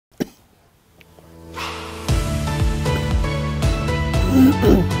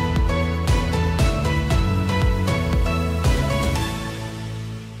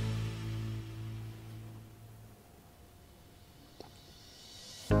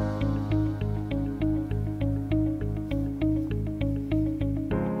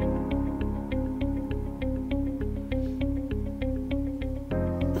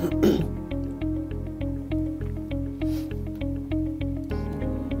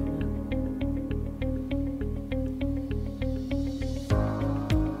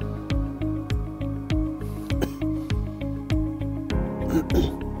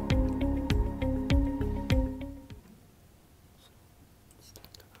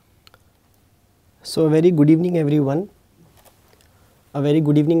So, a very good evening everyone. A very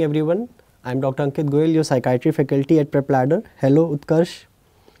good evening everyone. I am Dr. Ankit Goel, your psychiatry faculty at PrepLadder. Hello Utkarsh.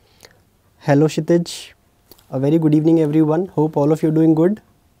 Hello Kshitij. A very good evening everyone. Hope all of you are doing good.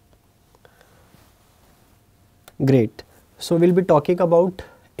 Great. So, we will be talking about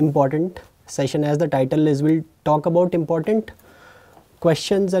important session, as the title is. We will talk about important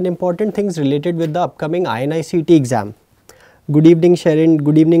questions and important things related with the upcoming INI-CET exam. Good evening Sharon,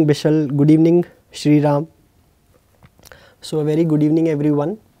 good evening Bishal, good evening Shri Ram. So, a very good evening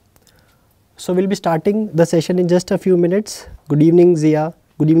everyone. So, we will be starting the session in just a few minutes. Good evening Zia,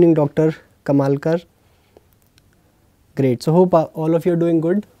 good evening Dr. Kamalkar. Great. So, hope all of you are doing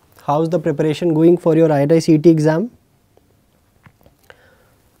good. How's the preparation going for your INI-CET exam?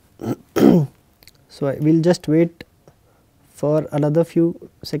 So, I will just wait for another few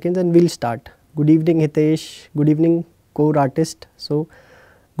seconds and we will start. Good evening Hitesh, good evening core artist. So,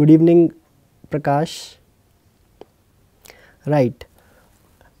 good evening Prakash. Right.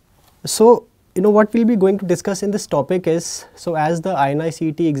 So, what we'll be going to discuss in this topic is, so as the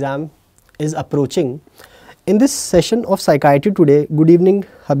INI-CET exam is approaching, in this session of psychiatry today, good evening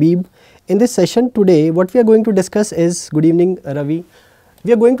Habib. In this session today, what we are going to discuss is, good evening Ravi,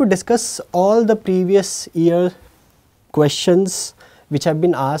 we are going to discuss all the previous year questions which have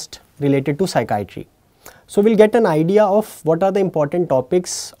been asked related to psychiatry. So, we will get an idea of what are the important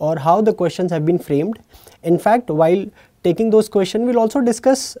topics or how the questions have been framed. In fact, while taking those questions, we will also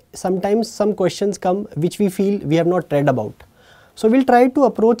discuss sometimes some questions come which we feel we have not read about. So, we will try to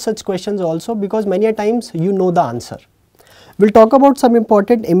approach such questions also, because many a times you know the answer. We will talk about some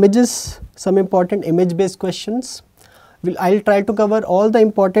important images, some important image based questions. I will try to cover all the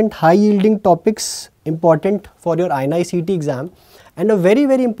important high yielding topics important for your INI-CET exam. And a very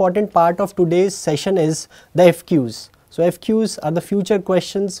important part of today's session is the FQs. So, FQs are the future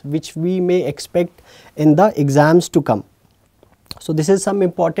questions which we may expect in the exams to come. So, this is some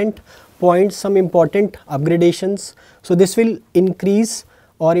important points, some important upgradations. So, this will increase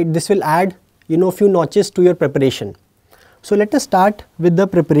or this will add few notches to your preparation. So, let us start with the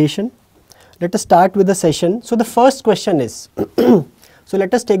preparation. Let us start with the session. So, the first question is, so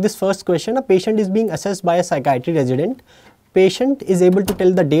let us take this first question. A patient is being assessed by a psychiatry resident. Patient is able to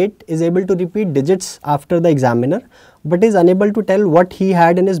tell the date, is able to repeat digits after the examiner, but is unable to tell what he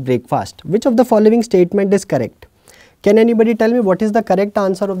had in his breakfast. Which of the following statement is correct? Can anybody tell me what is the correct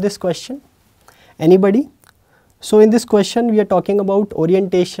answer of this question? Anybody? So, in this question we are talking about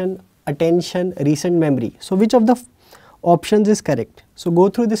orientation, attention, recent memory. So, which of the options is correct? So, go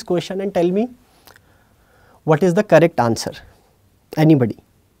through this question and tell me what is the correct answer. Anybody?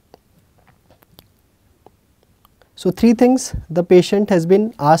 So, 3 things the patient has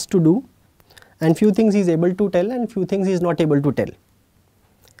been asked to do, and few things he is able to tell and few things he is not able to tell.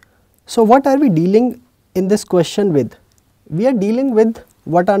 So, what are we dealing in this question with? We are dealing with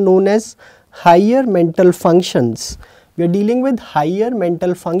what are known as higher mental functions. We are dealing with higher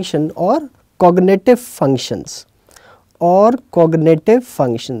mental function or cognitive functions. So,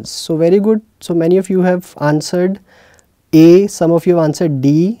 very good. So, many of you have answered A, some of you have answered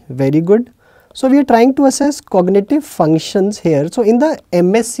D, very good. So, we are trying to assess cognitive functions here. So, in the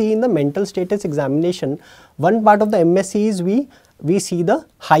MSc, in the mental status examination, one part of the MSc is we see the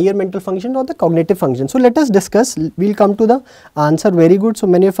higher mental function or the cognitive function. So, let us discuss, we will come to the answer, very good. So,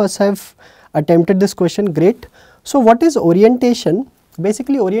 many of us have attempted this question, great. So, what is orientation?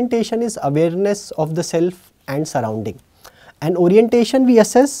 Basically, orientation is awareness of the self and surrounding, and orientation we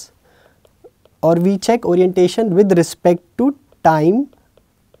assess or we check orientation with respect to time,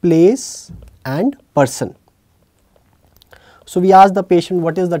 place and person. So, we ask the patient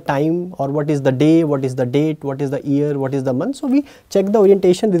what is the time or what is the day, what is the date, what is the year, what is the month. So, we check the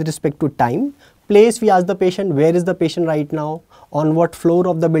orientation with respect to time. Place, we ask the patient where is the patient right now, on what floor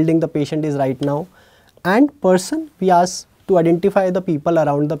of the building the patient is right now, and person we ask to identify the people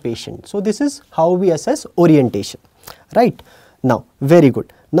around the patient. So, this is how we assess orientation, right. Now, very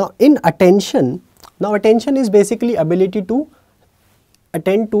good. Now, in attention, attention is basically ability to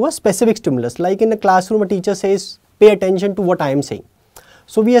attend to a specific stimulus. Like in a classroom, a teacher says, pay attention to what I am saying.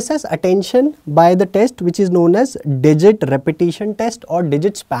 So we assess attention by the test which is known as digit repetition test or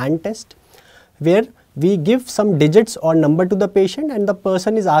digit span test, where we give some digits or number to the patient and the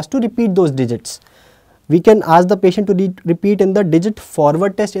person is asked to repeat those digits. We can ask the patient to repeat in the digit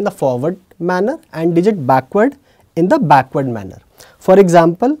forward test in the forward manner and digit backward in the backward manner. For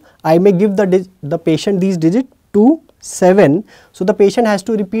example, I may give the patient these digits 2, 7. So the patient has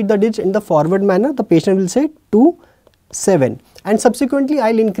to repeat the digit in the forward manner. The patient will say 2, 7, and subsequently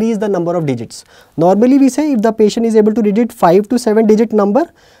I will increase the number of digits. Normally we say if the patient is able to repeat 5 to 7 digit number,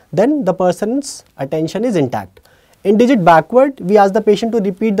 then the person's attention is intact. In digit backward, we ask the patient to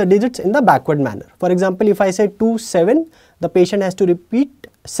repeat the digits in the backward manner. For example, if I say 2, 7, the patient has to repeat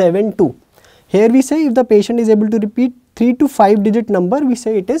 7, 2. Here we say if the patient is able to repeat 3 to 5 digit number, we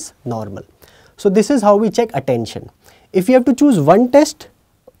say it is normal. So this is how we check attention. If you have to choose one test,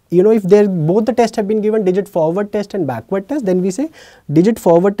 if both the tests have been given, digit forward test and backward test, then we say digit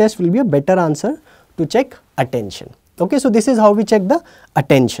forward test will be a better answer to check attention. Okay, so this is how we check the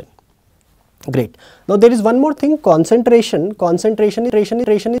attention. Great. Now there is one more thing, concentration. Concentration,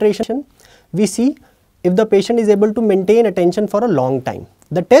 we see if the patient is able to maintain attention for a long time.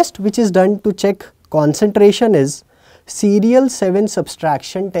 The test which is done to check concentration is serial 7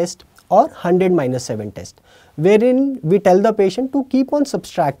 subtraction test or 100-7 test, wherein we tell the patient to keep on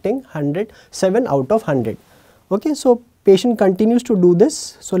subtracting 7 out of 100. Okay, so patient continues to do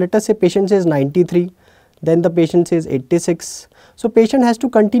this. So let us say patient says 93, then the patient says 86. So patient has to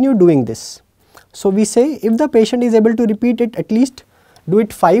continue doing this. So we say if the patient is able to repeat it at least do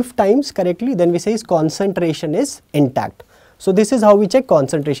it 5 times correctly, then we say his concentration is intact. So this is how we check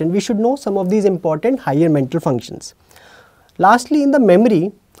concentration. We should know some of these important higher mental functions. Lastly, in the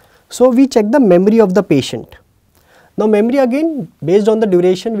memory, so we check the memory of the patient. Now memory, again based on the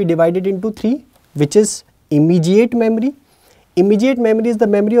duration, we divide it into 3, which is immediate memory. Immediate memory is the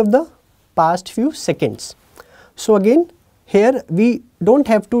memory of the past few seconds. So again here we don't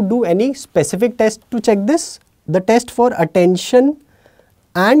have to do any specific test to check this. The test for attention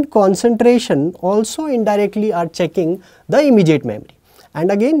and concentration also indirectly are checking the immediate memory.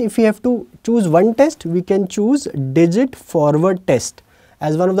 And again, if we have to choose one test, we can choose digit forward test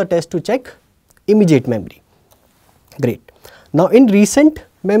as one of the tests to check immediate memory. Great. Now in recent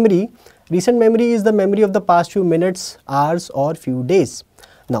memory is the memory of the past few minutes, hours or few days.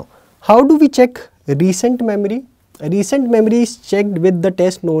 Now how do we check recent memory? Recent memory is checked with the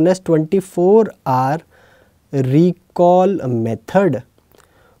test known as 24-hour recall method,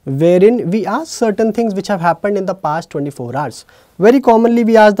 wherein we ask certain things which have happened in the past 24 hours. Very commonly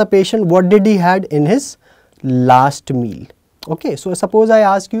we ask the patient what did he had in his last meal. Okay, so suppose I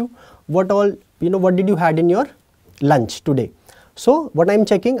ask you what did you had in your lunch today. So what I am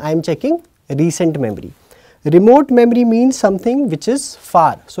checking recent memory. Remote memory means something which is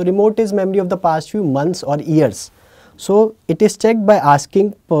far. So remote is memory of the past few months or years. So it is checked by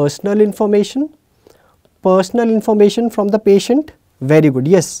asking personal information from the patient. Very good,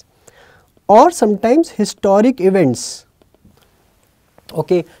 yes. Or sometimes historic events.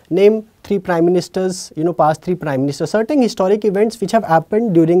 Okay, name 3 prime ministers, past 3 prime ministers, certain historic events which have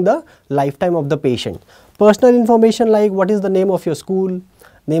happened during the lifetime of the patient. Personal information like what is the name of your school,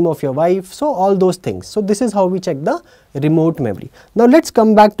 name of your wife, so all those things. So this is how we check the remote memory. Now let's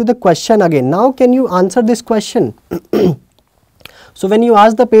come back to the question again. Now can you answer this question? So when you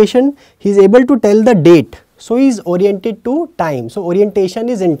ask the patient, he is able to tell the date. So he is oriented to time. So orientation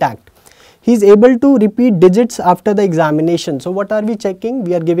is intact. He is able to repeat digits after the examination. So what are we checking?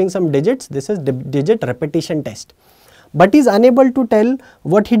 We are giving some digits. This is digit repetition test. But he is unable to tell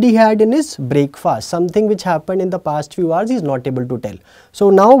what he had in his breakfast, something which happened in the past few hours he is not able to tell. So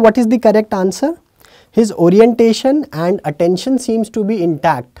now what is the correct answer? His orientation and attention seems to be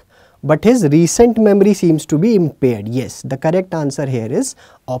intact, but his recent memory seems to be impaired. Yes, the correct answer here is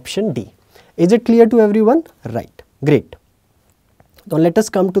option D. Is it clear to everyone? Right, great. Now let us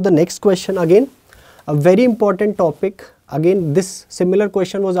come to the next question again, a very important topic. Again, this similar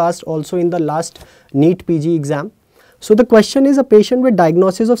question was asked also in the last NEET PG exam. So the question is, a patient with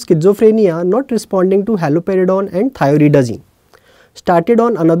diagnosis of schizophrenia not responding to haloperidol and thioridazine started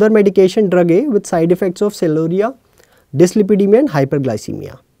on another medication, drug A, with side effects of celurea, dyslipidemia and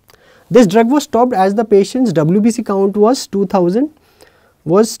hyperglycemia. This drug was stopped as the patient's WBC count was 2000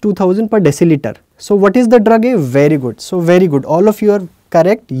 per deciliter. So what is the drug A? Very good. So very good. All of you are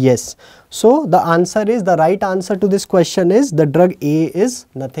correct. Yes. So the answer is, the right answer to this question is, the drug A is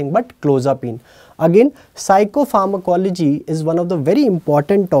nothing but clozapine. Again, psychopharmacology is one of the very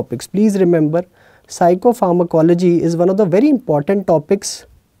important topics. Please remember, psychopharmacology is one of the very important topics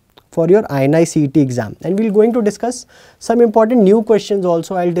for your INI-CET exam, and we are going to discuss some important new questions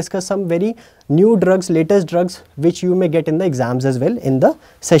also. I will discuss some very new drugs, latest drugs which you may get in the exams as well in the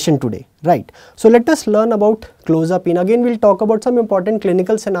session today, right. So let us learn about clozapine. Again we will talk about some important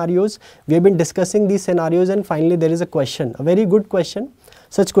clinical scenarios. We have been discussing these scenarios, and finally there is a question, a very good question.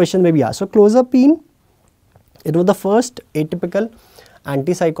 Such question may be asked. So clozapine, it was the first atypical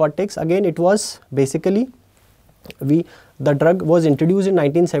antipsychotics. Again it was basically the drug was introduced in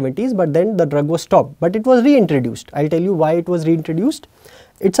 1970s, but then the drug was stopped, but it was reintroduced. I will tell you why it was reintroduced.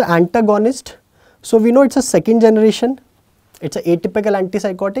 It's an antagonist, so we know it's a second generation. It's an atypical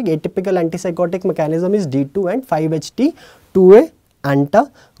antipsychotic. Atypical antipsychotic mechanism is D2 and 5-HT2A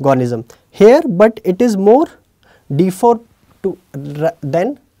antagonism here, but it is more D4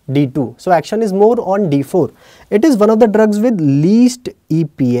 than D2. So action is more on D4. It is one of the drugs with least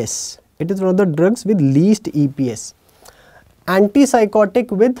EPS. It is one of the drugs with least EPS. Antipsychotic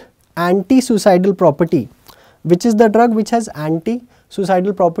with anti-suicidal property. Which is the drug which has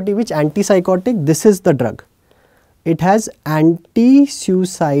anti-suicidal property? Which antipsychotic? This is the drug. It has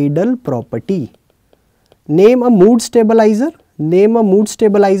anti-suicidal property. Name a mood stabilizer. Name a mood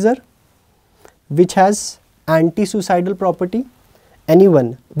stabilizer which has anti-suicidal property.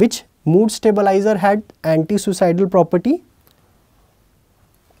 Anyone? Which mood stabilizer had anti-suicidal property?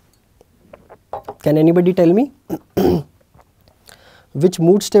 Can anybody tell me? Which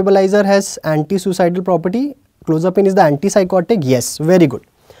mood stabilizer has anti-suicidal property? Clozapine is the antipsychotic. Yes, very good.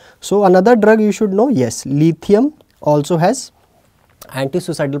 So another drug you should know. Yes, lithium also has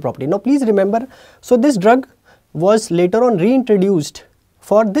anti-suicidal property. Now please remember, so this drug was later on reintroduced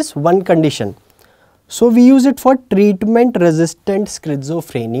for this one condition. So we use it for treatment resistant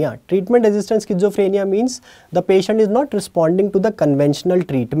schizophrenia. Treatment resistant schizophrenia means the patient is not responding to the conventional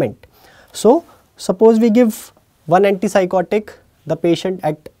treatment. So suppose we give one antipsychotic, the patient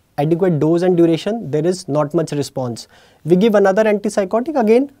at adequate dose and duration, there is not much response. We give another antipsychotic,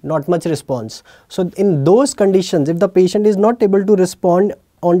 again not much response. So in those conditions, if the patient is not able to respond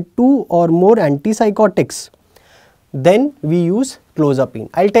on 2 or more antipsychotics, then we use clozapine.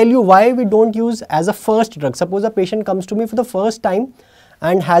 I will tell you why we don't use as a first drug. Suppose a patient comes to me for the first time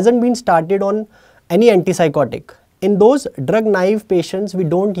and hasn't been started on any antipsychotic. In those drug naive patients, we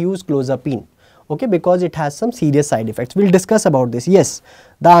don't use clozapine, okay, because it has some serious side effects. We will discuss about this. Yes,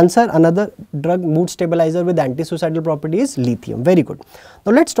 the answer, another drug mood stabilizer with anti-suicidal property is lithium. Very good.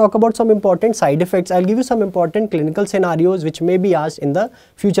 Now let's talk about some important side effects. I will give you some important clinical scenarios which may be asked in the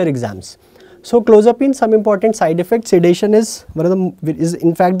future exams. So clozapine, some important side effects. Sedation is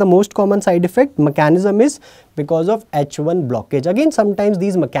in fact the most common side effect. Mechanism is because of H1 blockage. Again, sometimes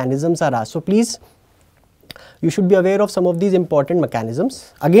these mechanisms are asked. So please, you should be aware of some of these important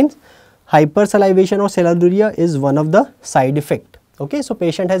mechanisms. Again, hypersalivation or salinuria is one of the side effect. Okay, so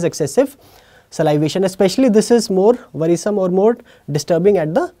patient has excessive salivation, especially this is more worrisome or more disturbing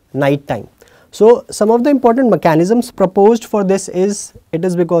at the night time. So some of the important mechanisms proposed for this is, it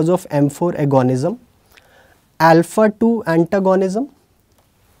is because of M4 agonism, alpha 2 antagonism,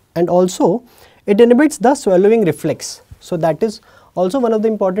 and also it inhibits the swallowing reflex. So that is also one of the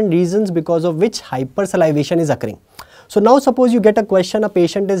important reasons because of which hypersalivation is occurring. So now suppose you get a question, a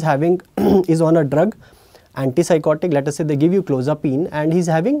patient is having is on a drug, antipsychotic, let us say they give you clozapine and he is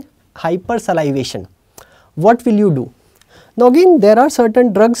having hypersalivation. What will you do? Now again, there are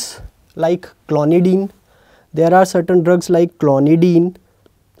certain drugs like clonidine, there are certain drugs like clonidine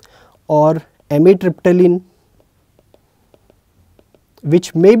or amitriptyline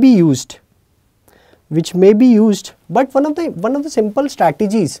which may be used, but one of the simple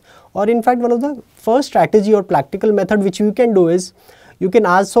strategies, or in fact one of the first strategy or practical method which you can do is, you can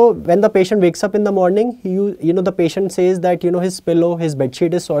also, when the patient wakes up in the morning, you know the patient says that his pillow, his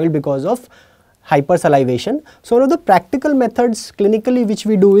bedsheet is soiled because of hypersalivation. So one of the practical methods clinically which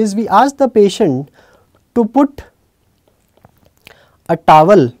we do is, we ask the patient to put a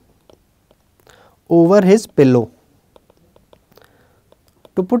towel over his pillow.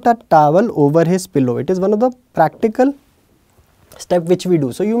 To put a towel over his pillow. It is one of the practical step which we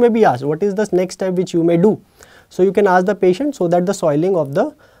do. So you may be asked, what is the next step which you may do? So you can ask the patient so that the soiling of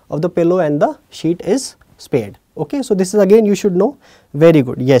the pillow and the sheet is spared. Okay, so this is again you should know. Very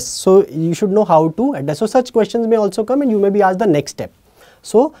good. Yes, so you should know how to address. So such questions may also come and you may be asked the next step.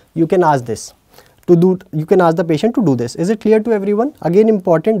 So you can ask this to do, you can ask the patient to do this. Is it clear to everyone? Again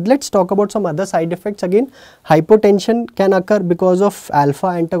important. Let's talk about some other side effects. Again, hypotension can occur because of alpha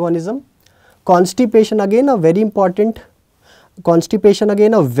antagonism. Constipation, again a very important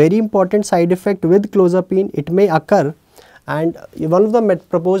side effect with clozapine. It may occur and one of the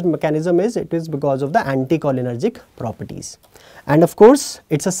proposed mechanism is it is because of the anticholinergic properties. And of course,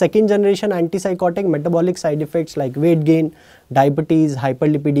 it's a second generation antipsychotic. Metabolic side effects like weight gain, diabetes,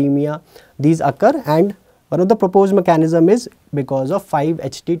 hyperlipidemia, these occur, and one of the proposed mechanism is because of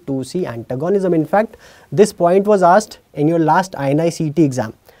 5-HT2C antagonism. In fact, this point was asked in your last INI-CET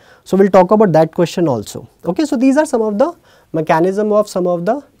exam. So we'll talk about that question also. Okay, so these are some of the mechanism of some of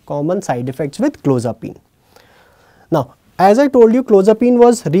the common side effects with clozapine. Now, as I told you, clozapine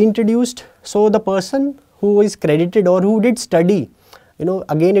was reintroduced. So the person who is credited or who did study,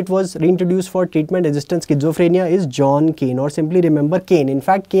 again it was reintroduced for treatment resistant schizophrenia is John Kane, or simply remember Kane. In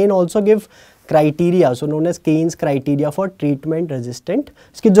fact, Kane also give criteria, so known as Kane's criteria for treatment resistant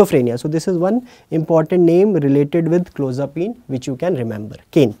schizophrenia. So this is one important name related with clozapine which you can remember,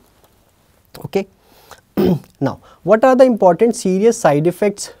 Kane. Okay. Now, what are the important serious side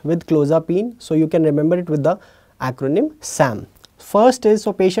effects with clozapine? So you can remember it with the acronym SAM. First is,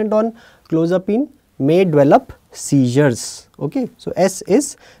 so patient on clozapine may develop seizures. Okay, so S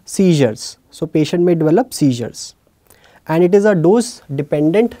is seizures. So patient may develop seizures, and it is a dose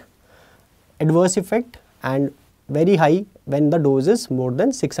dependent adverse effect and very high when the dose is more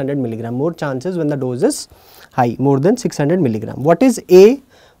than 600 milligram. More chances when the dose is high, more than 600 milligram. What is A?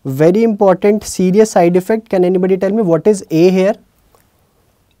 Very important serious side effect. Can anybody tell me what is A here?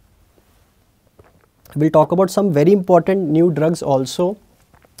 We will talk about some very important new drugs also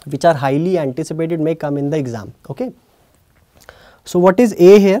which are highly anticipated, may come in the exam. Okay. So what is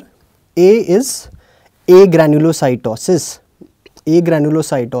A here? A is agranulocytosis.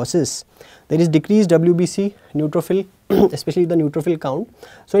 Agranulocytosis. There is decreased WBC neutrophil, especially the neutrophil count.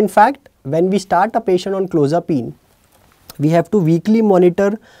 So in fact, when we start a patient on clozapine, we have to weekly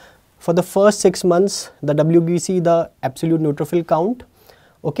monitor for the first 6 months the WBC, the absolute neutrophil count,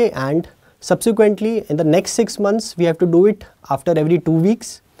 okay, and subsequently in the next 6 months we have to do it after every 2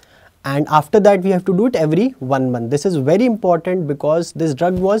 weeks, and after that we have to do it every 1 month. This is very important because this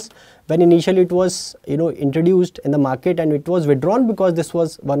drug was, when initially it was introduced in the market, and it was withdrawn because this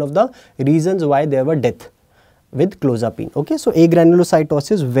was one of the reasons why there were death with clozapine. Okay, so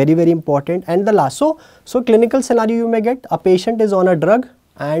agranulocytosis, very very important. And the last, so clinical scenario you may get, a patient is on a drug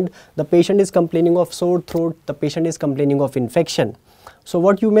and the patient is complaining of sore throat, the patient is complaining of infection. So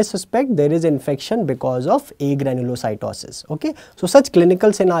what you may suspect, there is infection because of agranulocytosis. Okay, so such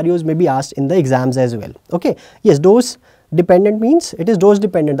clinical scenarios may be asked in the exams as well. Okay, yes, dose dependent means it is dose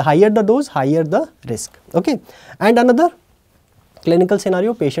dependent. The higher the dose, higher the risk. Okay, and another clinical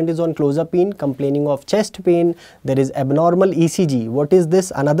scenario, patient is on clozapine complaining of chest pain, there is abnormal ECG. What is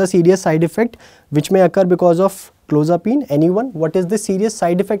this? Another serious side effect which may occur because of clozapine. Anyone? What is the serious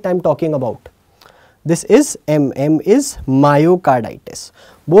side effect I am talking about? This is M. M is myocarditis.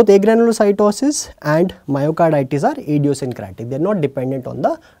 Both agranulocytosis and myocarditis are idiosyncratic. They are not dependent on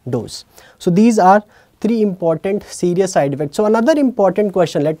the dose. So these are 3 important serious side effects. So another important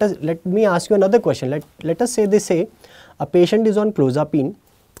question, let me ask you another question. Let us say they say a patient is on clozapine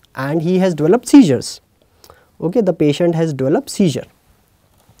and he has developed seizures. Okay, the patient has developed seizure.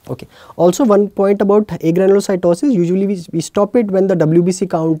 Okay. Also one point about agranulocytosis, usually we stop it when the WBC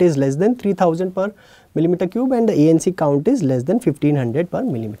count is less than 3000 per millimeter cube and the ANC count is less than 1500 per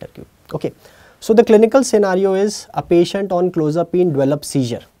millimeter cube. Okay. So the clinical scenario is a patient on clozapine develops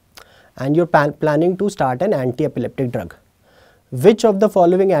seizure and you are planning to start an anti-epileptic drug. Which of the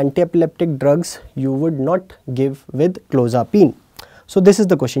following anti-epileptic drugs you would not give with clozapine? So this is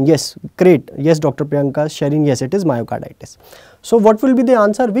the question. Yes, great. Yes, Dr. Priyanka sharing. Yes, it is myocarditis. So what will be the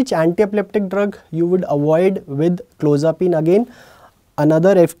answer? Which anti-epileptic drug you would avoid with clozapine? Again,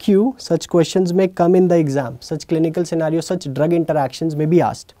 another FQ. Such questions may come in the exam. Such clinical scenarios, such drug interactions may be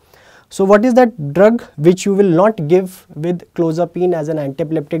asked. So what is that drug which you will not give with clozapine as an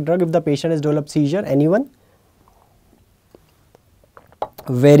anti-epileptic drug if the patient has developed seizure? Anyone?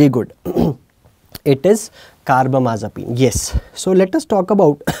 Very good. It is carbamazepine. Yes. So let us talk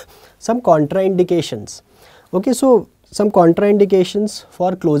about some contraindications. Okay, so some contraindications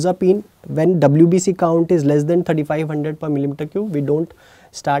for clozapine: when WBC count is less than 3500 per millimeter cube, we don't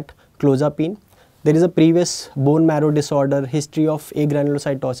start clozapine. There is a previous bone marrow disorder, history of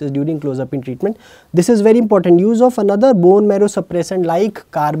agranulocytosis during clozapine treatment. This is very important. Use of another bone marrow suppressant like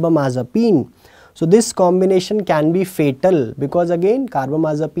carbamazepine. So this combination can be fatal because again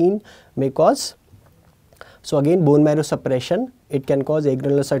carbamazepine may cause, so again bone marrow suppression, it can cause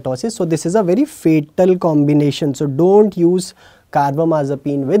agranulocytosis. So this is a very fatal combination. So don't use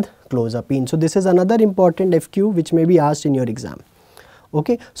carbamazepine with clozapine. So this is another important FQ which may be asked in your exam.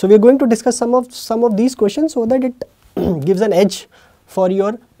 Okay, so we are going to discuss some of these questions so that it gives an edge for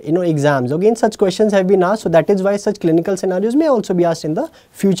your exams. Again, such questions have been asked, so that is why such clinical scenarios may also be asked in the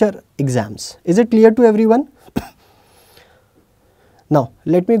future exams. Is it clear to everyone? Now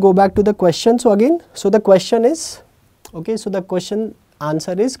let me go back to the question. So again, so the question is, okay, so the question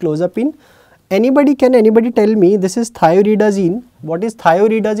answer is close up in. Can anybody tell me, this is thioridazine. What is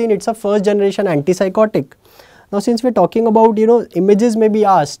thioridazine? It's a first generation antipsychotic. Now since we are talking about images may be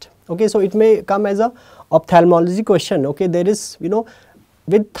asked, okay, so it may come as a ophthalmology question. Okay, there is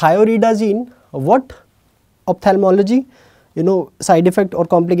with thioridazine, what ophthalmology side effect or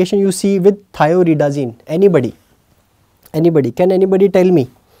complication you see with thioridazine? Anybody? Can anybody tell me?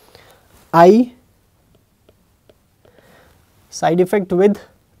 Eye side effect with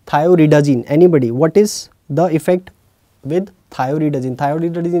thioridazine. Anybody? What is the effect with thioridazine?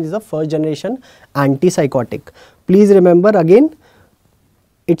 Thioridazine is a first generation antipsychotic. Please remember again,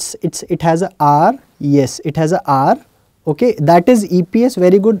 it has a R. Yes, it has a R. Okay, that is EPS.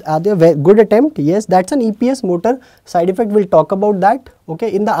 Very good. Good attempt. Yes, that's an EPS motor side effect. We'll talk about that.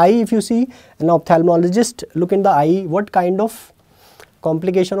 Okay, in the eye, if you see an ophthalmologist look in the eye, what kind of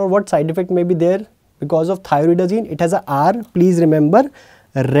complication or what side effect may be there because of thioridazine? It has a R. Please remember,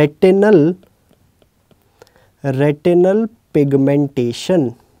 retinal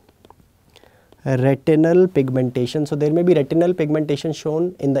pigmentation. Retinal pigmentation. So there may be retinal pigmentation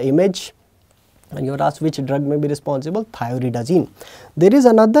shown in the image, and you are asked which drug may be responsible. Thioridazine. There is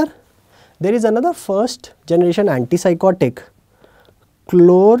another first generation antipsychotic,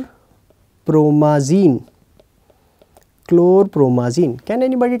 chlorpromazine. Can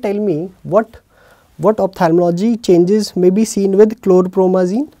anybody tell me what ophthalmology changes may be seen with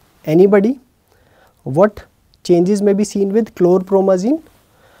chlorpromazine? Anybody? What changes may be seen with chlorpromazine?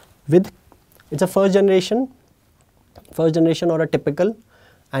 It's a first generation or a typical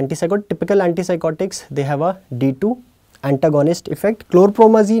antipsychotic. Typical antipsychotics, they have a D2 antagonist effect.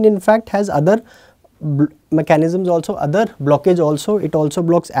 Chlorpromazine in fact has other mechanisms also, other blockage also. It also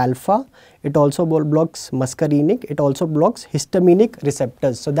blocks alpha, it also blocks muscarinic, it also blocks histaminic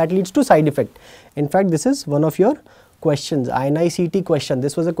receptors. So that leads to side effect. In fact, this is one of your questions, INI-CET question.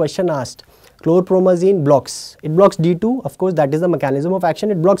 This was a question asked. Chlorpromazine blocks. It blocks D2, of course, that is the mechanism of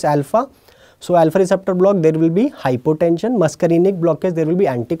action. It blocks alpha. So alpha receptor block, there will be hypotension. Muscarinic blockage, there will be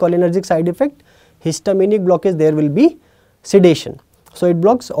anticholinergic side effect. Histaminic blockage, there will be sedation. So it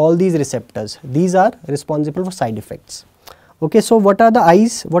blocks all these receptors. These are responsible for side effects. Okay, so what are the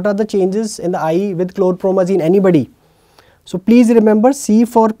eyes? What are the changes in the eye with chlorpromazine? Anybody? So please remember, C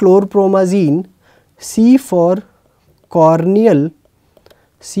for chlorpromazine, C for corneal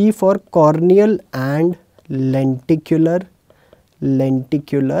and lenticular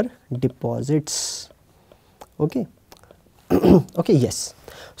deposits. Okay. Okay, yes.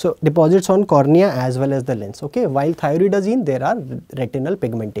 So deposits on cornea as well as the lens. Okay, while thyroidazine, there are retinal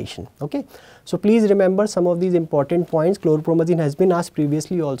pigmentation. Okay, so please remember some of these important points. Chlorpromazine has been asked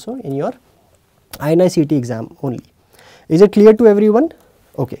previously also in your INI-CET exam only. Is it clear to everyone?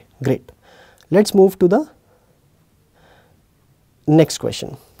 Okay, great. Let's move to the next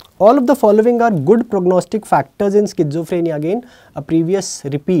question. All of the following are good prognostic factors in schizophrenia. Again, a previous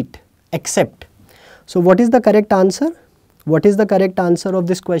repeat, except. So what is the correct answer? What is the correct answer of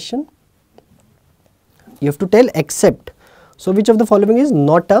this question? You have to tell except. So which of the following is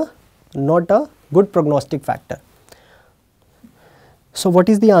not a good prognostic factor? So what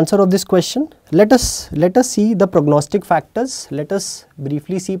is the answer of this question? Let us see the prognostic factors. Let us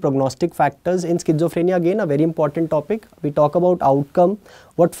briefly see prognostic factors in schizophrenia. Again, a very important topic. We talk about outcome,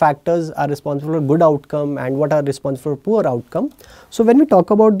 what factors are responsible for good outcome and what are responsible for poor outcome. So when we talk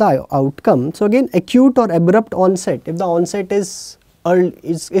about the outcome, so again, acute or abrupt onset. If the onset is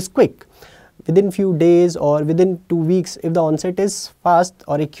quick, within few days or within 2 weeks, if the onset is fast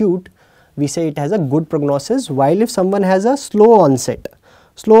or acute, we say it has a good prognosis. While if someone has a slow onset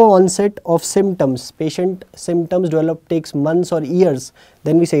of symptoms, patient symptoms takes months or years,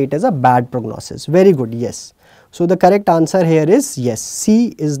 then we say it has a bad prognosis. Very good, yes. So the correct answer here is yes,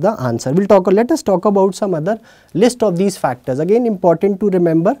 C is the answer. Let us talk about some other list of these factors. Again, important to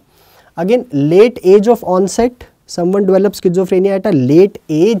remember. Again, late age of onset, someone develops schizophrenia at a late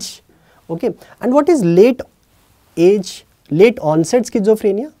age. Okay, and what is late onset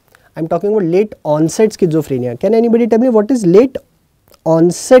schizophrenia? I am talking about late onset schizophrenia. Can anybody tell me what is late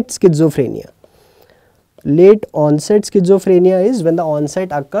onset schizophrenia? Late onset schizophrenia is when the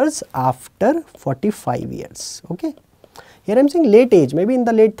onset occurs after 45 years. Okay. Here I am saying late age, maybe in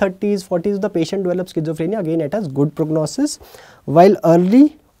the late 30s, 40s the patient develops schizophrenia. Again, it has good prognosis, while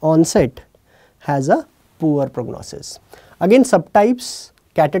early onset has a poor prognosis. Again, subtypes,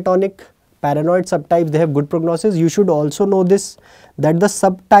 catatonic paranoid subtypes, they have good prognosis. You should also know this, that the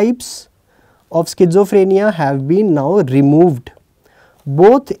subtypes of schizophrenia have been now removed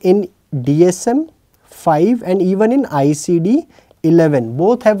both in DSM-5 and even in ICD-11.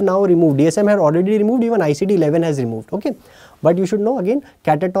 Both have now removed. DSM had already removed, even ICD-11 has removed. Okay, but you should know again,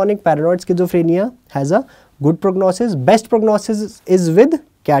 catatonic paranoid schizophrenia has a good prognosis. Best prognosis is with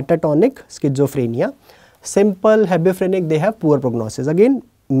catatonic schizophrenia. Simple hebephrenic, they have poor prognosis. Again,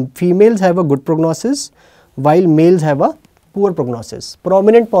 females have a good prognosis while males have a poor prognosis.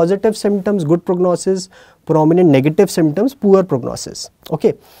 Prominent positive symptoms, good prognosis. Prominent negative symptoms, poor prognosis.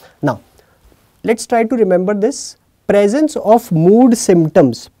 Okay. Now, let's try to remember this. Presence of mood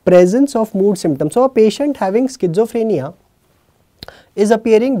symptoms. Presence of mood symptoms. So, a patient having schizophrenia is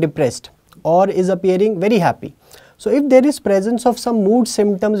appearing depressed or is appearing very happy. So, if there is presence of some mood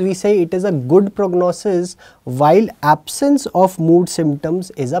symptoms, we say it is a good prognosis, while absence of mood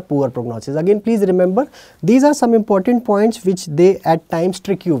symptoms is a poor prognosis. Again, please remember, these are some important points which they at times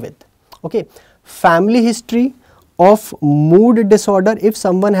trick you with. Okay. Family history of mood disorder. If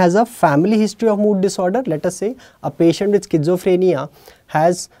someone has a family history of mood disorder, let us say a patient with schizophrenia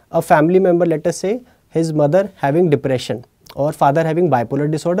has a family member, let us say his mother having depression or father having bipolar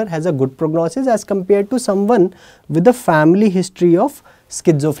disorder, has a good prognosis as compared to someone with a family history of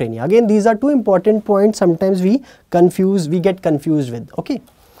schizophrenia. Again, these are two important points sometimes we get confused with. Okay.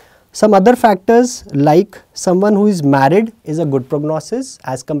 Some other factors like someone who is married is a good prognosis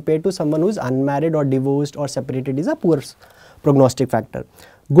as compared to someone who is unmarried or divorced or separated is a poor prognostic factor.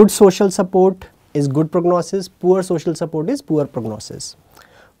 Good social support is good prognosis, poor social support is poor prognosis.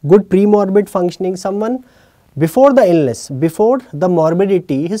 Good premorbid functioning, someone before the illness, before the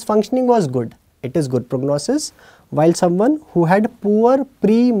morbidity, his functioning was good, it is good prognosis, while someone who had poor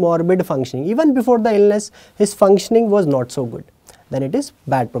pre-morbid functioning, even before the illness, his functioning was not so good, then it is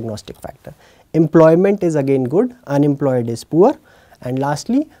bad prognostic factor. Employment is again good, unemployed is poor. And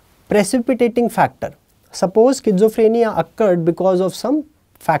lastly, precipitating factor. Suppose schizophrenia occurred because of some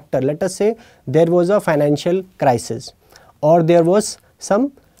factor, let us say there was a financial crisis or there was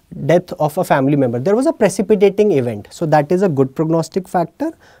some death of a family member, there was a precipitating event. So, that is a good prognostic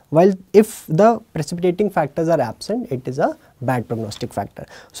factor, while if the precipitating factors are absent, it is a bad prognostic factor.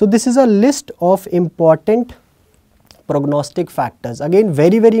 So, this is a list of important prognostic factors. Again,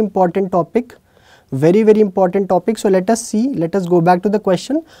 very important topic, very important topic. So, let us see, let us go back to the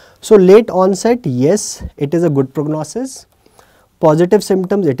question. So, late onset, yes, it is a good prognosis. Positive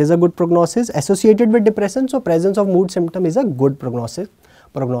symptoms, it is a good prognosis. Associated with depression, so presence of mood symptom is a good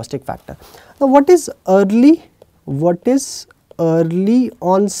prognostic factor. Now, what is early onset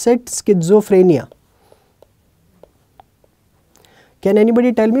schizophrenia? Can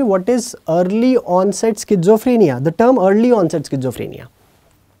anybody tell me what is early onset schizophrenia? The term early onset schizophrenia.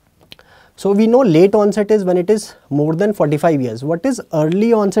 So, we know late onset is when it is more than 45 years. What is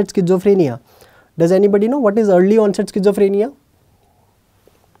early onset schizophrenia? Does anybody know what is early onset schizophrenia?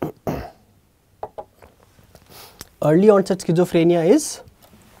 Early onset schizophrenia is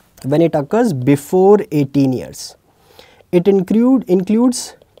when it occurs before 18 years. It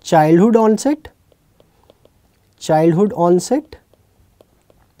includes childhood onset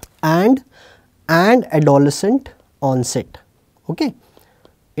and adolescent onset. Okay.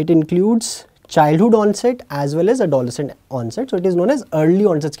 It includes childhood onset as well as adolescent onset. So, it is known as early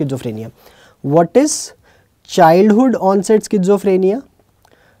onset schizophrenia. What is childhood onset schizophrenia?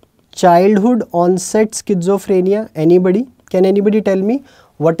 Childhood onset schizophrenia, anybody? Can anybody tell me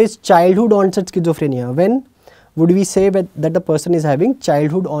what is childhood onset schizophrenia? When would we say that the person is having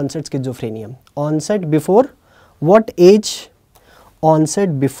childhood onset schizophrenia? Onset before what age?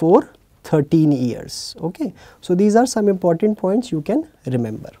 Onset before 13 years. Okay. So, these are some important points you can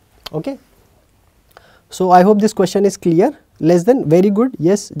remember. Okay. So, I hope this question is clear. Less than, very good.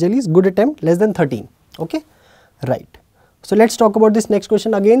 Yes, Jalis, good attempt. Less than 13. Okay. Right. So, let us talk about this next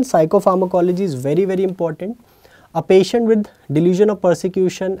question again. Psychopharmacology is very important. A patient with delusion of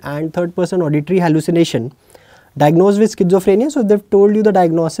persecution and third person auditory hallucination diagnosed with schizophrenia. So, they have told you the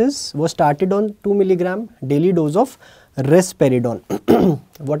diagnosis was started on 2 mg daily dose of risperidone.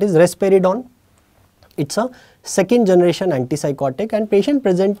 What is risperidone? It is a second generation antipsychotic, and patient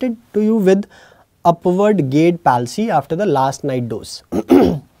presented to you with upward gait palsy after the last night dose.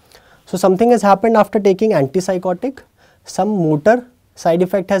 So, something has happened after taking antipsychotic, some motor side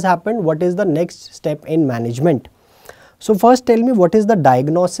effect has happened. What is the next step in management? So, first tell me what is the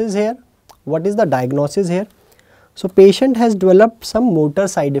diagnosis here? What is the diagnosis here? So, patient has developed some motor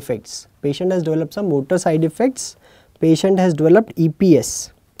side effects. Patient has developed some motor side effects. Patient has developed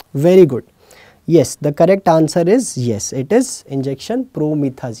EPS. Very good. Yes, the correct answer is yes, it is injection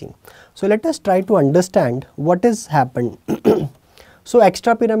promethazine. So let us try to understand what has happened. So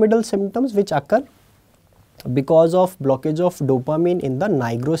extrapyramidal symptoms which occur because of blockage of dopamine in the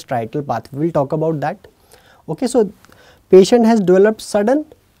nigrostriatal pathway. We will talk about that. Okay, so patient has developed sudden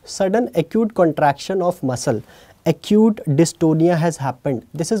acute contraction of muscle. Acute dystonia has happened.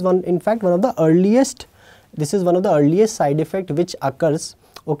 This is one of the earliest side effect which occurs.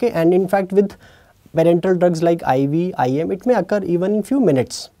 Okay, and in fact with parenteral drugs like IV, IM, it may occur even in few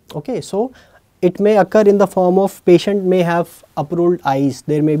minutes. Okay, so it may occur in the form of patient may have uprolled eyes,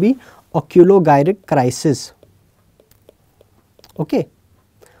 there may be oculogyric crisis. Okay,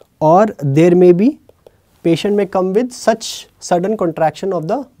 or there may be patient may come with such sudden contraction of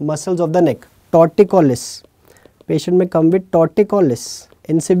the muscles of the neck, torticollis. Patient may come with torticollis.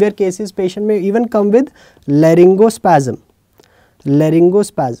 In severe cases, patient may even come with laryngospasm.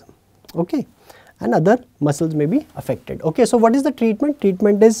 Okay, and other muscles may be affected. Okay, so what is the treatment?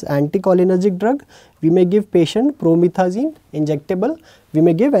 Treatment is anticholinergic drug. We may give patient promethazine injectable. We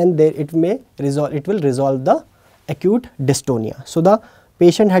may give, and there it will resolve the acute dystonia. So the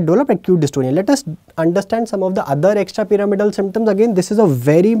patient had developed acute dystonia. Let us understand some of the other extrapyramidal symptoms. Again, this is a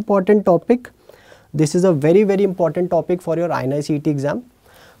very important topic. This is a very important topic for your INI-CET exam.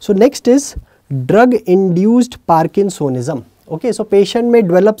 So next is drug-induced Parkinsonism. Okay, so patient may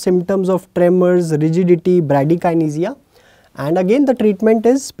develop symptoms of tremors, rigidity, bradykinesia, and again the treatment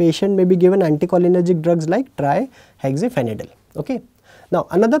is patient may be given anticholinergic drugs like trihexyphenidyl. Okay, now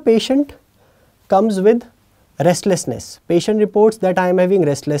another patient comes with restlessness. Patient reports that I am having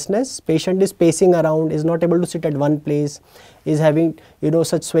restlessness. Patient is pacing around, is not able to sit at one place, is having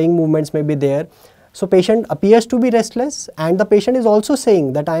such swaying movements may be there. So patient appears to be restless, and the patient is also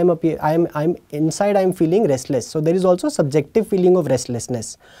saying that I am inside, I am feeling restless. So there is also subjective feeling of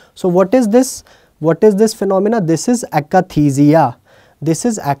restlessness. So what is this? What is this phenomena? This is akathisia. This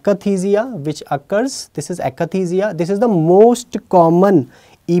is akathisia which occurs. This is akathisia. This is the most common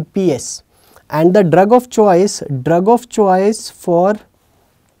EPS, and the drug of choice for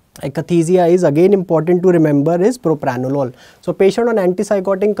akathisia is again important to remember is propranolol. So patient on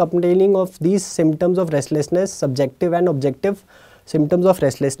antipsychotic complaining of these symptoms of restlessness, subjective and objective symptoms of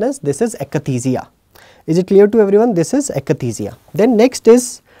restlessness, this is akathisia. Is it clear to everyone? This is akathisia. Then next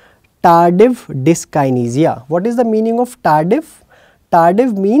is tardive dyskinesia. What is the meaning of tardive?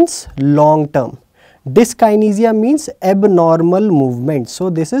 Tardive means long term. Dyskinesia means abnormal movement. So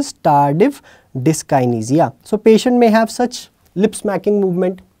this is tardive dyskinesia. So patient may have such lip smacking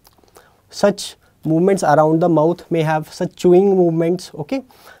movement, such movements around the mouth, may have such chewing movements. Okay,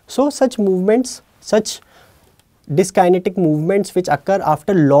 so such movements, such dyskinetic movements which occur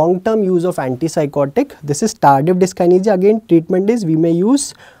after long term use of antipsychotic, this is tardive dyskinesia. Again, treatment is we may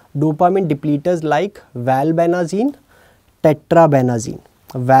use dopamine depleters like valbenazine, tetrabenazine.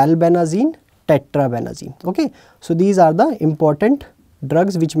 Okay, so these are the important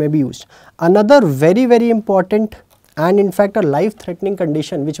drugs which may be used. Another very important and in fact a life threatening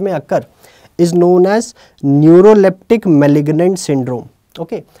condition which may occur is known as neuroleptic malignant syndrome.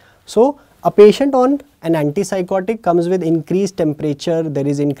 Okay, so a patient on an antipsychotic comes with increased temperature, there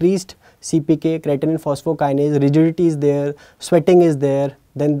is increased CPK, creatine phosphokinase, rigidity is there, sweating is there,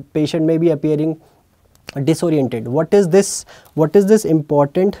 then patient may be appearing disoriented. What is this? What is this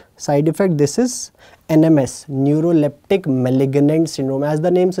important side effect? This is NMS, neuroleptic malignant syndrome. As the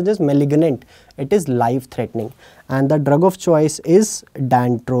name suggests, malignant, it is life threatening, and the drug of choice is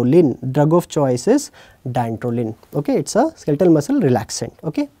dantrolene. Okay, it's a skeletal muscle relaxant.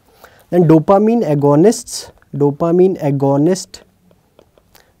 Okay, then dopamine agonists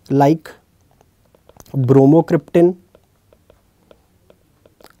like bromocriptine,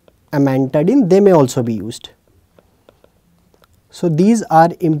 amantadine, they may also be used. So these are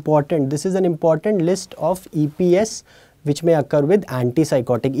important. This is an important list of EPS which may occur with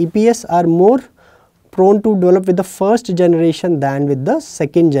antipsychotic. EPS are more prone to develop with the first generation than with the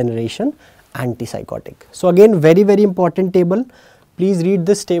second generation antipsychotic. So again, very important table. Please read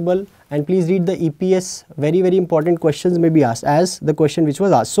this table and please read the EPS. Very important questions may be asked, as the question which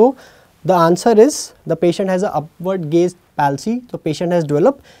was asked. So the answer is the patient has an upward gaze palsy. So patient has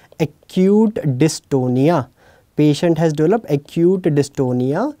developed acute dystonia.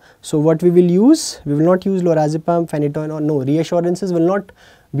 So what we will use? We will not use lorazepam, phenytoin, or no, reassurances will not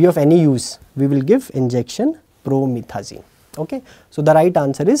be of any use. We will give injection promethazine. Okay, so the right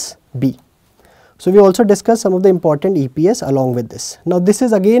answer is B. So we also discussed some of the important EPS along with this. Now this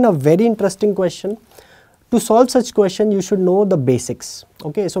is again a very interesting question. To solve such question, you should know the basics.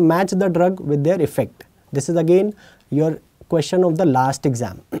 Okay, so match the drug with their effect. This is again your question of the last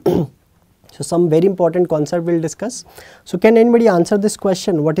exam. So some very important concept we'll discuss. So can anybody answer this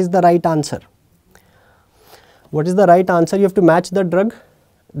question? What is the right answer? What is the right answer? You have to match the drug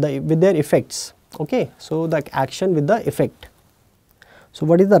with their effects. Okay, so the action with the effect. So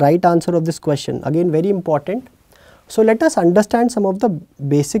what is the right answer of this question? Again, very important. So let us understand some of the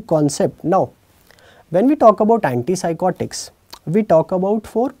basic concept. Now, when we talk about antipsychotics, we talk about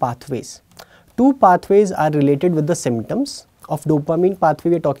 4 pathways. 2 pathways are related with the symptoms of dopamine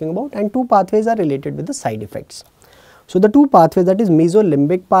pathway we are talking about, and 2 pathways are related with the side effects. So the 2 pathways, that is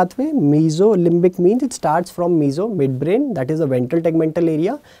mesolimbic pathway. Mesolimbic means it starts from meso, midbrain, that is the ventral tegmental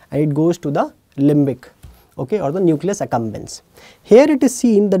area, and it goes to the limbic, okay, or the nucleus accumbens. Here it is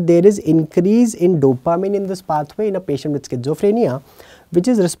seen that there is increase in dopamine in this pathway in a patient with schizophrenia, which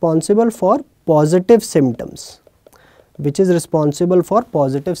is responsible for positive symptoms,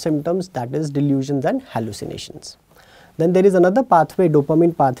 that is delusions and hallucinations. Then there is another pathway,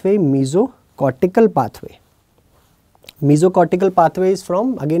 dopamine pathway, mesocortical pathway. Mesocortical pathway is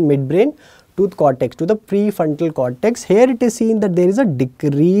from again midbrain to the cortex, to the prefrontal cortex. Here it is seen that there is a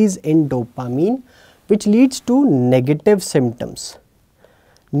decrease in dopamine, which leads to negative symptoms.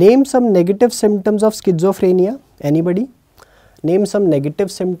 Name some negative symptoms of schizophrenia. Anybody? Name some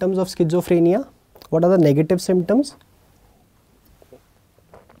negative symptoms of schizophrenia. What are the negative symptoms?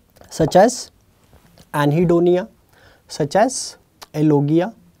 Such as anhedonia, such as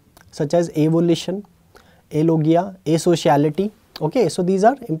alogia, such as avolition, alogia, asociality. Okay, so these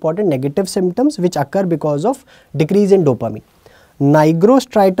are important negative symptoms which occur because of decrease in dopamine.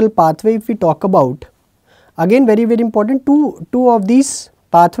 Nigrostriatal pathway, if we talk about, again very important, two of these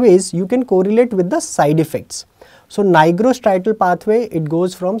pathways you can correlate with the side effects. So nigrostriatal pathway, it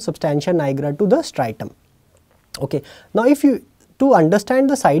goes from substantia nigra to the striatum. Okay, now if you to understand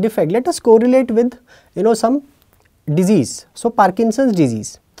the side effect, let us correlate with some disease. So Parkinson's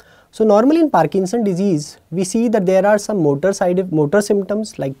disease. So normally in Parkinson's disease, we see that there are some motor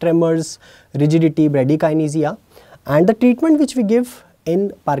symptoms like tremors, rigidity, bradykinesia, and the treatment which we give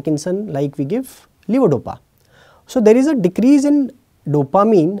in Parkinson, like we give levodopa. So there is a decrease in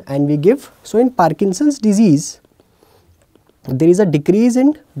dopamine and we give, so in Parkinson's disease, there is a decrease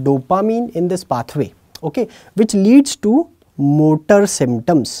in dopamine in this pathway, okay, which leads to motor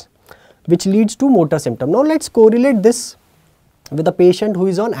symptoms, Now let's correlate this with a patient who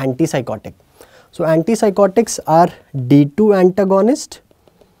is on antipsychotic. So antipsychotics are D2 antagonist.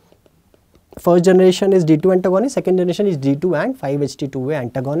 First generation is D2 antagonist, second generation is D2 and 5-HT2A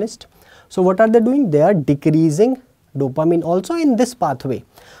antagonist. So what are they doing? They are decreasing dopamine also in this pathway.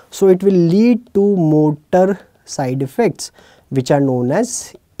 So it will lead to motor side effects which are known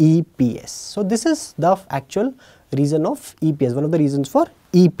as EPS. So this is the actual reason of EPS, one of the reasons for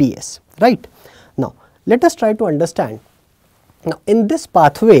EPS, right? Now let us try to understand. Now in this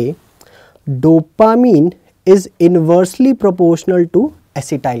pathway, dopamine is inversely proportional to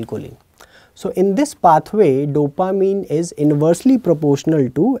acetylcholine. So in this pathway, dopamine is inversely proportional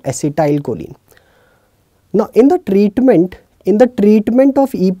to acetylcholine. Now in the treatment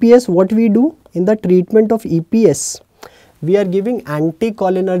of EPS, what we do? In the treatment of EPS, we are giving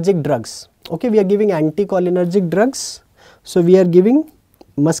anticholinergic drugs. Okay, we are giving anticholinergic drugs. So we are giving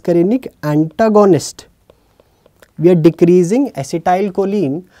muscarinic antagonist. We are decreasing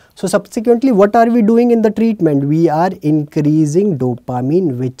acetylcholine. So subsequently, what are we doing in the treatment? We are increasing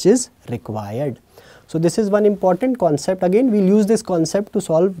dopamine, which is required. So this is one important concept. Again, we'll use this concept to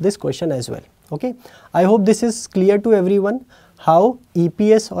solve this question as well. Okay, I hope this is clear to everyone, how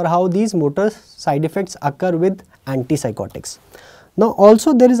EPS or how these motor side effects occur with antipsychotics. Now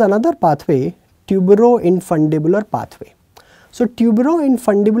also there is another pathway, tuberoinfundibular pathway. So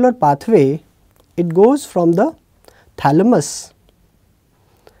tuberoinfundibular pathway, it goes from the thalamus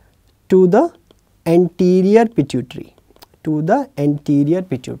to the anterior pituitary, Now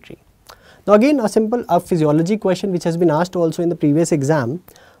again a simple physiology question which has been asked also in the previous exam.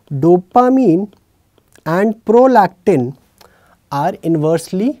 Dopamine and prolactin are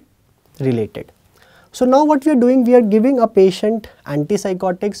inversely related. So now what we are doing, we are giving a patient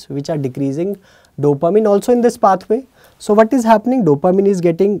antipsychotics which are decreasing dopamine also in this pathway. So what is happening? Dopamine is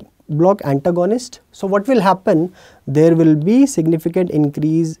getting block antagonist. So what will happen? There will be significant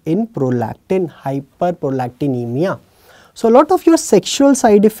increase in prolactin, hyperprolactinemia. So a lot of your sexual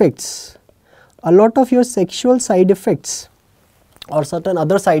side effects, or certain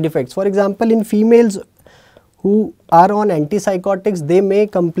other side effects, for example in females who are on antipsychotics, they may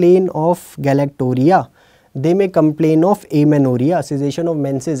complain of galactorrhea, they may complain of amenorrhea, cessation of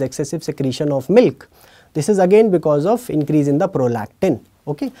menses, excessive secretion of milk. This is again because of increase in the prolactin.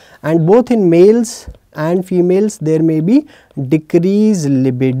 Okay, and both in males and females there may be decreased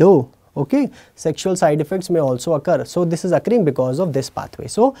libido. Okay, sexual side effects may also occur. So this is occurring because of this pathway.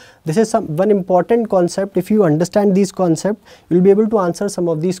 So this is one important concept. If you understand these concepts, you will be able to answer some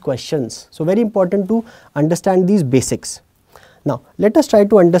of these questions. So very important to understand these basics. Now let us try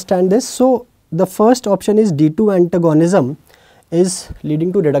to understand this. So the first option is D2 antagonism is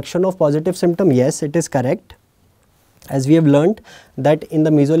leading to reduction of positive symptom. Yes, it is correct. As we have learnt that in the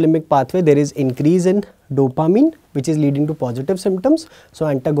mesolimbic pathway there is increase in dopamine which is leading to positive symptoms. So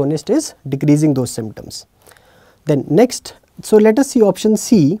antagonist is decreasing those symptoms. Then next, so let us see option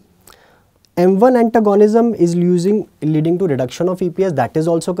C. M1 antagonism is leading to reduction of EPS. That is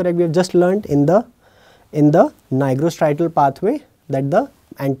also correct. We have just learnt in the nigrostriatal pathway that the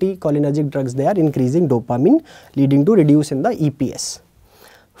anticholinergic drugs, they are increasing dopamine leading to reduce in the EPS.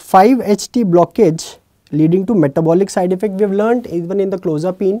 5-HT blockage leading to metabolic side effect. We have learnt even in the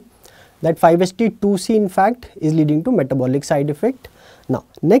clozapine that 5-HT2C in fact is leading to metabolic side effect. Now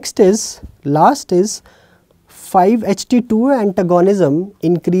next is, last is 5-HT2A antagonism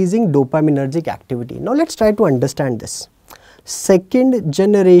increasing dopaminergic activity. Now let's try to understand this. Second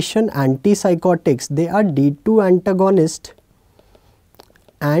generation antipsychotics, they are D2 antagonist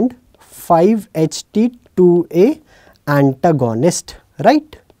and 5-HT2A antagonist,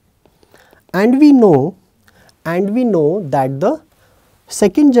 right? And we know that the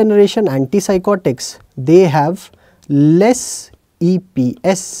second generation antipsychotics, they have less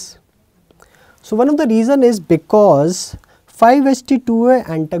EPS. So one of the reason is because 5-HT2A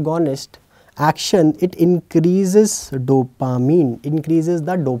antagonist action, it increases dopamine, increases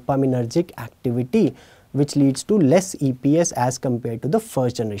the dopaminergic activity which leads to less EPS as compared to the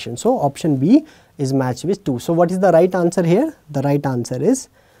first generation. So option B is matched with 2. So what is the right answer here? The right answer is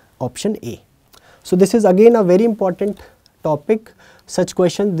option A. So this is again a very important topic. Such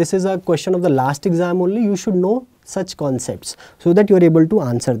question, this is a question of the last exam only. You should know such concepts so that you are able to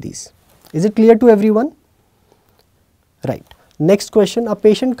answer these. Is it clear to everyone? Right. Next question, a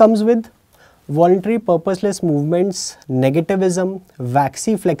patient comes with voluntary purposeless movements, negativism,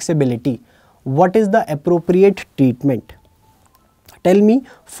 waxy flexibility. What is the appropriate treatment? Tell me,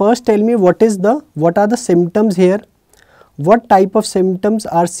 first tell me what are the symptoms here? What type of symptoms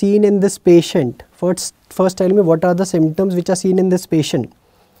are seen in this patient? First tell me what are the symptoms which are seen in this patient.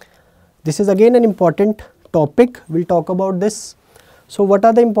 This is again an important topic. We'll talk about this. So what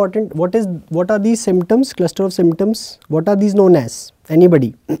are the important, what are these symptoms, cluster of symptoms? What are these known as?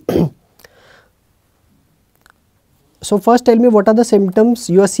 Anybody? So first tell me what are the symptoms.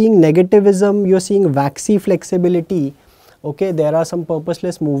 You are seeing negativism, you are seeing waxy flexibility. Okay, there are some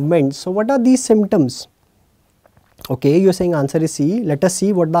purposeless movements. So what are these symptoms? Okay, you are saying answer is C. Let us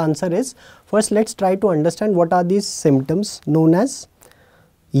see what the answer is. First let's try to understand what are these symptoms known as.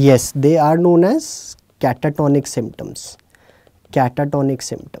 Yes, they are known as catatonic symptoms. Catatonic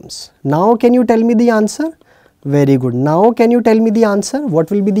symptoms. Now can you tell me the answer? Very good. Now can you tell me the answer?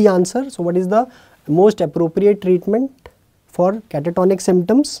 What will be the answer? So what is the most appropriate treatment for catatonic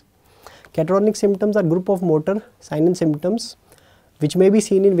symptoms? Catatonic symptoms are group of motor sign and symptoms which may be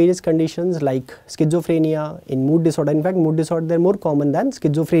seen in various conditions like schizophrenia, in mood disorder. In fact, mood disorder, they are more common than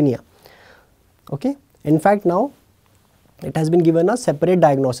schizophrenia. Okay. In fact, now it has been given a separate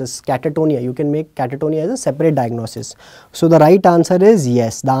diagnosis, catatonia. You can make catatonia as a separate diagnosis. So the right answer is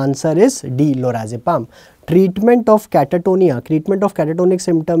yes. The answer is D, lorazepam. Treatment of catatonia, treatment of catatonic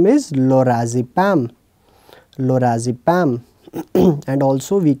symptom is lorazepam. Lorazepam. And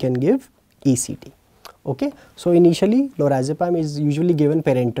also we can give ECT. Okay. So initially lorazepam is usually given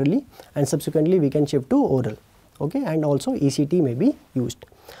parenterally and subsequently we can shift to oral. Okay. And also ECT may be used.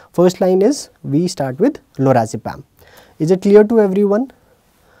 First line is we start with lorazepam. Is it clear to everyone?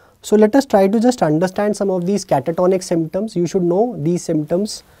 So let us try to just understand some of these catatonic symptoms. You should know these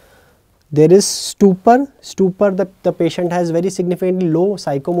symptoms. There is stupor. Stupor, the patient has very significantly low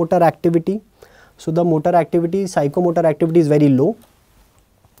psychomotor activity. So the motor activity, psychomotor activity is very low.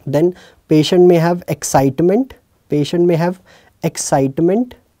 Then patient may have excitement. Patient may have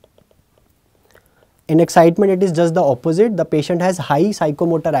excitement. In excitement it is just the opposite. The patient has high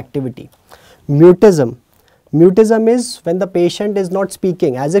psychomotor activity. Mutism. Mutism is when the patient is not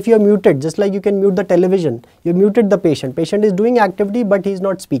speaking, as if you are muted, just like you can mute the television. You muted the patient. Patient is doing activity but he is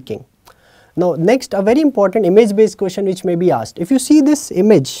not speaking. Now next, a very important image based question which may be asked. If you see this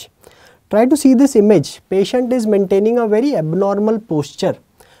image, try to see this image. Patient is maintaining a very abnormal posture.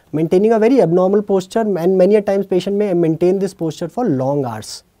 Maintaining a very abnormal posture, and many a times patient may maintain this posture for long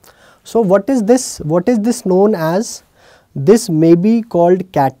hours. So what is this? What is this known as? This may be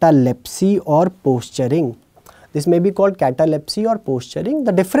called catalepsy or posturing. This may be called catalepsy or posturing.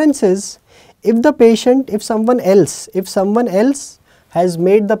 The difference is if the patient, if someone else had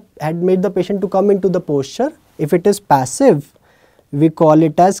made the patient to come into the posture. If it is passive, we call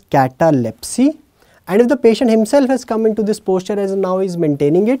it as catalepsy. And if the patient himself has come into this posture as now is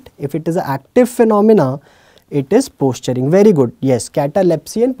maintaining it, if it is an active phenomena, it is posturing. Very good. Yes,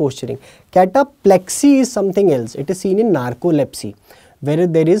 catalepsy and posturing. Cataplexy is something else. It is seen in narcolepsy, where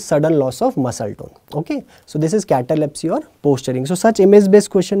there is sudden loss of muscle tone. Okay, so this is catalepsy or posturing. So such image based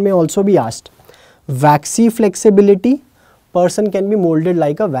question may also be asked. Waxy flexibility, person can be molded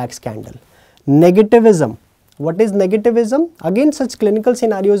like a wax candle. Negativism. What is negativism? Again, such clinical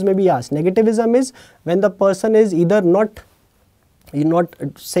scenarios may be asked. Negativism is when the person is either not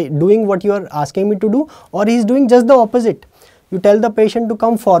doing what you are asking me to do, or he is doing just the opposite. You tell the patient to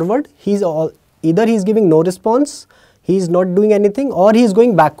come forward, either he is giving no response, he is not doing anything, or he is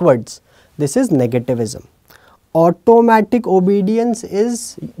going backwards. This is negativism. Automatic obedience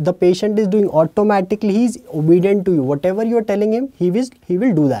is the patient is doing automatically, he is obedient to you. Whatever you are telling him, he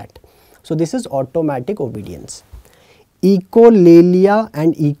will do that. So this is automatic obedience. Echolalia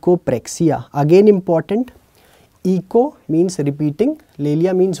and echopraxia, again important. Echo means repeating,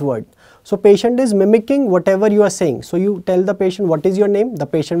 lalia means word. So patient is mimicking whatever you are saying. So you tell the patient what is your name, the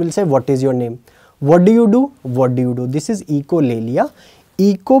patient will say what is your name. What do you do? What do you do? This is echolalia.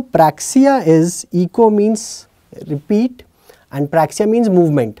 Echopraxia is, echo means repeat and praxia means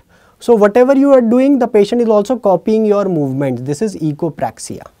movement. So whatever you are doing, the patient is also copying your movement. This is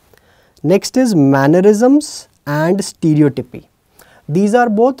echopraxia. Next is mannerisms and stereotypy. These are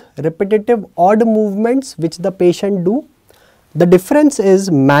both repetitive odd movements which the patient do. The difference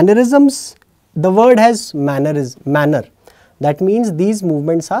is mannerisms, the word has manner. That means these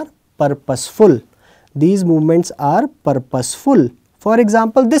movements are purposeful. These movements are purposeful. For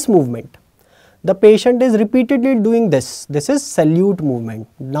example, this movement. The patient is repeatedly doing this. This is salute movement.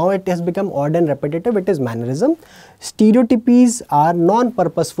 Now it has become odd and repetitive. It is mannerism. Stereotypies are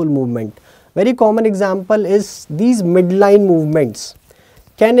non-purposeful movement. Very common example is these midline movements.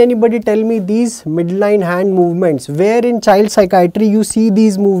 Can anybody tell me these midline hand movements? Where in child psychiatry you see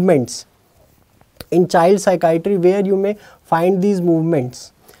these movements? In child psychiatry, where you may find these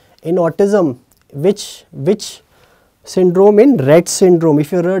movements? In autism, which syndrome? In Rett syndrome.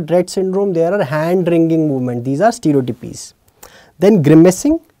 If you read Rett syndrome, there are hand wringing movement. These are stereotypies. Then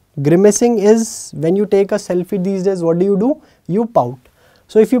grimacing. Grimacing is when you take a selfie these days, what do? You pout.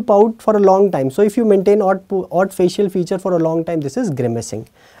 So if you pout for a long time, so if you maintain odd facial feature for a long time, this is grimacing.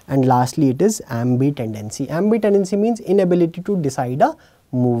 And lastly, it is ambitendency. Ambitendency means inability to decide a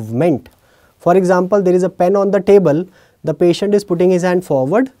movement. For example, there is a pen on the table, the patient is putting his hand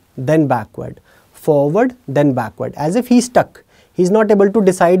forward, then backward, as if he is stuck. He is not able to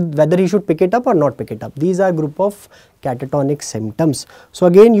decide whether he should pick it up or not pick it up. These are group of catatonic symptoms. So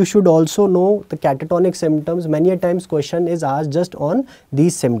again, you should also know the catatonic symptoms. Many a times question is asked just on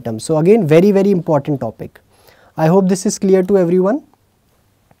these symptoms. So again, very important topic. I hope this is clear to everyone.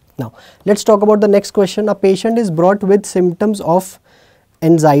 Now, let's talk about the next question. A patient is brought with symptoms of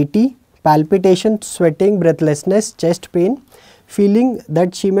anxiety, palpitation, sweating, breathlessness, chest pain, feeling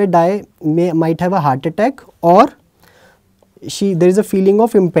that she may die, might have a heart attack, or there is a feeling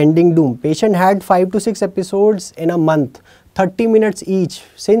of impending doom. Patient had 5 to 6 episodes in a month, 30 minutes each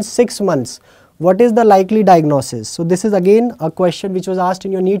since 6 months. What is the likely diagnosis? So this is again a question which was asked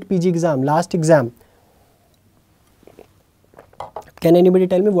in your NEET PG exam, last exam. Can anybody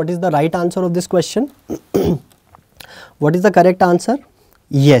tell me what is the right answer of this question? What is the correct answer?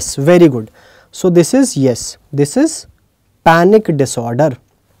 Yes, very good. So this is yes, this is panic disorder.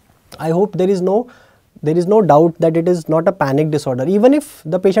 I hope there is no doubt that it is not a panic disorder. Even if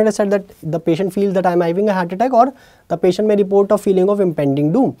the patient has said that the patient feels that I am having a heart attack, or the patient may report a feeling of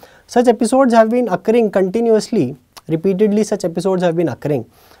impending doom. Such episodes have been occurring continuously, repeatedly such episodes have been occurring.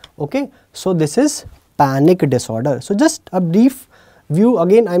 Okay, so this is panic disorder. So just a brief view,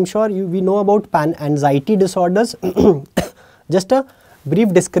 again I am sure we know about anxiety disorders. Just a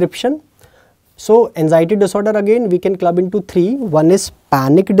brief description. So anxiety disorder, again we can club into 3. One is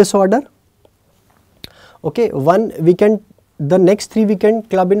panic disorder. Okay, the next 3 we can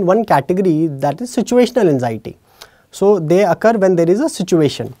club in one category, that is situational anxiety. So they occur when there is a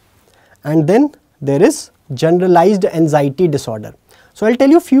situation, and then there is generalized anxiety disorder. So I'll tell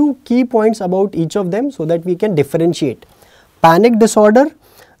you few key points about each of them so that we can differentiate. Panic disorder,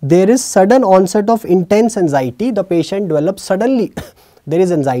 there is sudden onset of intense anxiety. The patient develops suddenly there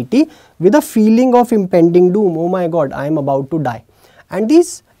is anxiety with a feeling of impending doom. Oh my God, I am about to die. And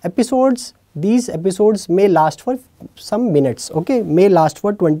these episodes may last for some minutes, okay, may last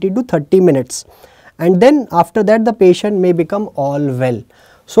for 20 to 30 minutes. And then after that the patient may become all well.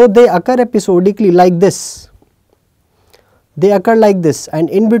 So they occur episodically like this. they occur like this, and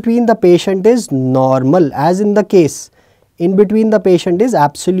in between the patient is normal, as in the case, in between the patient is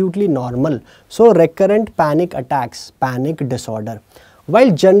absolutely normal. So recurrent panic attacks, panic disorder.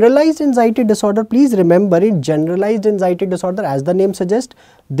 While generalized anxiety disorder, please remember, in generalized anxiety disorder, as the name suggests,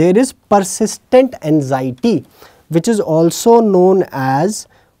 there is persistent anxiety, which is also known as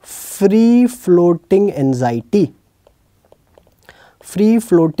free floating anxiety. Free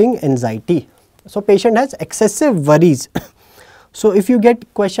floating anxiety. So patient has excessive worries. So if you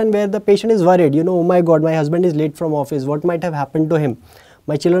get question where the patient is worried, you know, oh my God, my husband is late from office, what might have happened to him?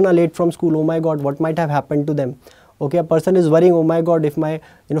 My children are late from school, oh my God, what might have happened to them? Okay, a person is worrying, oh my God, if my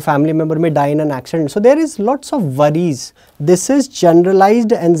family member may die in an accident. So there is lots of worries. This is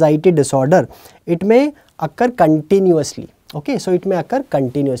generalized anxiety disorder. It may occur continuously. Okay, so it may occur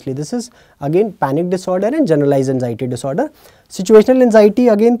continuously. This is again panic disorder and generalized anxiety disorder. Situational anxiety,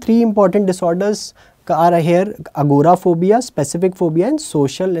 again 3 important disorders are here: agoraphobia, specific phobia, and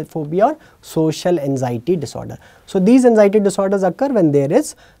social phobia or social anxiety disorder. So these anxiety disorders occur when there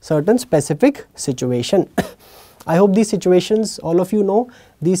is certain specific situation. I hope these situations, all of you know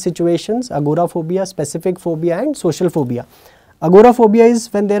these situations: agoraphobia, specific phobia, and social phobia. Agoraphobia is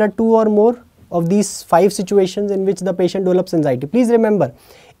when there are 2 or more of these 5 situations in which the patient develops anxiety. Please remember,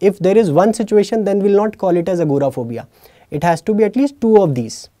 if there is one situation, then we will not call it as agoraphobia. It has to be at least 2 of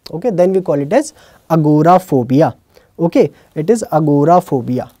these. Okay, then we call it as agoraphobia. Okay, it is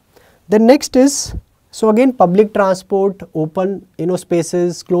agoraphobia. The next is, so again, public transport, open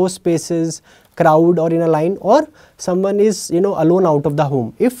spaces, closed spaces, crowd, or in a line, or someone is alone out of the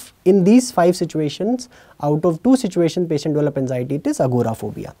home. If in these 5 situations, out of 2 situations patient develop anxiety, it is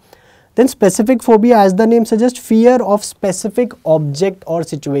agoraphobia. Then specific phobia, as the name suggests, fear of specific object or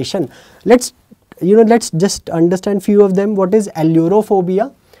situation. Let's just understand few of them. What is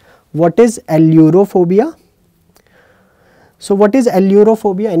allurophobia? What is allurophobia? So what is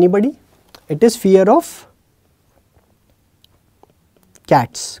allurophobia? Anybody? It is fear of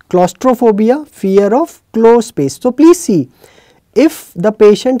cats. Claustrophobia, fear of closed space. So please see, if the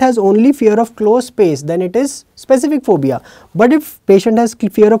patient has only fear of closed space, then it is specific phobia. But if patient has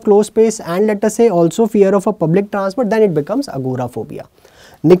fear of closed space and let us say also fear of a public transport, then it becomes agoraphobia.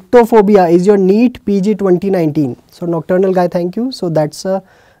 Nyctophobia is your NEET PG 2019. So nocturnal guy, thank you. So that's a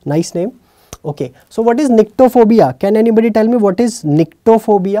nice name. Okay, so what is nyctophobia? Can anybody tell me what is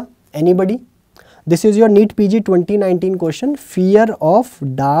nyctophobia? Anybody? This is your NEET PG 2019 question. Fear of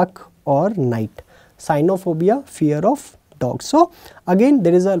dark or night. Cynophobia, fear of dogs. So again,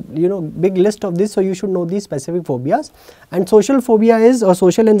 there is a big list of this, so you should know these specific phobias. And social phobia is a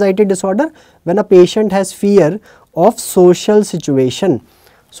social anxiety disorder when a patient has fear of social situation.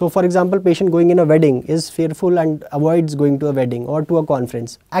 So for example, patient going in a wedding is fearful and avoids going to a wedding or to a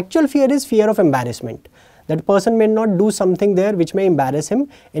conference. Actual fear is fear of embarrassment. That person may not do something there which may embarrass him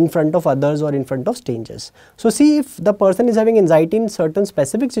in front of others or in front of strangers. So see, if the person is having anxiety in certain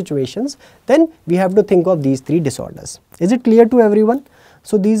specific situations, then we have to think of these 3 disorders. Is it clear to everyone?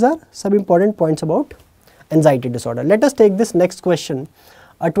 So these are some important points about anxiety disorder. Let us take this next question.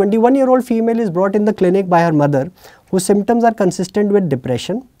 A 21-year-old female is brought in the clinic by her mother, whose symptoms are consistent with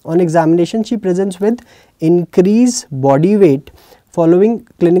depression. On examination, she presents with increased body weight following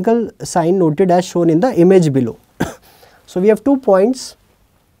clinical sign noted as shown in the image below. So we have 2 points.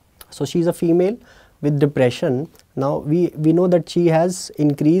 So she is a female with depression. Now we know that she has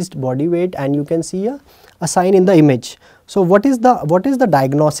increased body weight, and you can see a sign in the image. So what is the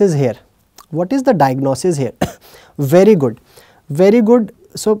diagnosis here? What is the diagnosis here? Very good, very good.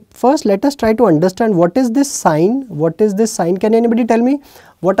 So first let us try to understand what is this sign. What is this sign? Can anybody tell me?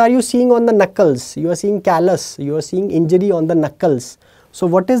 What are you seeing on the knuckles? You are seeing callus, you are seeing injury on the knuckles. So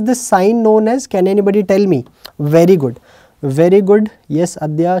what is this sign known as? Can anybody tell me? Very good, very good. Yes,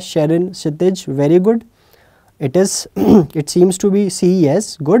 Adya, Sharon, Kshitij, very good. It is, it seems to be C,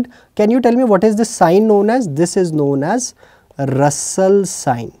 yes, good. Can you tell me what is this sign known as? This is known as Russell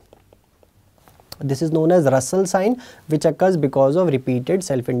sign. This is known as Russell sign, which occurs because of repeated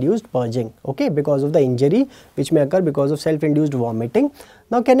self-induced purging, okay, because of the injury which may occur because of self-induced vomiting.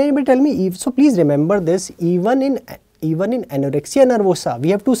 Now can anybody tell me, so please remember this, even in anorexia nervosa, we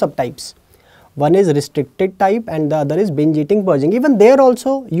have 2 subtypes. One is restricted type and the other is binge eating purging. Even there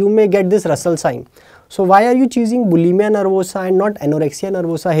also you may get this Russell sign. So why are you choosing bulimia nervosa and not anorexia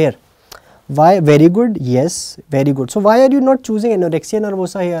nervosa here? Why? Very good, yes, very good. So why are you not choosing anorexia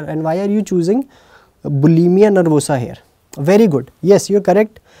nervosa here, and why are you choosing bulimia nervosa here? Very good, yes, you are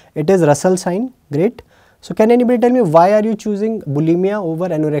correct. It is Russell sign, great. So can anybody tell me why are you choosing bulimia over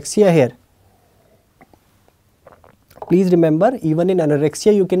anorexia here? Please remember, even in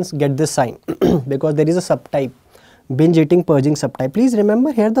anorexia you can get this sign because there is a subtype. binge eating purging subtype. Please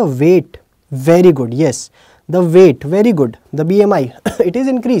remember here the weight, very good, yes, the weight, very good, the BMI, it is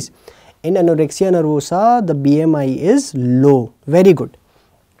increased. In anorexia nervosa, the BMI is low, very good,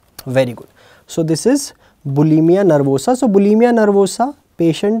 very good. So this is bulimia nervosa. So bulimia nervosa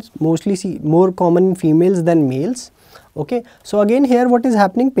patients mostly see more common in females than males. Okay, so again here what is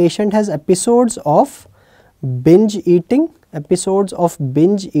happening, patient has episodes of binge eating,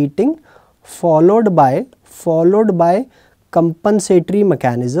 followed by compensatory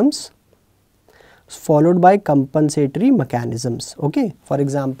mechanisms, okay. For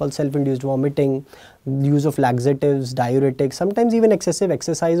example, self-induced vomiting, use of laxatives, diuretics, sometimes even excessive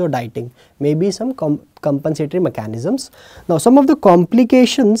exercise or dieting, maybe some compensatory mechanisms. Now some of the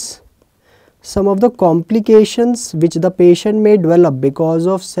complications which the patient may develop because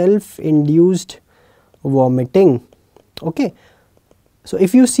of self-induced vomiting, okay. So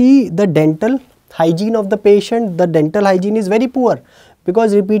if you see the dental hygiene of the patient, the dental hygiene is very poor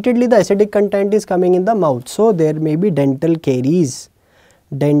because repeatedly the acidic content is coming in the mouth. So there may be dental caries.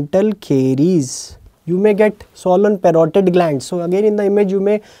 You may get swollen parotid glands. So again in the image you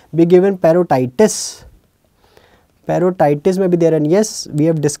may be given parotitis. Parotitis may be there, and yes, we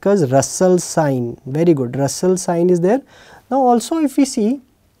have discussed Russell's sign. Very good, Russell's sign is there. Now also if we see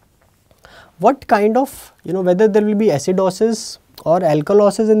what kind of, whether there will be acidosis or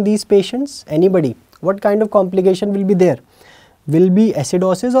alkalosis in these patients, anybody, what kind of complication will be there? Will be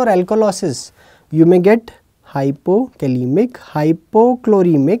acidosis or alkalosis? You may get hypokalemic,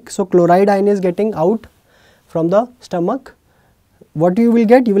 hypochloremic. So chloride ion is getting out from the stomach. What you will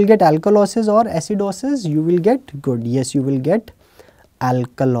get? You will get alkalosis or acidosis. You will get, good, yes, you will get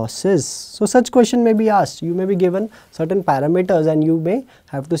alkalosis. So such question may be asked. You may be given certain parameters and you may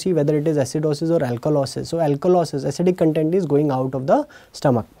have to see whether it is acidosis or alkalosis. So alkalosis, acidic content is going out of the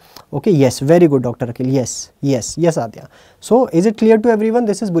stomach. Okay, yes, very good, Dr. Akhil. Yes, Adya. So is it clear to everyone?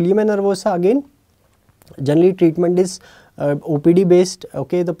 This is bulimia nervosa. Again, generally treatment is OPD based.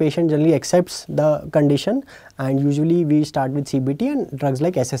 Okay, the patient generally accepts the condition, and usually we start with CBT, and drugs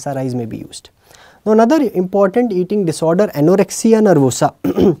like SSRIs may be used. Now another important eating disorder, anorexia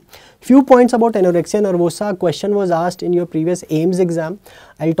nervosa. Few points about anorexia nervosa. Question was asked in your previous AIMS exam.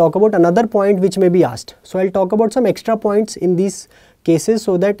 I'll talk about another point which may be asked. So I'll talk about some extra points in these cases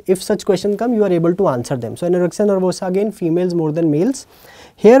so that if such question come, you are able to answer them. So anorexia nervosa, again females more than males.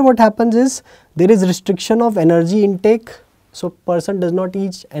 Here what happens is there is restriction of energy intake. So person does not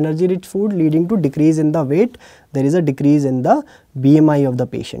eat energy rich food, leading to decrease in the weight. There is a decrease in the BMI of the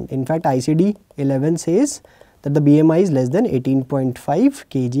patient. In fact, ICD-11 says that the BMI is less than 18.5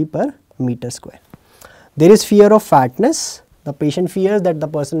 kg per meter square. There is fear of fatness. The patient fears that the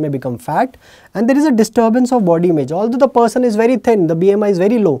person may become fat, and there is a disturbance of body image. Although the person is very thin, the BMI is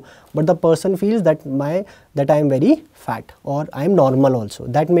very low, but the person feels that I am very fat or I am normal also.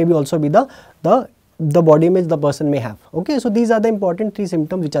 That may be also be the body image the person may have. Okay, so these are the important 3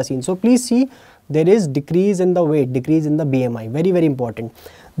 symptoms which are seen. So please see, there is decrease in the weight, decrease in the BMI, very important.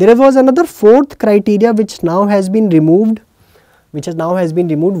 There was another 4th criteria which now has been removed. What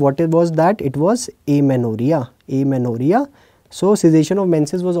was that? It was amenorrhea. So cessation of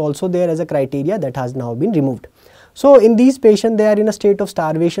menses was also there as a criteria, that has now been removed. So in these patients, they are in a state of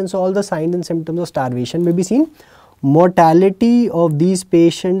starvation. So all the signs and symptoms of starvation may be seen. Mortality of these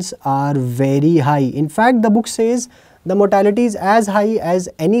patients are very high. In fact, the book says the mortality is as high as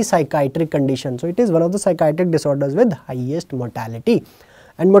any psychiatric condition. So it is one of the psychiatric disorders with highest mortality.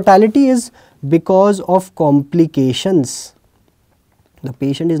 And mortality is because of complications. The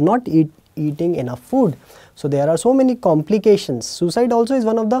patient is not eating enough food. So there are so many complications. Suicide also is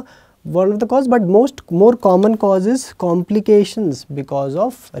one of the cause, but more common cause is complications because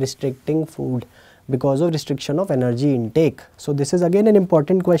of restricting food, because of restriction of energy intake. So this is again an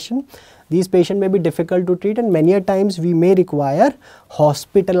important question. These patients may be difficult to treat, and many a times we may require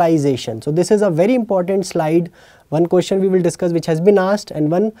hospitalization. So this is a very important slide. One question we will discuss which has been asked, and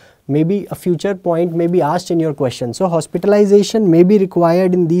one maybe a future point may be asked in your question. So hospitalization may be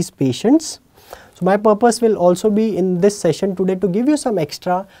required in these patients. So my purpose will also be in this session today to give you some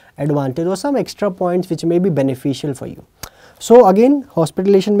extra advantage or some extra points which may be beneficial for you. So again,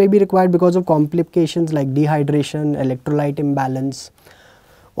 hospitalization may be required because of complications like dehydration, electrolyte imbalance.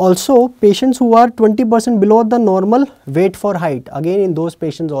 Also, patients who are 20% below the normal weight for height, again in those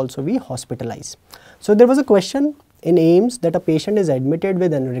patients also we hospitalize. So there was a question in AIMS that a patient is admitted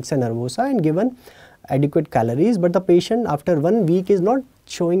with anorexia nervosa and given adequate calories, but the patient after 1 week is not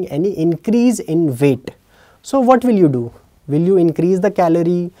showing any increase in weight. So what will you do? Will you increase the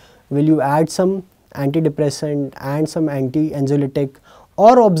calorie? Will you add some antidepressant and some anti-anxiolytic,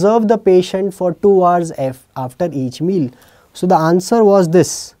 or observe the patient for 2 hours after each meal. So the answer was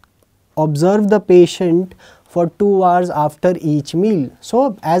this: observe the patient for 2 hours after each meal. So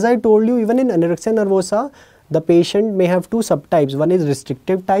as I told you, even in anorexia nervosa, the patient may have two subtypes. One is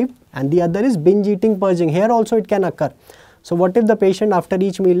restrictive type and the other is binge eating purging. Here also it can occur. So what if the patient after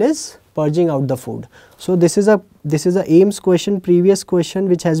each meal is purging out the food? So this is a AIIMS question, previous question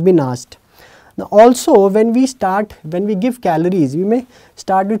which has been asked. Now also when we give calories, we may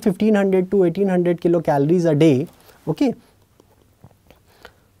start with 1500 to 1800 kilocalories a day, okay,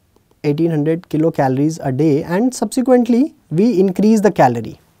 1800 kilocalories a day, and subsequently we increase the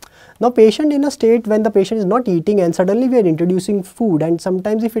calorie. Now patient in a state when the patient is not eating and suddenly we are introducing food, and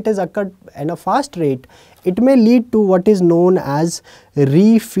sometimes if it has occurred in a fast rate, it may lead to what is known as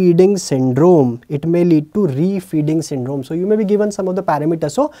refeeding syndrome. It may lead to refeeding syndrome. So you may be given some of the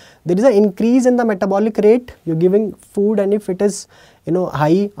parameters. So there is an increase in the metabolic rate, you are giving food, and if it is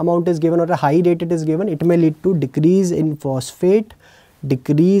high amount is given or a high rate it is given, it may lead to decrease in phosphate,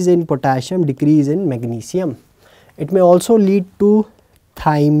 decrease in potassium, decrease in magnesium. It may also lead to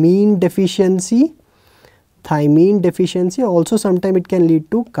thiamine deficiency. Thiamine deficiency also sometimes it can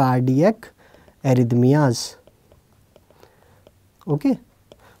lead to cardiac arrhythmias. Okay,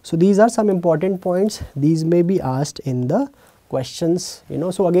 so these are some important points. These may be asked in the questions,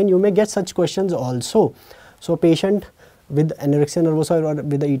 so again you may get such questions also. So patient with anorexia nervosa or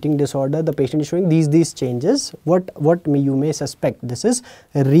with the eating disorder, the patient is showing these changes. What you may suspect? This is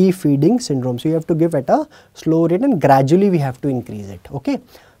refeeding syndrome. So you have to give at a slow rate and gradually we have to increase it. Okay.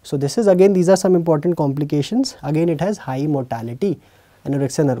 So this is again, these are some important complications. Again it has high mortality,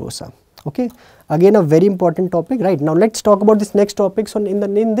 anorexia nervosa. Okay. Again a very important topic. Right, now let's talk about this next topic. So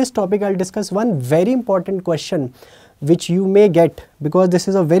in this topic I will discuss one very important question which you may get, because this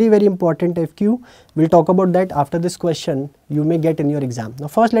is a very important FQ. We will talk about that after this question you may get in your exam. Now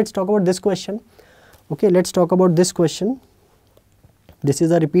first let's talk about this question. Okay, let's talk about this question. This is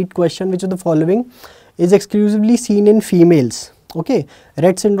a repeat question. Which of the following is exclusively seen in females? Okay,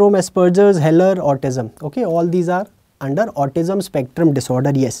 Rett syndrome, Asperger's, Heller, autism. Okay, all these are under autism spectrum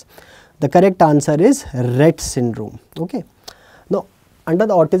disorder. Yes, the correct answer is Rett syndrome. Okay, now under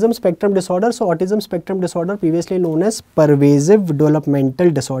the autism spectrum disorder, so autism spectrum disorder previously known as pervasive developmental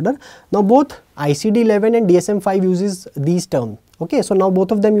disorder. Now both ICD-11 and DSM-5 uses these terms. Okay, so now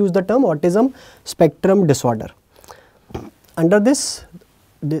both of them use the term autism spectrum disorder. Under this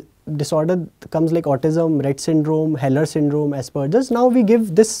disorder comes like autism, Rett syndrome, Heller syndrome, Asperger's. Now we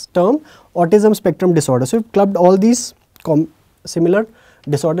give this term autism spectrum disorder. So we've clubbed all these similar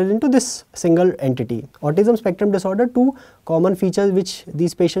disorders into this single entity. Autism spectrum disorder, two common features which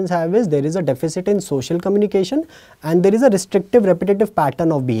these patients have is there is a deficit in social communication and there is a restrictive repetitive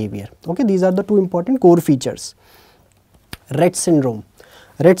pattern of behavior. Okay, these are the two important core features. Rett syndrome.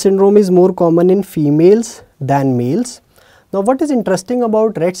 Rett syndrome is more common in females than males. Now what is interesting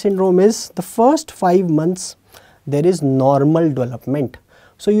about Rett syndrome is the first 5 months there is normal development.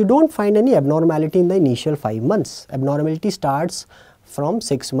 So you don't find any abnormality in the initial 5 months. Abnormality starts from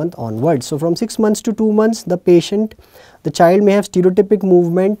 6 months onwards. So from 6 months to 2 months the child may have stereotypic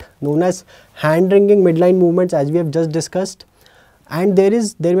movement known as hand wringing midline movements as we have just discussed, and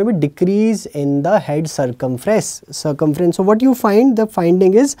there may be decrease in the head circumference. So what you find, the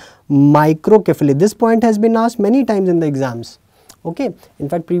finding is microcephaly. This point has been asked many times in the exams. Okay, in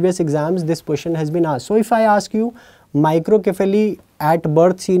fact previous exams this question has been asked. So if I ask you microcephaly at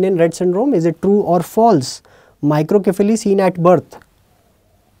birth seen in Rett syndrome, is it true or false? Microcephaly seen at birth,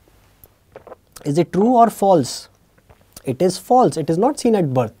 is it true or false? It is false. It is not seen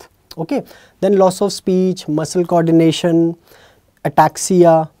at birth. Okay. Then loss of speech, muscle coordination,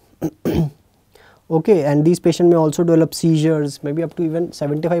 ataxia. Okay, and these patients may also develop seizures. Maybe up to even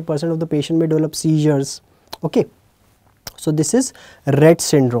 75% of the patient may develop seizures. Okay. So this is Rett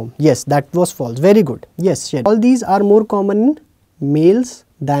syndrome. Yes, that was false. Very good. Yes, all these are more common in males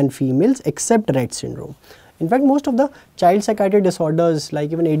than females except Rett syndrome. In fact, most of the child psychiatric disorders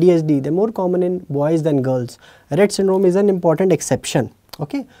like even ADHD, they are more common in boys than girls. Rett syndrome is an important exception.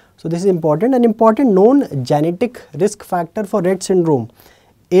 Okay, so this is important. An important known genetic risk factor for Rett syndrome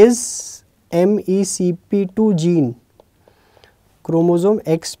is MECP2 gene, chromosome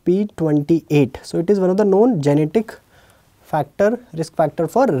XP28. So it is one of the known genetic risk factor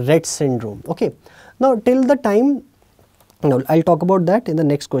for Rett syndrome. Okay, now till the time, now I'll talk about that in the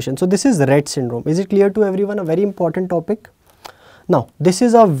next question. So this is Rett syndrome. Is it clear to everyone? A very important topic. Now this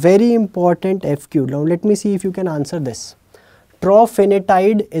is a very important FQ. Now let me see if you can answer this.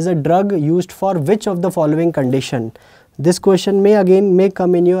 Trofinetide is a drug used for which of the following condition? This question may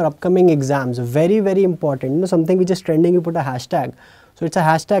come in your upcoming exams. Very important. Something which is trending, you put a hashtag. So it's a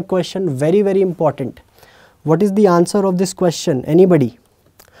hashtag question, very, very important. What is the answer of this question? Anybody?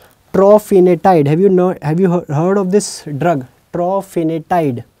 Trofinetide. Have you heard of this drug?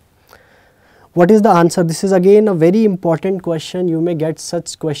 Trofinetide. What is the answer? This is again a very important question. You may get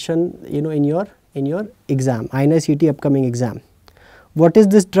such question, you know, in your exam, INI-CET upcoming exam. What is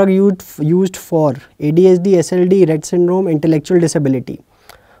this drug used for? ADHD, SLD, Rett syndrome, intellectual disability.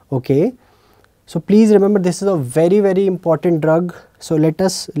 Okay. So please remember, this is a very, very important drug. So let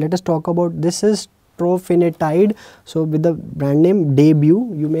us talk about, this is trofinetide. So with the brand name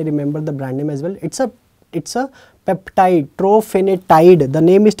Debut, you may remember the brand name as well. It's a peptide, trofinetide. The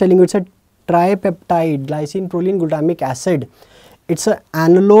name is telling you it's a tripeptide, glycine, proline, glutamic acid. It's an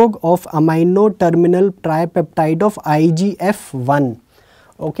analog of amino terminal tripeptide of IGF-1.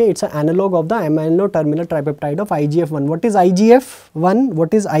 Okay, it's an analog of the amino terminal tripeptide of IGF-1. What is IGF-1?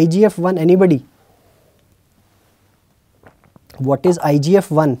 What is IGF-1? Anybody? What is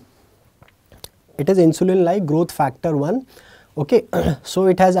IGF-1? It is insulin-like growth factor 1. Okay, so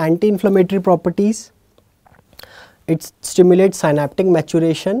it has anti-inflammatory properties. It stimulates synaptic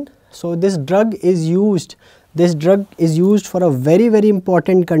maturation. So this drug is used. This drug is used for a very, very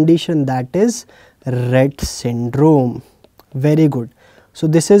important condition, that is Rett syndrome. Very good. So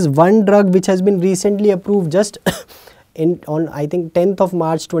this is one drug which has been recently approved just on I think 10th of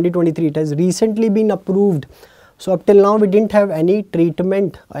March 2023. It has recently been approved. So up till now we didn't have any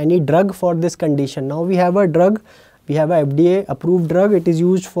treatment, any drug for this condition. Now we have a drug, we have a FDA approved drug. It is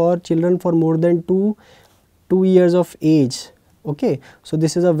used for children for more than 2 years of age. Okay, so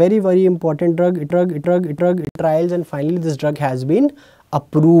this is a very, very important drug, trials, and finally this drug has been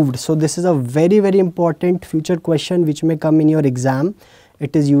approved. So this is a very, very important future question which may come in your exam.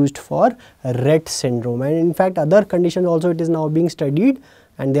 It is used for Rett syndrome, and in fact other conditions also it is now being studied,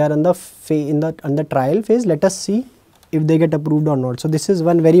 and they are on the trial phase. Let us see if they get approved or not. So this is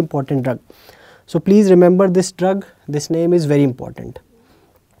one very important drug. So please remember this drug, this name is very important.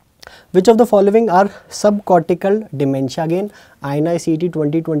 Which of the following are subcortical dementia? Again, INI-CET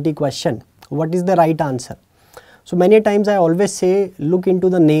 2020 question. What is the right answer? So many times I always say look into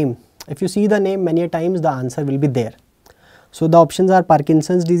the name. If you see the name, many times the answer will be there. So the options are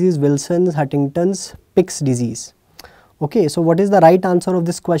Parkinson's disease, Wilson's, Huntington's, Pick's disease. Okay, so what is the right answer of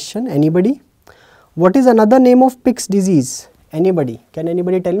this question? Anybody? What is another name of Pick's disease? Anybody? Can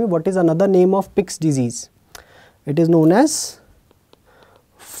anybody tell me what is another name of Pick's disease? It is known as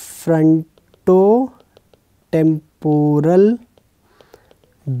frontotemporal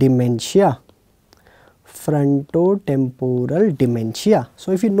dementia. Frontotemporal dementia.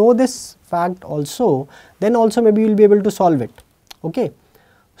 So if you know this fact also, then also maybe you will be able to solve it. Okay.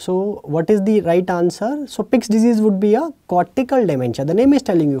 So what is the right answer? So Pick's disease would be a cortical dementia. The name is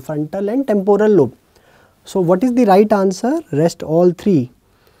telling you frontal and temporal lobe. So what is the right answer? Rest all three,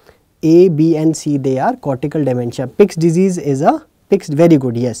 A, B and C, they are cortical dementia. Pick's disease is a very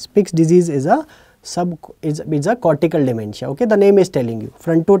good, yes. Pick's disease is a cortical dementia. Okay, the name is telling you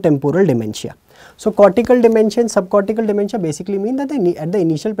frontotemporal dementia. So cortical dementia and subcortical dementia basically mean that at the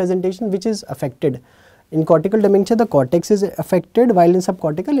initial presentation which is affected. In cortical dementia the cortex is affected, while in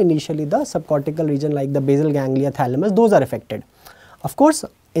subcortical initially the subcortical region like the basal ganglia, thalamus, those are affected. Of course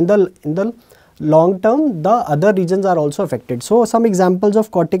in the long term the other regions are also affected. So some examples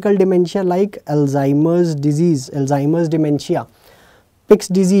of cortical dementia like Alzheimer's disease, Alzheimer's dementia, Pick's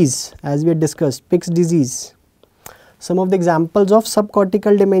disease, as we had discussed, Pick's disease. Some of the examples of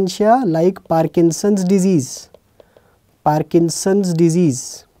subcortical dementia like Parkinson's disease,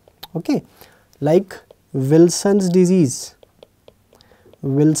 okay, like Wilson's disease,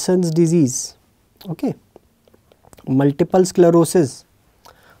 okay, multiple sclerosis,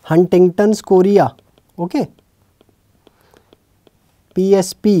 Huntington's chorea, okay,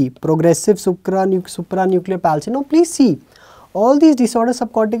 PSP, progressive supranuclear palsy. Now please see, all these disorders,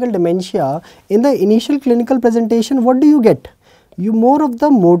 subcortical dementia, in the initial clinical presentation, what do you get? You more of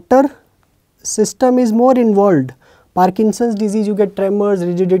the motor system is more involved. Parkinson's disease, you get tremors,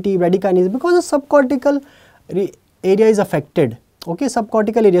 rigidity, bradykinesia, because the subcortical area is affected. Okay,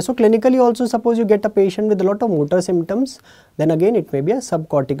 subcortical area. So clinically also, suppose you get a patient with a lot of motor symptoms, then again it may be a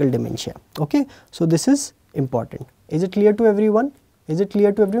subcortical dementia. Okay, so this is important. Is it clear to everyone? Is it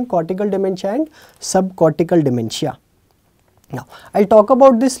clear to everyone? Cortical dementia and subcortical dementia. Now, I will talk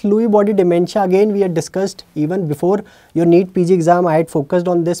about this Lewy body dementia. Again, we had discussed even before your NEET PG exam. I had focused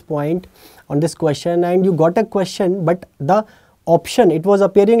on this point, on this question, and you got a question, but the option, it was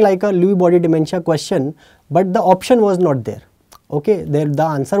appearing like a Lewy body dementia question, but the option was not there. Okay, there the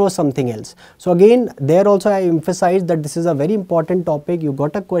answer was something else. So again, there also I emphasize that this is a very important topic. You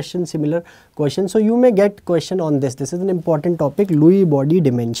got a question, similar question, so you may get question on this. This is an important topic, Lewy body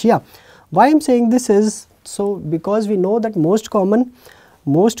dementia. Why I am saying this is, so because we know that most common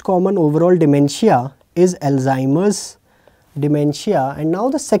overall dementia is Alzheimer's dementia, and now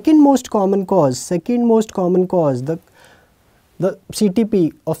the second most common cause, the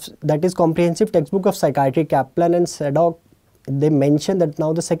CTP of, that is Comprehensive Textbook of Psychiatry, Kaplan and Sadok, they mention that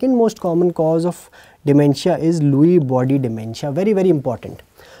now the second most common cause of dementia is Lewy body dementia. Very, very important.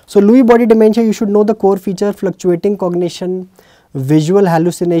 So Lewy body dementia, you should know the core feature: fluctuating cognition, visual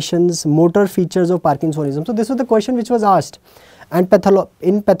hallucinations, motor features of Parkinsonism. So this was the question which was asked. And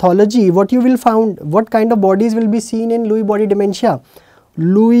in pathology, what you will find, what kind of bodies will be seen in Lewy body dementia?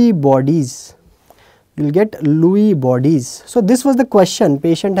 Lewy bodies. You will get Lewy bodies. So this was the question.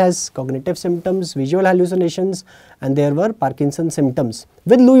 Patient has cognitive symptoms, visual hallucinations, and there were Parkinson's symptoms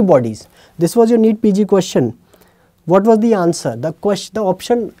with Lewy bodies. This was your NEET PG question. What was the answer? The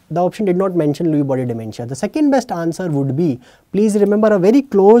option did not mention Lewy body dementia. The second best answer would be, please remember, a very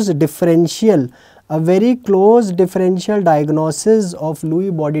close differential diagnosis of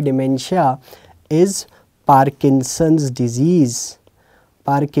Lewy body dementia is Parkinson's disease.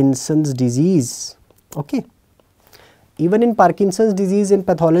 Okay. Even in Parkinson's disease, in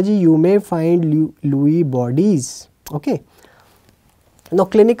pathology, you may find Lewy bodies. Okay. Now,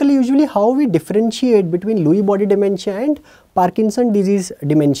 clinically, usually how we differentiate between Lewy body dementia and Parkinson's disease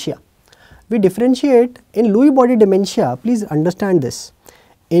dementia? We differentiate in Lewy body dementia, please understand this.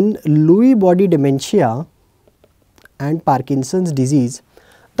 In Lewy body dementia and Parkinson's disease,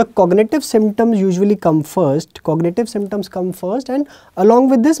 the cognitive symptoms usually come first, and along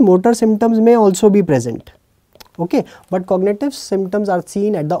with this motor symptoms may also be present. Okay, but cognitive symptoms are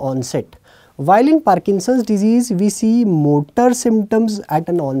seen at the onset. While in Parkinson's disease, we see motor symptoms at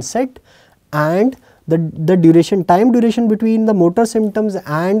an onset, and the time duration between the motor symptoms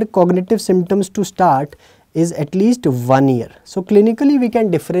and cognitive symptoms to start is at least 1 year. So clinically we can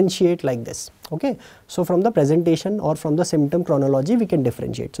differentiate like this. Okay, so from the presentation or from the symptom chronology we can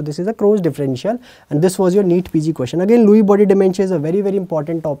differentiate. So this is a cross differential, and this was your NEET PG question. Again, Lewy body dementia is a very, very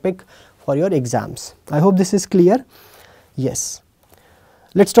important topic for your exams. I hope this is clear. Yes.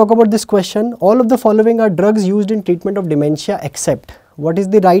 Let's talk about this question. All of the following are drugs used in treatment of dementia except. What is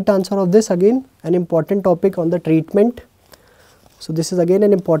the right answer of this? Again, an important topic on the treatment. So this is again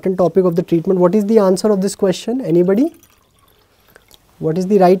an important topic of the treatment. What is the answer of this question? Anybody? What is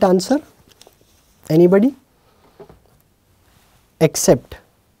the right answer? Anybody? Except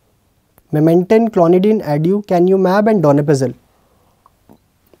memantine, clonidine, aducanumab and donepezil.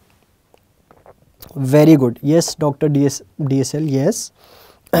 Very good. Yes, Dr. DSL. Yes.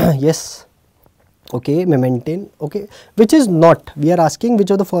 Yes. Okay, memantine. Okay, which is not. We are asking which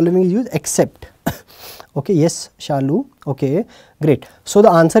of the following is used except. Okay, yes, Shalu. Okay, great. So the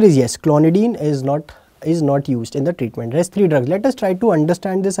answer is yes. Clonidine is not used in the treatment. Rest 3 drugs. Let us try to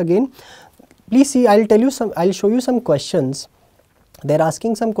understand this again. Please see. I'll show you some questions. They're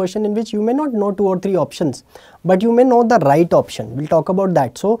asking some question in which you may not know 2 or 3 options, but you may know the right option. We'll talk about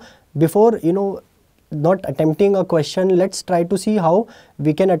that. So before not attempting a question, let's try to see how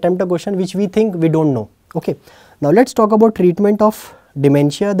we can attempt a question which we think we don't know. Okay. Now let's talk about treatment of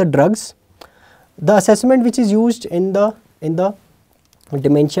dementia, the drugs. The assessment which is used in the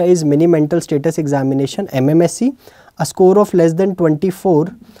dementia is mini mental status examination, MMSE. A score of less than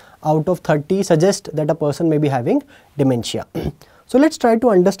 24 out of 30 suggests that a person may be having dementia. So let's try to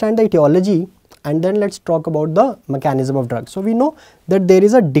understand the etiology, and then let's talk about the mechanism of drugs. So we know that there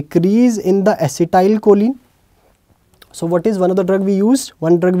is a decrease in the acetylcholine. So what is one of the drug we used?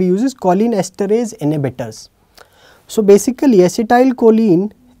 One drug we use is cholinesterase inhibitors. So basically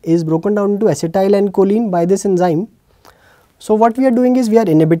acetylcholine is broken down into acetyl and choline by this enzyme. So what we are doing is we are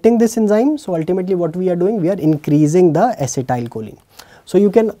inhibiting this enzyme. So ultimately what we are doing, we are increasing the acetylcholine. So you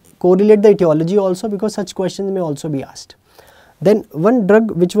can correlate the etiology also, because such questions may also be asked. Then one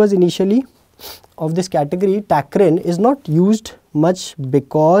drug which was initially of this category, Tacrin, is not used much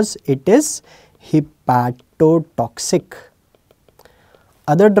because it is hepatotoxic.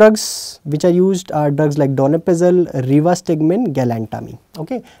 Other drugs which are used are drugs like donepezil, rivastigmine, galantamine.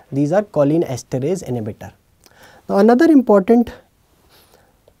 Okay, these are cholinesterase inhibitor. Now another important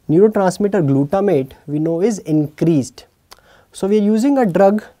neurotransmitter, glutamate, we know is increased. So we are using a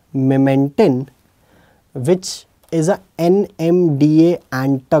drug memantine, which is a NMDA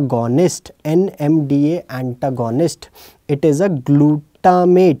antagonist. NMDA antagonist. It is a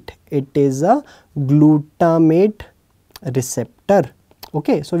glutamate. It is a glutamate receptor.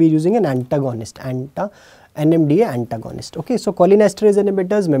 Okay, so we are using an antagonist. NMDA antagonist. Okay, so cholinesterase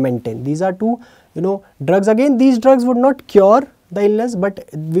inhibitors, memantine, these are two drugs. Again, these drugs would not cure the illness, but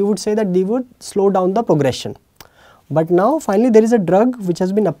we would say that they would slow down the progression. But now finally there is a drug which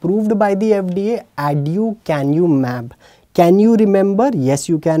has been approved by the FDA, aducanumab. Can you remember? Yes,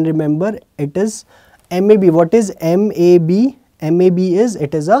 you can remember. It is MAB. What is MAB? MAB is,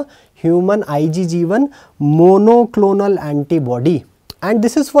 it is a human IgG1 monoclonal antibody, and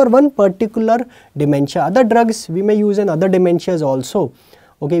this is for one particular dementia. Other drugs we may use in other dementias also.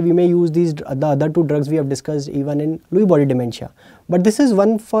 Okay, we may use these, the other two drugs we have discussed even in Lewy body dementia, but this is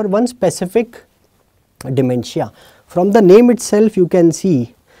one for one specific dementia. From the name itself you can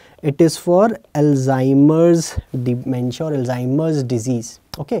see it is for Alzheimer's dementia or Alzheimer's disease.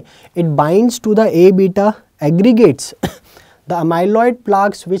 Okay, it binds to the A beta aggregates, the amyloid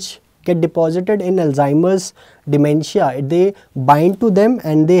plaques which get deposited in Alzheimer's dementia, they bind to them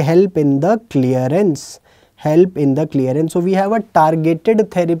and they help in the clearance. So we have a targeted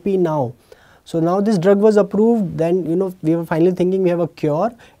therapy now. So now this drug was approved, then we were finally thinking we have a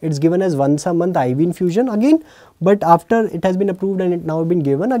cure. It's given as once a month IV infusion again, but after it has been approved and it now been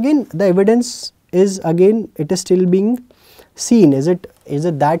given again, the evidence is again, it is still being seen. Is it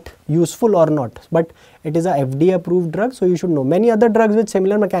that useful or not? But it is a FDA approved drug, so you should know. Many other drugs with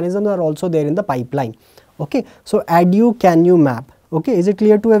similar mechanisms are also there in the pipeline. Okay, so aducanumab. Okay, is it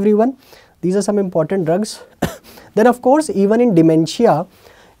clear to everyone? These are some important drugs. Then of course, even in dementia,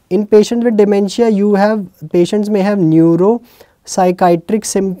 in patients with dementia, patients may have neuropsychiatric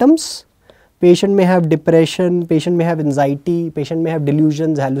symptoms. Patient may have depression, patient may have anxiety, patient may have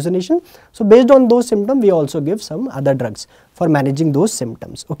delusions, hallucination. So based on those symptoms, we also give some other drugs for managing those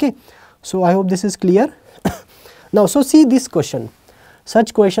symptoms. Okay, so I hope this is clear. Now, so see this question.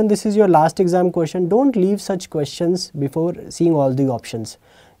 Such question, this is your last exam question. Don't leave such questions before seeing all the options.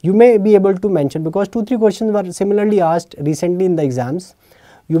 You may be able to mention, because 2-3 questions were similarly asked recently in the exams.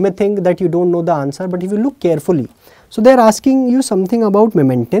 You may think that you don't know the answer, but if you look carefully, so they are asking you something about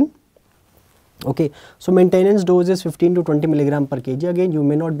memantine. Okay, so maintenance dose is 15 to 20 milligram per kg. Again, you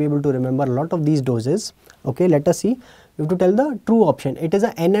may not be able to remember a lot of these doses. Okay, let us see. You have to tell the true option. It is a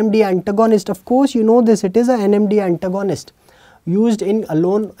NMD antagonist. Of course, you know this. It is a NMD antagonist used in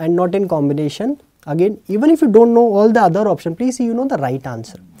alone and not in combination. Again, even if you don't know all the other option, please see you know the right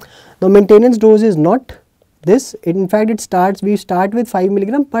answer. The maintenance dose is not this. In fact, we start with 5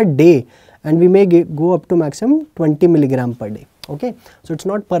 milligram per day, and we may go up to maximum 20 milligram per day. Okay, so it's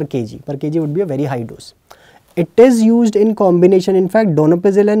not per kg. Per kg would be a very high dose. It is used in combination. In fact,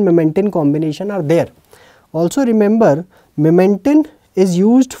 donepezil and memantine combination are there. Also remember, memantine is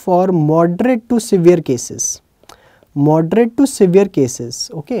used for moderate to severe cases. Moderate to severe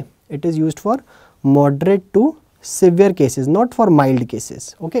cases. Okay, it is used for moderate to severe cases, not for mild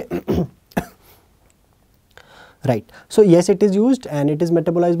cases. Okay. Right. So yes, it is used and it is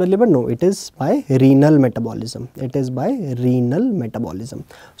metabolized by liver. No, it is by renal metabolism. It is by renal metabolism.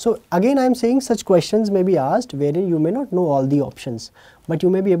 So again, I am saying such questions may be asked wherein you may not know all the options, but you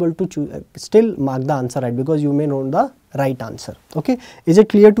may be able to choose, still mark the answer right, because you may know the right answer. Okay. Is it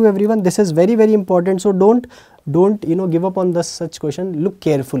clear to everyone? This is very, very important. So don't give up on such question. Look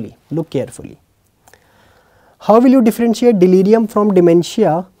carefully. Look carefully. How will you differentiate delirium from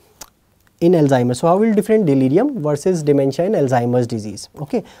dementia in Alzheimer's? So how will you differentiate delirium versus dementia in Alzheimer's disease?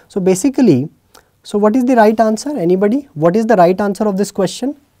 Okay. So basically, so what is the right answer? Anybody? What is the right answer of this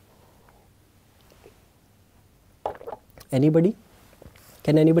question? Anybody?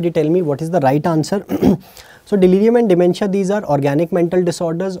 Can anybody tell me what is the right answer? So delirium and dementia, these are organic mental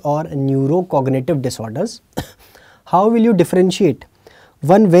disorders or neurocognitive disorders. How will you differentiate?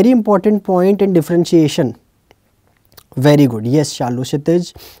 One very important point in differentiation. Very good. Yes, Shalu,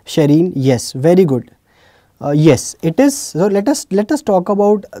 Kshitij, Shareen. Yes, very good. Yes, it is. So let us talk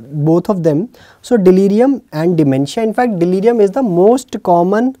about both of them. So delirium and dementia. In fact, delirium is the most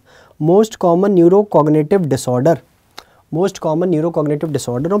common neurocognitive disorder. Most common neurocognitive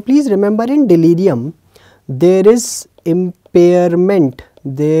disorder. Now, please remember, in delirium, there is impairment.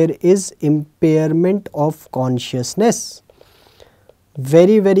 There is impairment of consciousness.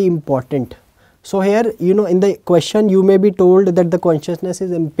 Very, very important. So here, in the question you may be told that the consciousness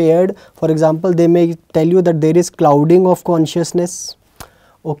is impaired. For example, they may tell you that there is clouding of consciousness.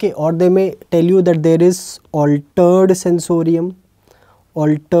 Okay, or they may tell you that there is altered sensorium.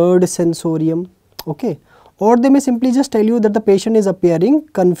 Okay, or they may simply just tell you that the patient is appearing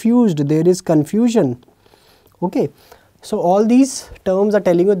confused. There is confusion. Okay, so all these terms are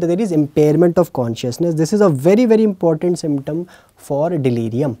telling you that there is impairment of consciousness. This is a very, very important symptom for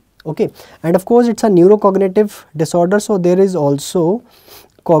delirium. Okay, and of course it's a neurocognitive disorder, so there is also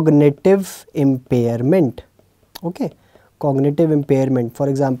cognitive impairment. Okay, cognitive impairment, for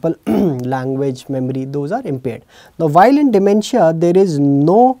example language, memory, those are impaired. Now while in dementia there is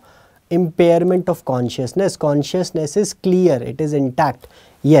no impairment of consciousness, consciousness is clear, it is intact.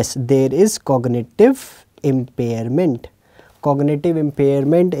 Yes, there is cognitive impairment. Cognitive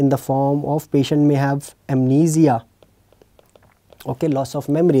impairment in the form of patient may have amnesia, okay, loss of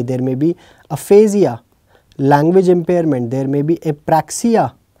memory, there may be aphasia, language impairment, there may be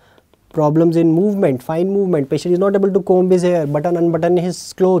apraxia, problems in movement, fine movement, patient is not able to comb his hair, unbutton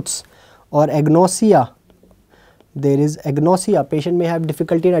his clothes, or agnosia, there is agnosia, patient may have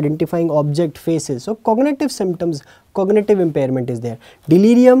difficulty in identifying object, faces. So cognitive symptoms, cognitive impairment is there.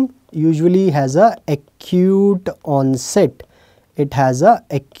 Delirium usually has a acute onset, it has a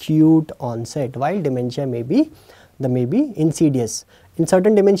acute onset, while dementia may be insidious. In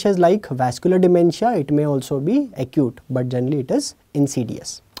certain dementias like vascular dementia, it may also be acute, but generally it is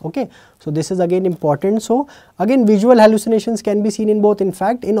insidious. Okay, so this is again important. So again visual hallucinations can be seen in both. In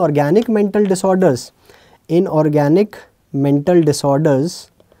fact, in organic mental disorders,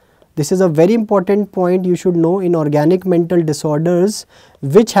 this is a very important point you should know. In organic mental disorders,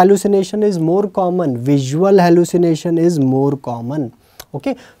 which hallucination is more common? Visual hallucination is more common.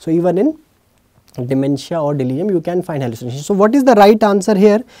 Okay, so even in dementia or delirium you can find hallucination. So what is the right answer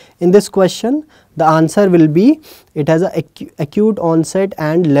here in this question? The answer will be, it has a acute onset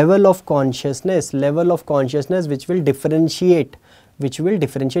and level of consciousness which will differentiate.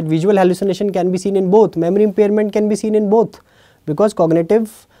 Visual hallucination can be seen in both, memory impairment can be seen in both, because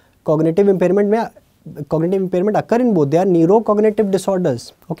cognitive impairment occur in both. They are neurocognitive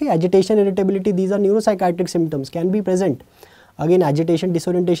disorders. Okay, agitation, irritability, these are neuropsychiatric symptoms, can be present. Again agitation,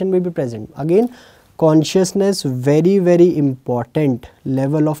 disorientation may be present. Again consciousness, very very important,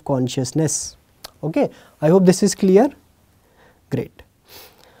 level of consciousness. Okay, I hope this is clear. Great.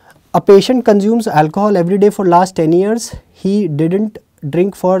 A patient consumes alcohol every day for last 10 years. He didn't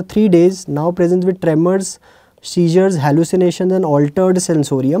drink for 3 days, now presents with tremors, seizures, hallucinations and altered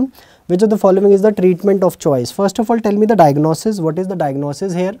sensorium. Which of the following is the treatment of choice? First of all, tell me the diagnosis. What is the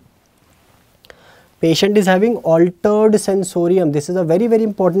diagnosis here? Patient is having altered sensorium. This is a very very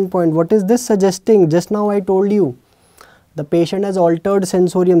important point. What is this suggesting? Just now I told you, the patient has altered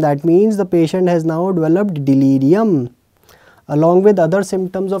sensorium. That means the patient has now developed delirium along with other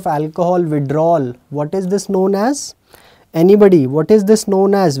symptoms of alcohol withdrawal. What is this known as? Anybody? What is this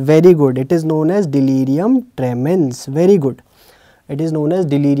known as? Very good. It is known as delirium tremens. Very good. It is known as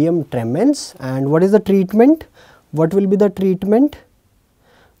delirium tremens. And what is the treatment? What will be the treatment?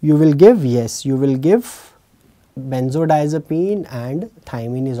 You will give, yes, you will give benzodiazepine and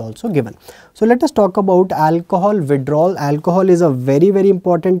thiamine is also given. So let us talk about alcohol withdrawal. Alcohol is a very very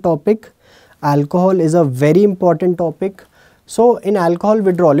important topic. So in alcohol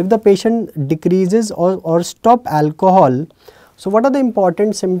withdrawal, if the patient decreases or stop alcohol, so what are the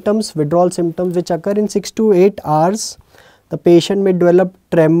important symptoms, withdrawal symptoms which occur in 6 to 8 hours? The patient may develop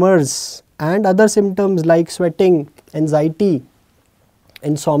tremors and other symptoms like sweating, anxiety,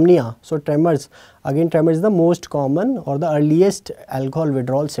 insomnia. So tremors, again tremors is the most common or the earliest alcohol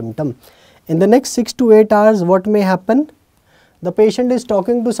withdrawal symptom. In the next 6 to 8 hours, what may happen? The patient is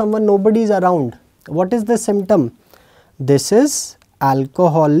talking to someone, nobody is around. What is the symptom? This is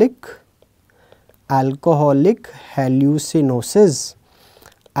alcoholic hallucinosis.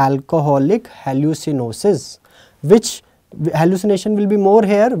 Which hallucination will be more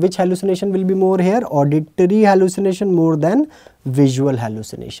here? Auditory hallucination more than visual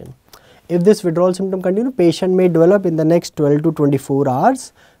hallucination. If this withdrawal symptom continue, patient may develop in the next 12 to 24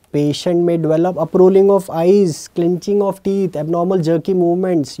 hours. Patient may develop uprolling of eyes, clenching of teeth, abnormal jerky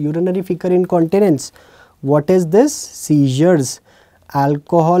movements, urinary fecal incontinence. What is this? Seizures.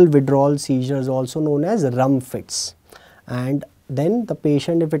 Alcohol withdrawal seizures, also known as rum fits. And then the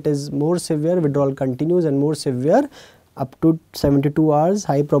patient, if it is more severe, withdrawal continues and more severe, up to 72 hours,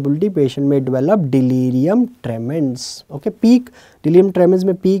 high probability patient may develop delirium tremens. Okay, delirium tremens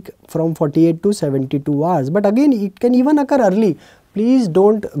may peak from 48 to 72 hours. But again, it can even occur early. Please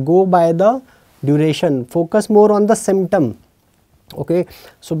don't go by the duration, focus more on the symptom. Okay,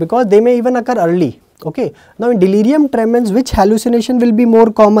 so because they may even occur early. Okay, now in delirium tremens, which hallucination will be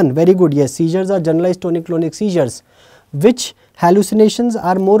more common? Very good, yes, seizures are generalized tonic-clonic seizures. Which hallucinations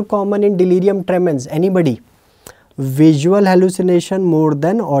are more common in delirium tremens? Anybody? Visual hallucination more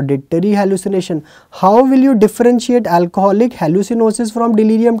than auditory hallucination. How will you differentiate alcoholic hallucinosis from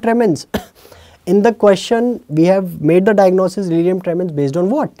delirium tremens? In the question, we have made the diagnosis delirium tremens based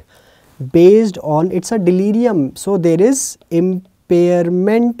on what? Based on, it's a delirium, so there is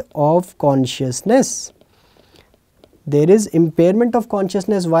impairment of consciousness. there is impairment of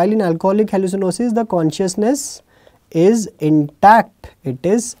consciousness, while in alcoholic hallucinosis the consciousness is intact, it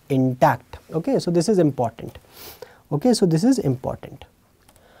is intact. Okay, so this is important. Okay, so this is important.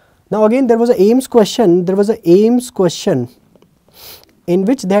 Now again there was a AIMS question, in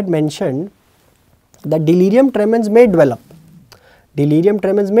which they had mentioned that delirium tremens may develop,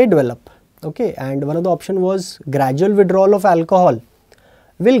 okay, and one of the option was gradual withdrawal of alcohol.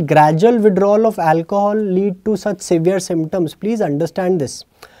 Will gradual withdrawal of alcohol lead to such severe symptoms? Please understand this.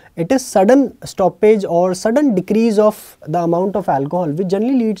 It is sudden stoppage or sudden decrease of the amount of alcohol which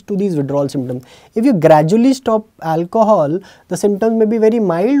generally leads to these withdrawal symptoms. If you gradually stop alcohol, the symptoms may be very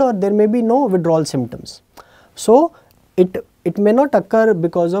mild or there may be no withdrawal symptoms. So it may not occur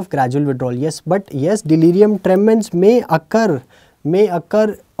because of gradual withdrawal, yes, but yes, delirium tremens may occur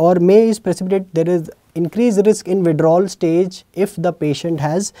or may is precipitate. There is increased risk in withdrawal stage if the patient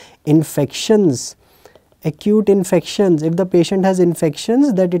has infections, acute infections. If the patient has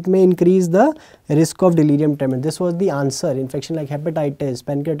infections, that it may increase the risk of delirium tremens. This was the answer. Infection like hepatitis,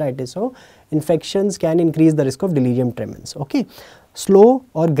 pancreatitis. So infections can increase the risk of delirium tremens. Okay, slow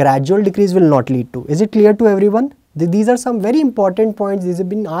or gradual decrease will not lead to. Is it clear to everyone? These are some very important points. These have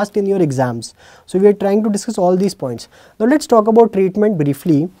been asked in your exams. So we are trying to discuss all these points. Now let's talk about treatment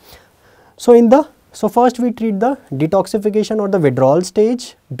briefly. So first we treat the detoxification or the withdrawal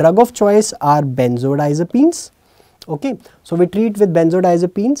stage. Drug of choice are benzodiazepines. Okay, so we treat with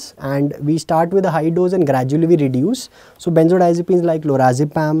benzodiazepines and we start with a high dose and gradually we reduce. So benzodiazepines like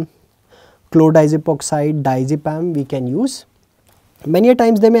lorazepam, chlordiazepoxide, diazepam we can use. Many a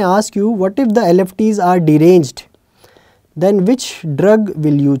times they may ask you, what if the LFTs are deranged? Then which drug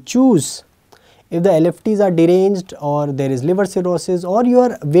will you choose? If the LFTs are deranged or there is liver cirrhosis or you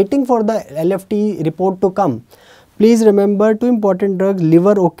are waiting for the LFT report to come, please remember two important drugs,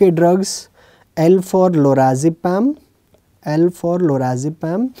 liver okay drugs, L for lorazepam,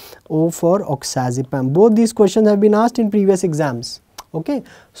 O for oxazepam. Both these questions have been asked in previous exams. Okay,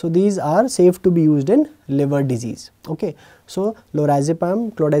 so these are safe to be used in liver disease. Okay, so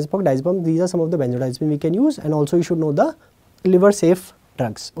lorazepam, chlordiazepam, diazepam, these are some of the benzodiazepines we can use, and also you should know the liver safe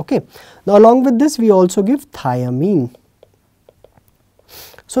drugs. Okay, now along with this we also give thiamine.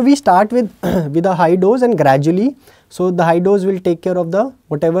 So we start with a high dose and gradually, so the high dose will take care of the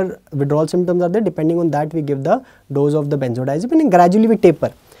whatever withdrawal symptoms are there. Depending on that we give the dose of the benzodiazepine and gradually we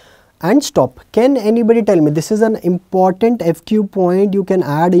taper and stop. Can anybody tell me, this is an important FQ point you can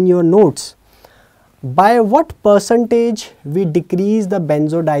add in your notes, by what percentage we decrease the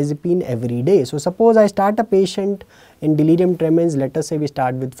benzodiazepine every day? So suppose I start a patient in delirium tremens, let us say we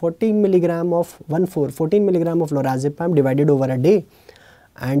start with 14 milligram of lorazepam divided over a day,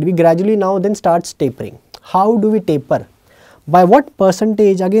 and we gradually now then starts tapering. How do we taper? By what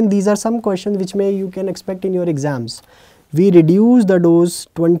percentage? Again, these are some questions which you can expect in your exams. We reduce the dose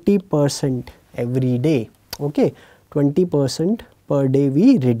 20% every day. Okay, 20% per day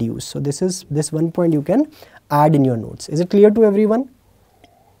we reduce. So this one point you can add in your notes. Is it clear to everyone?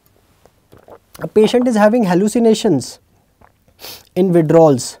 A patient is having hallucinations in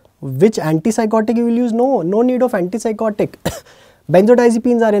withdrawals. Which antipsychotic you will use? No need of antipsychotic.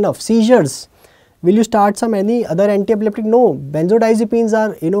 Benzodiazepines are enough. Seizures, will you start some any other anti-epileptic? No, benzodiazepines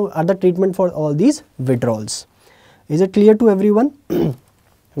are the treatment for all these withdrawals. Is it clear to everyone?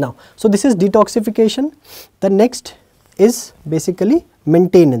 Now, so this is detoxification. The next is basically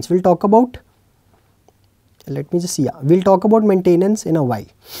maintenance. We'll talk about, let me just see, we'll talk about maintenance in a while.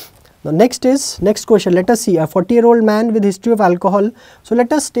 Now next question, let us see, a 40-year-old man with history of alcohol. So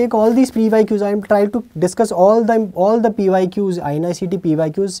let us take all these PYQs. I am trying to discuss all the PYQs, INI-CET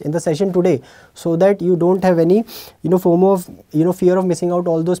PYQs in the session today, so that you don't have any FOMO of fear of missing out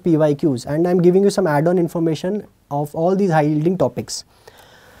all those PYQs, and I am giving you some add-on information of all these high yielding topics.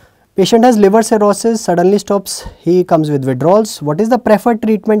 Patient has liver cirrhosis, suddenly stops, he comes with withdrawals. What is the preferred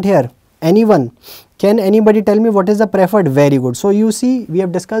treatment here? Anyone? Can anybody tell me what is the preferred? Very good. So you see, we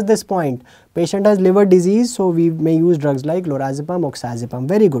have discussed this point. Patient has liver disease, so we may use drugs like lorazepam, oxazepam.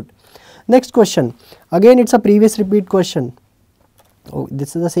 Very good. Next question. Again, it's a previous repeat question. Oh,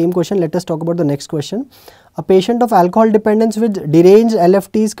 this is the same question. Let us talk about the next question. A patient of alcohol dependence with deranged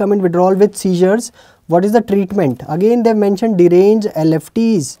LFTs come in withdrawal with seizures. What is the treatment? Again, they have mentioned deranged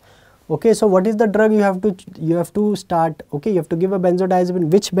LFTs. Okay, so what is the drug you have to start? Okay, you have to give a benzodiazepine.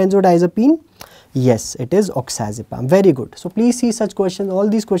 Which benzodiazepine? Yes, it is oxazepam. Very good. So please see such questions. All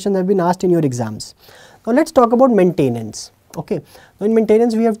these questions have been asked in your exams. Now let's talk about maintenance. Okay, now in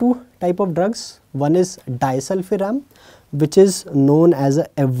maintenance we have two type of drugs. One is disulfiram, which is known as a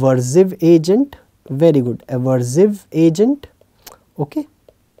aversive agent. Very good, aversive agent. Okay.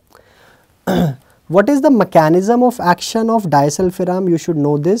 What is the mechanism of action of disulfiram? You should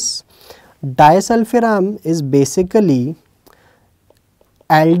know this. Disulfiram is basically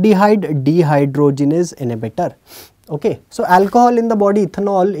aldehyde dehydrogenase inhibitor. Okay, so alcohol in the body,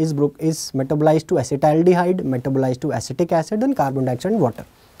 ethanol is metabolized to acetaldehyde, metabolized to acetic acid and carbon dioxide and water.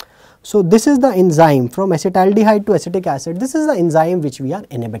 So this is the enzyme from acetaldehyde to acetic acid. This is the enzyme which we are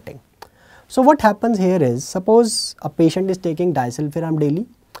inhibiting. So what happens here is, suppose a patient is taking disulfiram daily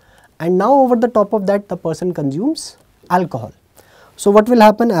and now over the top of that the person consumes alcohol. So what will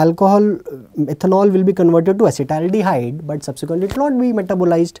happen? Ethanol will be converted to acetaldehyde, but subsequently it will not be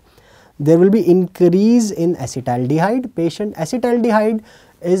metabolized. There will be increase in acetaldehyde. Acetaldehyde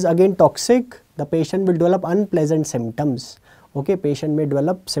is again toxic. The patient will develop unpleasant symptoms. Okay, patient may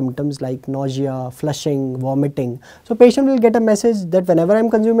develop symptoms like nausea, flushing, vomiting. So patient will get a message that whenever I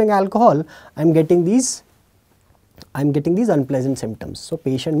am consuming alcohol, I am getting these unpleasant symptoms. So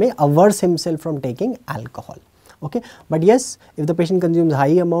patient may averse himself from taking alcohol. Okay, but yes, if the patient consumes high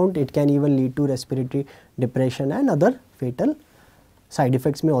amount, it can even lead to respiratory depression and other fatal side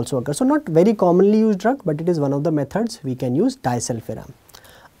effects may also occur. So not very commonly used drug, but it is one of the methods we can use disulfiram.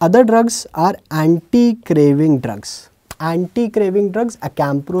 Other drugs are anti-craving drugs. Anti-craving drugs,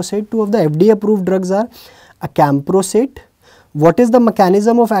 acamprosate. Two of the FDA approved drugs are acamprosate. What is the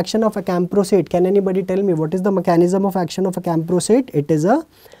mechanism of action of acamprosate? Can anybody tell me what is the mechanism of action of acamprosate? It is a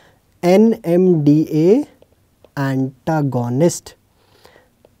NMDA antagonist.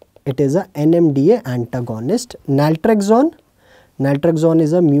 It is a NMDA antagonist. Naltrexone. Naltrexone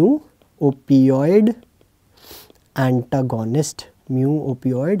is a mu opioid antagonist. Mu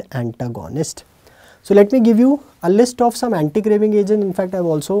opioid antagonist. So let me give you a list of some anti-craving agents. In fact, I have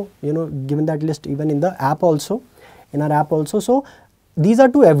also given that list even in the app also, in our app also. So these are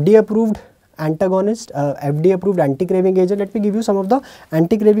two FDA approved antagonists, FDA approved anti-craving agent. Let me give you some of the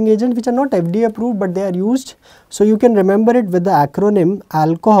anti-craving agents which are not FDA approved but they are used. So you can remember it with the acronym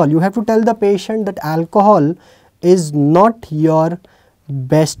alcohol. You have to tell the patient that alcohol is not your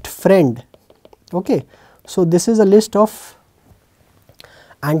best friend. Okay, so this is a list of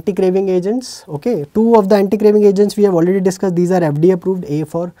anti-craving agents. Okay, two of the anti-craving agents we have already discussed. These are FDA approved, A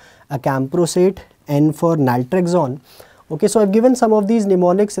for acamprosate, N for naltrexone. Okay, so I have given some of these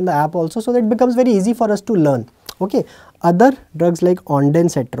mnemonics in the app also, so that it becomes very easy for us to learn. Okay, other drugs like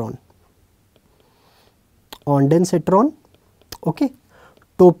ondansetron, okay,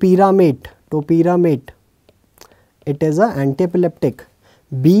 topiramate, it is an anti-epileptic.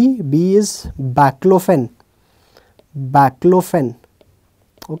 B is baclofen,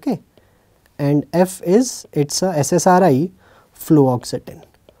 okay, and F is, it's a SSRI, fluoxetine.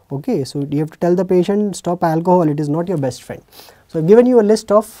 Okay, so you have to tell the patient stop alcohol, it is not your best friend. So I have given you a list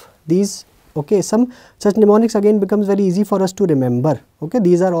of these. Okay, some such mnemonics again becomes very easy for us to remember. Okay,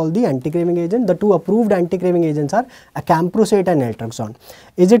 these are all the anti-craving agents. The two approved anti-craving agents are acamprosate and naltrexone.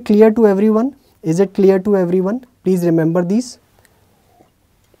 Is it clear to everyone? Is it clear to everyone? Please remember these.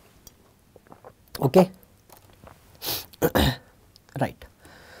 Okay, right.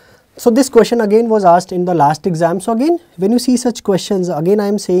 So this question again was asked in the last exam. So again, when you see such questions, again I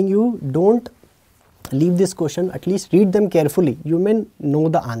am saying you don't leave this question, at least read them carefully. You may know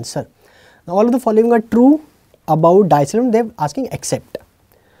the answer. Now all of the following are true about disulfiram. They are asking except.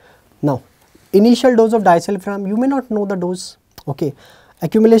 Now initial dose of disulfiram, you may not know the dose. Okay,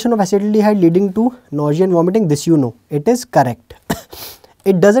 accumulation of acetaldehyde leading to nausea and vomiting, this you know, it is correct.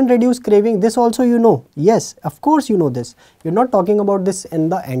 It doesn't reduce craving, this also you know. Yes, of course you know this. You are not talking about this in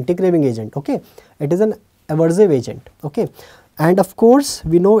the anti-craving agent. Okay, it is an aversive agent. Okay, and of course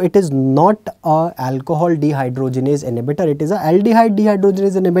we know it is not a alcohol dehydrogenase inhibitor, it is a aldehyde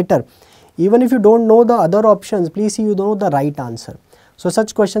dehydrogenase inhibitor. Even if you don't know the other options, please see you know the right answer. So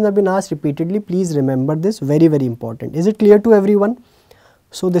such questions have been asked repeatedly. Please remember this, very very important. Is it clear to everyone?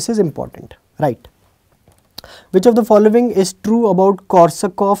 So this is important, right? Which of the following is true about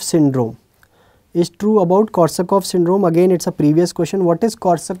Korsakoff syndrome? Is true about Korsakoff syndrome? Again, it's a previous question. What is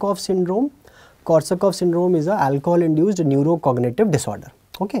Korsakoff syndrome? Korsakoff syndrome is a alcohol induced neurocognitive disorder.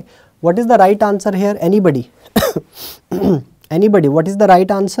 Okay, what is the right answer here? Anybody? Anybody? What is the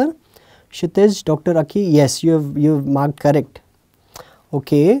right answer? Kshitij, Dr. Aki, yes, you have marked correct.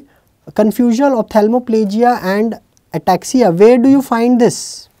 Okay, confusion, ophthalmoplegia and ataxia, where do you find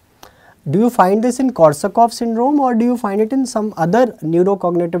this? Do you find this in Korsakoff syndrome or do you find it in some other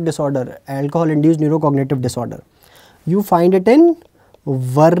neurocognitive disorder, alcohol induced neurocognitive disorder? You find it in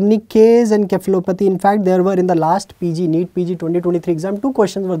Wernicke's encephalopathy. In fact, there were in the last PG, NEET PG 2023 exam, 2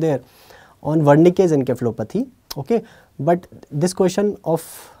 questions were there on Wernicke's encephalopathy. Okay, but this question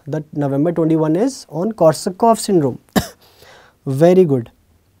of the November 21 is on Korsakoff syndrome. Very good.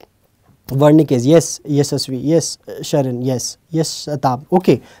 Wernicke's, yes, Yashasvi, yes, Sharon, yes, yes, Atab.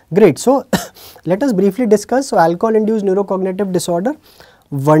 Okay, great. So let us briefly discuss. So alcohol-induced neurocognitive disorder,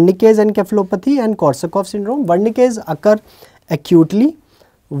 Wernicke's encephalopathy and Korsakoff syndrome. Wernicke's occur acutely.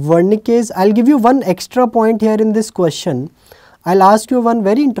 Wernicke's, I'll give you one extra point here in this question. I'll ask you one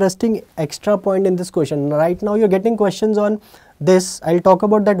very interesting extra point in this question. Right now you're getting questions on this. I'll talk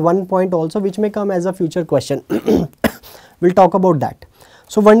about that one point also, which may come as a future question. We'll talk about that.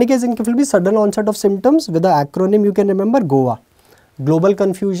 So Wernicke's encephalopathy, sudden onset of symptoms with the acronym you can remember GOA. Global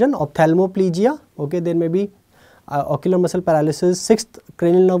confusion, ophthalmoplegia, okay, there may be ocular muscle paralysis. Sixth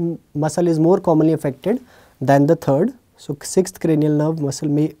cranial nerve muscle is more commonly affected than the third. So sixth cranial nerve muscle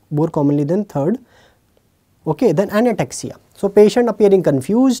may more commonly than third. Okay, then anastasia. So patient appearing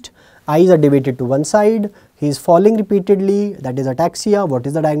confused, eyes are deviated to one side, he is falling repeatedly, that is ataxia. What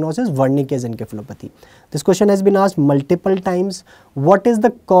is the diagnosis? Wernicke's encephalopathy. This question has been asked multiple times. What is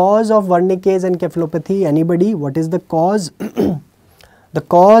the cause of Wernicke's encephalopathy? Anybody? What is the cause? The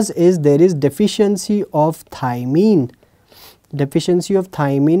cause is there is deficiency of thiamine,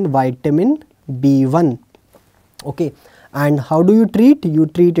 vitamin B1. Okay, and how do you treat? You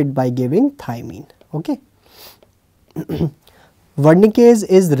treat it by giving thiamine. Okay. Wernicke's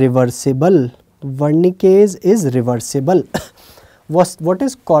is reversible. Wernicke's is reversible. What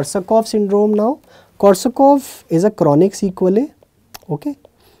is Korsakoff syndrome now? Korsakoff is a chronic sequelae, okay,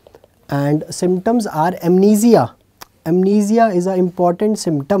 and symptoms are amnesia. Amnesia is an important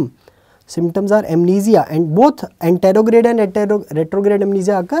symptom. Symptoms are amnesia, and both anterograde and retrograde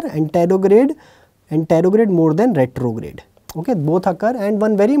amnesia occur. Anterograde more than retrograde. Okay, both occur, and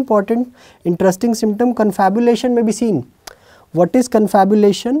one very important interesting symptom, confabulation, may be seen. What is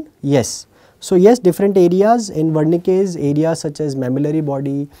confabulation? Yes. So yes, different areas in Wernicke's, areas such as mammillary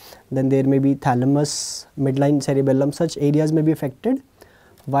body, then there may be thalamus, midline cerebellum, such areas may be affected.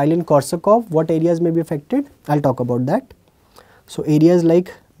 While in Korsakoff, what areas may be affected? I'll talk about that. So areas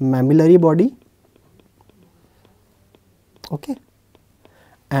like mammillary body, okay,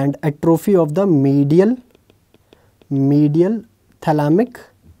 and atrophy of the medial thalamic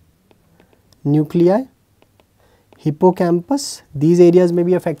nuclei, hippocampus, these areas may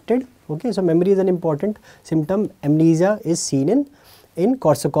be affected. Okay, so memory is an important symptom. Amnesia is seen in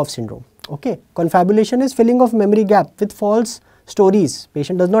Korsakoff syndrome. Okay, confabulation is filling of memory gap with false stories.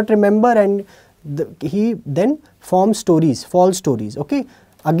 Patient does not remember, and he then forms stories, false stories. Okay,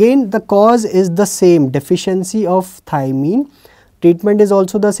 again the cause is the same, deficiency of thiamine. Treatment is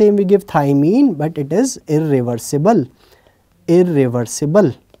also the same, we give thiamine, but it is irreversible.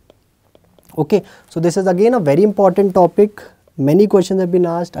 Okay, so this is again a very important topic. Many questions have been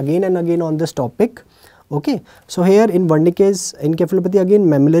asked again and again on this topic. Okay, so here in Wernicke's encephalopathy, again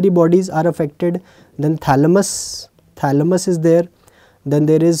mammillary bodies are affected, then thalamus is there, then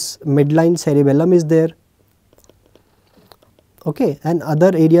there is midline cerebellum is there. Okay, and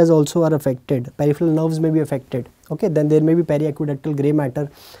other areas also are affected. Peripheral nerves may be affected. Okay, then there may be periaqueductal gray matter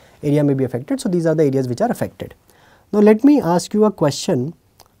area may be affected. So these are the areas which are affected. Now let me ask you a question.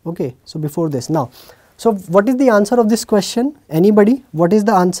 Okay, so before this, now, so what is the answer of this question? Anybody? What is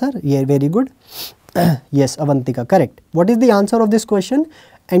the answer? Yeah, very good. Yes, Avantika, correct. What is the answer of this question?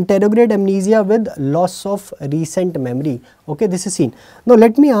 Anterograde amnesia with loss of recent memory. Okay, this is seen. Now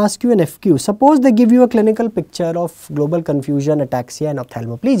let me ask you an FQ. Suppose they give you a clinical picture of global confusion, ataxia and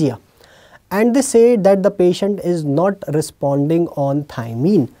ophthalmoplegia, and they say that the patient is not responding on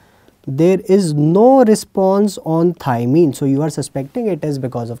thiamine. There is no response on thiamine. So you are suspecting it is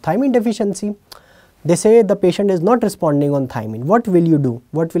because of thiamine deficiency. They say the patient is not responding on thiamine. What will you do?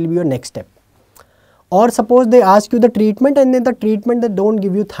 What will be your next step? Or suppose they ask you the treatment, and in the treatment they don't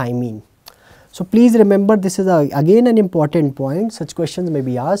give you thiamine. So please remember, this is again an important point. Such questions may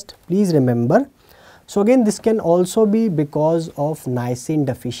be asked. Please remember. So again, this can also be because of niacin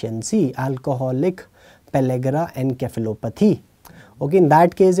deficiency, alcoholic pellagra encephalopathy. Okay, in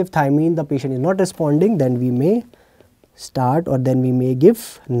that case, if thiamine the patient is not responding, then we may start, or then we may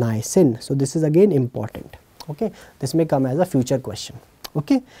give niacin. So this is again important. Okay, this may come as a future question.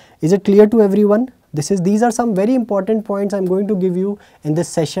 Okay, is it clear to everyone? These are some very important points I am going to give you in this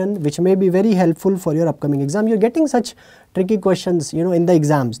session, which may be very helpful for your upcoming exam. You are getting such tricky questions, you know, in the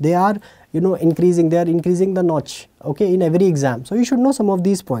exams. They are, you know, increasing the notch, okay, in every exam. So you should know some of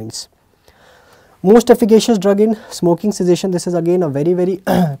these points. Most efficacious drug in smoking cessation. This is again a very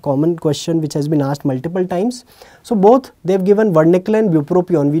common question which has been asked multiple times. So both they have given Wernicke and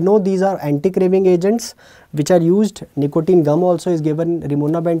bupropion. We know these are anti-craving agents which are used. Nicotine gum also is given.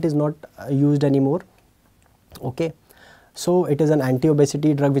 Rimonabant is not used anymore. Okay, so it is an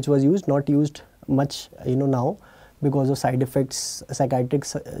anti-obesity drug which was used, not used much, you know, now. because of side effects, psychiatric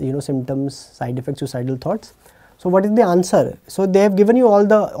symptoms, side effects, suicidal thoughts. So what is the answer? So they have given you all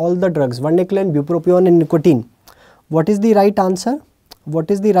the drugs, varenicline, bupropion and nicotine. What is the right answer?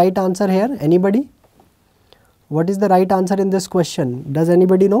 What is the right answer here? Anybody? What is the right answer in this question? Does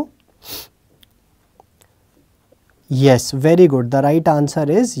anybody know? Yes, very good. The right answer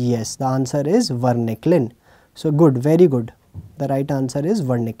is yes. The answer is varenicline. So good, very good. The right answer is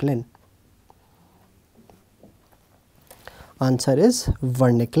varenicline. Answer is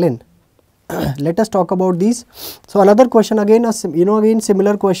varenicline. Let us talk about these. So another question again, again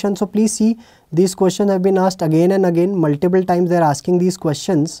similar question. So please see, these questions have been asked again and again, multiple times they are asking these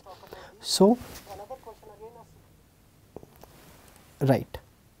questions. So right.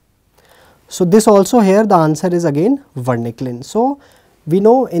 So this also here the answer is again varenicline. So we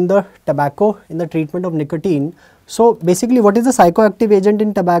know in the tobacco, in the treatment of nicotine, so basically what is the psychoactive agent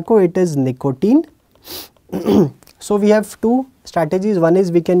in tobacco? It is nicotine. So we have two strategies. One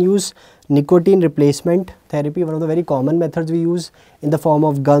is we can use nicotine replacement therapy, one of the very common methods we use, in the form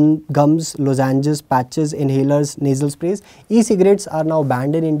of gums, lozenges, patches, inhalers, nasal sprays. E-cigarettes are now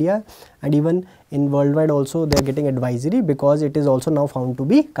banned in India, and even in worldwide also they are getting advisory because it is also now found to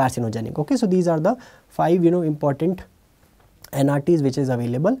be carcinogenic. Okay, so these are the 5 important NRTs which is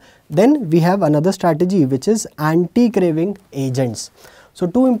available. Then we have another strategy which is anti-craving agents. So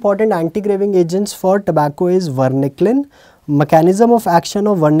two important anti-craving agents for tobacco is varenicline. Mechanism of action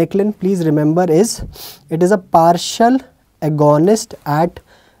of varenicline, please remember, is it is a partial agonist at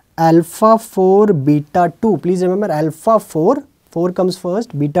alpha 4 beta 2. Please remember, alpha 4 comes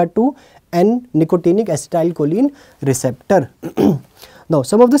first, beta 2 and nicotinic acetylcholine receptor. Now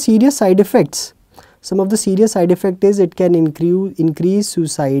some of the serious side effects, is it can increase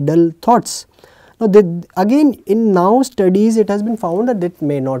suicidal thoughts. Now again, in now studies it has been found that it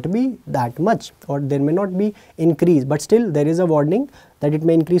may not be that much, or there may not be increase, but still there is a warning that it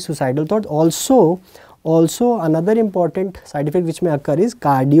may increase suicidal thoughts. Also another important side effect which may occur is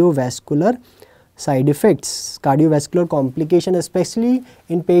cardiovascular side effects, cardiovascular complication, especially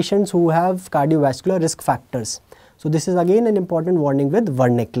in patients who have cardiovascular risk factors. So this is again an important warning with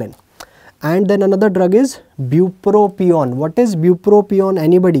varenicline. And then another drug is bupropion. What is bupropion?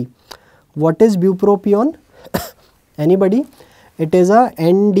 Anybody? What is bupropion? Anybody? It is a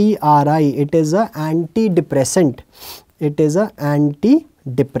NDRI. It is a antidepressant. It is a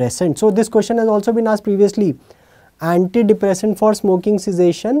antidepressant. So this question has also been asked previously. Antidepressant for smoking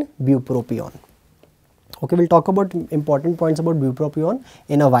cessation, bupropion. Okay, we'll talk about important points about bupropion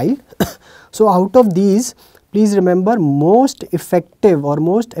in a while. So out of these, please remember, most effective or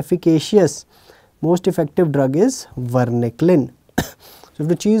most effective drug is varenicline. So if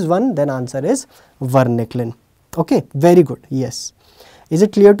you choose one, then answer is varenicline. Okay, very good. Yes. Is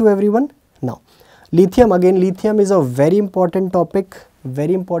it clear to everyone? Now, lithium, again lithium is a very important topic,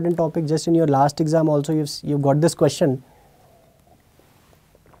 just in your last exam also you've got this question.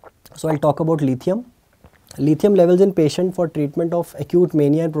 So I'll talk about lithium. Lithium levels in patient for treatment of acute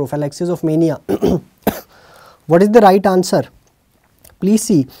mania and prophylaxis of mania. What is the right answer? Please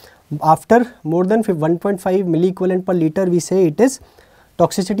see, after more than 1.5 milliequivalent per liter, we say it is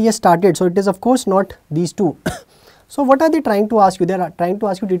toxicity has started. So it is of course not these two. So what are they trying to ask you? They are trying to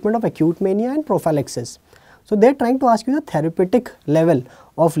ask you treatment of acute mania and prophylaxis. So they are trying to ask you the therapeutic level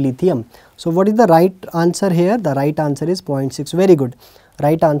of lithium. So what is the right answer here? The right answer is 0.6. Very good.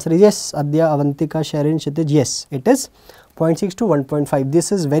 Right answer is yes. Adya, Avantika, Sharon, Kshitij, yes, it is 0.6 to 1.5.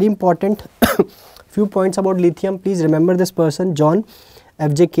 This is very important. Few points about lithium. Please remember this person, John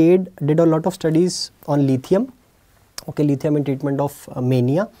F.J. Cade, did a lot of studies on lithium. Okay, lithium in treatment of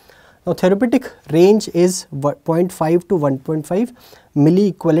mania. Now therapeutic range is 0.5 to 1.5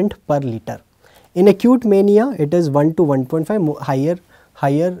 milliequivalent per liter. In acute mania, it is 1 to 1.5.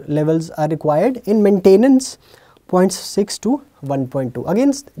 Higher levels are required. In maintenance, 0.6 to 1.2.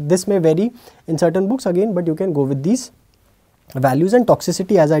 Again, this may vary in certain books again, but you can go with these values. And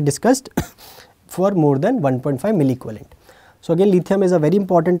toxicity, as I discussed, for more than 1.5 milliequivalent. So again, lithium is a very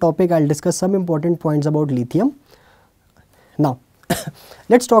important topic. I'll discuss some important points about lithium. Now,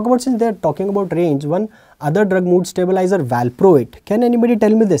 let's talk about, since they are talking about range, one other drug, mood stabilizer, valproate. Can anybody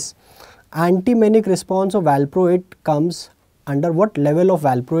tell me this? Anti-manic response of valproate comes under what level of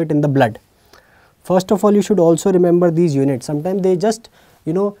valproate in the blood? First of all, you should also remember these units. Sometimes they just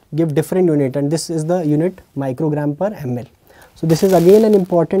give different unit, and this is the unit microgram per ml. So this is again an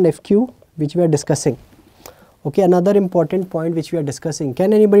important FQ which we are discussing. Okay, another important point which we are discussing.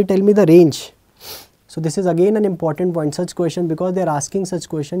 Can anybody tell me the range? So this is again an important point. Such question, because they are asking such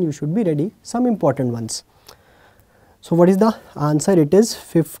question, you should be ready some important ones. So what is the answer? It is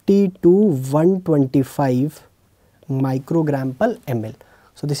 50 to 125 microgram per ml.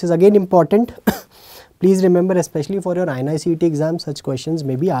 So this is again important. Please remember, especially for your INI-CET exam, such questions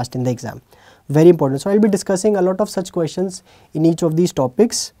may be asked in the exam. Very important. So I will be discussing a lot of such questions in each of these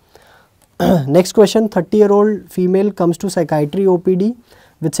topics. Next question, 30-year-old female comes to psychiatry OPD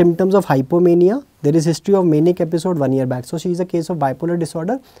with symptoms of hypomania. There is history of manic episode 1 year back. So she is a case of bipolar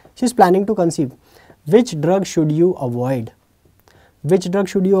disorder. She is planning to conceive. Which drug should you avoid? Which drug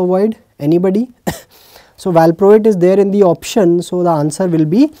should you avoid? Anybody? So valproate is there in the option. So the answer will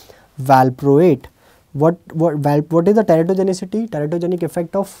be valproate. What is the teratogenicity? Teratogenic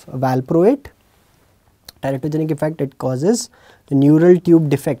effect of valproate? Teratogenic effect, it causes neural tube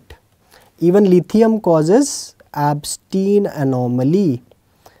defect. Even lithium causes Abstein anomaly.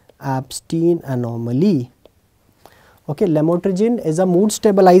 Abstein anomaly. Okay, lamotrigine is a mood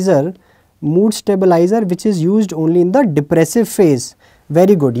stabilizer which is used only in the depressive phase.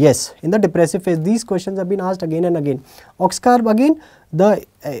 Very good, yes, in the depressive phase. These questions have been asked again and again. Oxcarb, again, the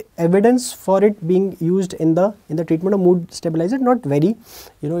evidence for it being used in the treatment of mood stabilizer, not very,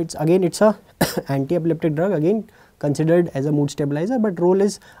 it's a anti-epileptic drug, again considered as a mood stabilizer, but role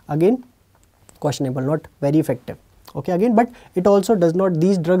is again questionable, not very effective. Okay, again, but it also does not,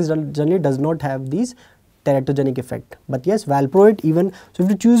 these drugs generally does not have these teratogenic effect. But yes, valproate, even, so if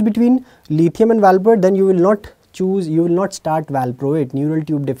you choose between lithium and valproate, then you will not start valproate. Neural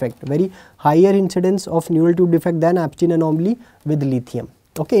tube defect, very higher incidence of neural tube defect than Abstein anomaly with lithium.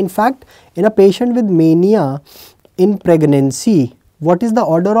 Okay, in fact, in a patient with mania in pregnancy, what is the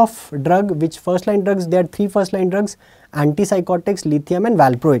order of drug, which first line drugs? There are 3 first line drugs, antipsychotics, lithium and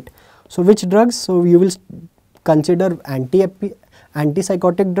valproate. So which drugs? So you will consider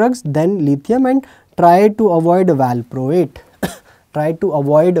antipsychotic drugs, then lithium, and try to avoid valproate. Try to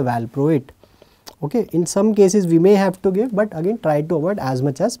avoid valproate. Okay, in some cases we may have to give, but again try to avoid as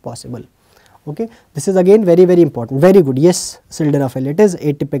much as possible. Okay, this is again very, very important. Very good. Yes, sildenafil, it is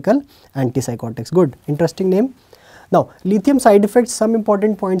atypical antipsychotics. Good, interesting name. Now, lithium side effects, some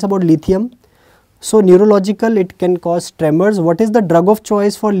important points about lithium. So, neurological, it can cause tremors. What is the drug of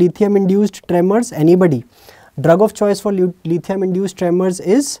choice for lithium induced tremors? Anybody? Drug of choice for lithium induced tremors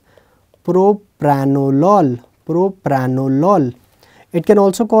is propranolol. Propranolol. It can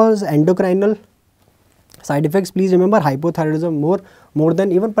also cause endocrinal side effects. Please remember, hypothyroidism more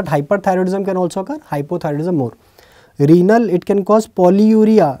than even, but hyperthyroidism can also occur, hypothyroidism more. Renal, it can cause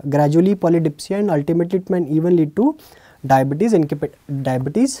polyuria, gradually polydipsia, and ultimately it may even lead to diabetes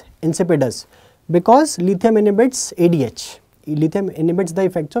insipidus, because lithium inhibits ADH. Lithium inhibits the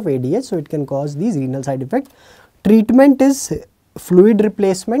effects of ADH, so it can cause these renal side effects. Treatment is fluid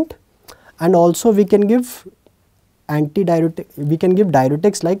replacement, and also we can give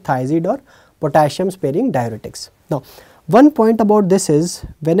diuretics like thiazide or potassium sparing diuretics. Now, one point about this is,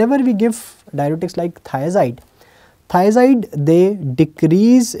 whenever we give diuretics like thiazide, they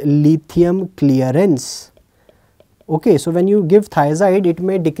decrease lithium clearance. Okay, so when you give thiazide, it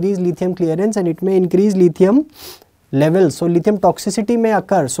may decrease lithium clearance and it may increase lithium levels. So lithium toxicity may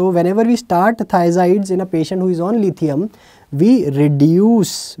occur. So whenever we start thiazides in a patient who is on lithium, we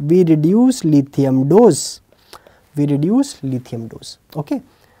reduce lithium dose. We reduce lithium dose. Okay,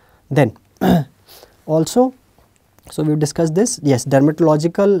 then also, so we have discussed this. Yes,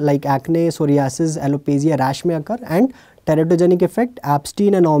 dermatological like acne, psoriasis, alopecia, rash may occur, and teratogenic effect,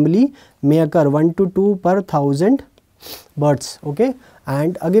 Abstein anomaly may occur 1 to 2 per 1000 births. Okay,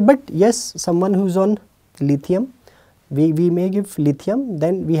 and again, but yes, someone who is on lithium, we may give lithium,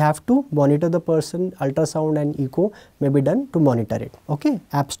 then we have to monitor the person, ultrasound and echo may be done to monitor it. Okay,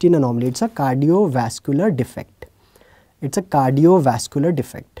 Abstein anomaly, it's a cardiovascular defect. It's a cardiovascular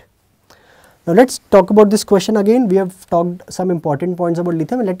defect. Now let's talk about this question again. We have talked some important points about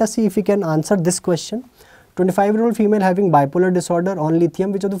lithium, and let us see if we can answer this question. 25-year-old female having bipolar disorder on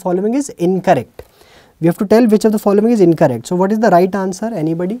lithium, which of the following is incorrect? We have to tell which of the following is incorrect. So what is the right answer?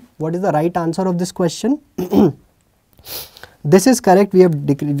 Anybody? What is the right answer of this question? This is correct. We have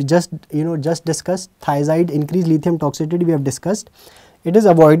just discussed thiazide increase lithium toxicity. We have discussed. It is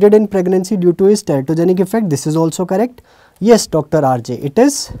avoided in pregnancy due to its teratogenic effect. This is also correct. Yes, Dr. RJ, it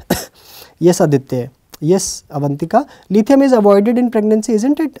is. Yes, Aditya. Yes, Avantika. Lithium is avoided in pregnancy,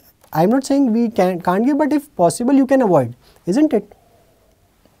 isn't it? I am not saying we can't give, but if possible, you can avoid, isn't it?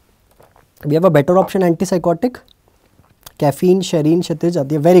 We have a better option, antipsychotic, caffeine, Shereen, Kshitij,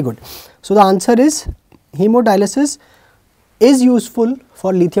 Aditya. Very good. So the answer is hemodialysis is useful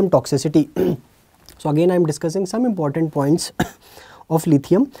for lithium toxicity. So again, I am discussing some important points of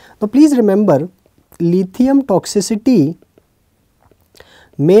lithium. Now please remember, lithium toxicity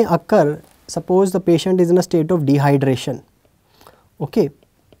may occur, suppose the patient is in a state of dehydration, okay,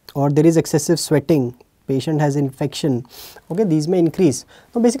 or there is excessive sweating, patient has infection, okay, these may increase.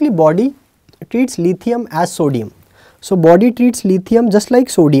 Now basically body treats lithium as sodium. So body treats lithium just like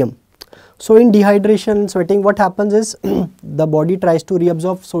sodium. So in dehydration, sweating, what happens is the body tries to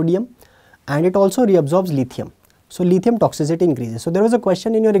reabsorb sodium and it also reabsorbs lithium. So lithium toxicity increases. So there was a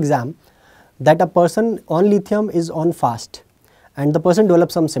question in your exam that a person on lithium is on fast and the person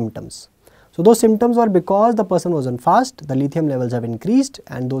develops some symptoms. So those symptoms were because the person was on fast, the lithium levels have increased,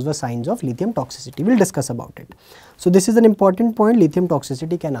 and those were signs of lithium toxicity. We will discuss about it. So this is an important point, lithium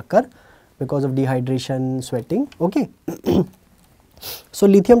toxicity can occur because of dehydration, sweating, okay. So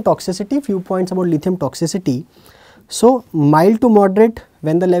lithium toxicity, few points about lithium toxicity. So mild to moderate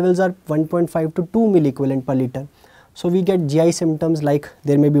when the levels are 1.5 to 2 milliequivalent per liter. So we get GI symptoms like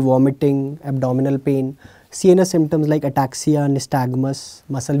there may be vomiting, abdominal pain, CNS symptoms like ataxia, nystagmus,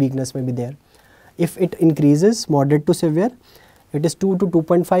 muscle weakness may be there. If it increases moderate to severe, it is 2 to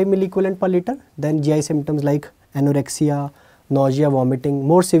 2.5 milliequivalent per liter, then GI symptoms like anorexia, nausea, vomiting,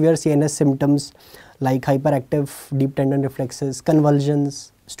 more severe CNS symptoms like hyperactive deep tendon reflexes,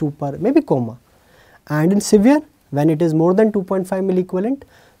 convulsions, stupor, maybe coma. And in severe, when it is more than 2.5 milliequivalent,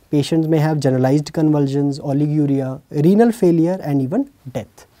 patients may have generalized convulsions, oliguria, renal failure, and even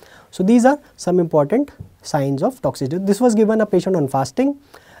death. So these are some important signs of toxicity. This was given a patient on fasting,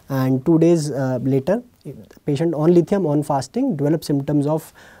 and 2 days later, patient on lithium on fasting developed symptoms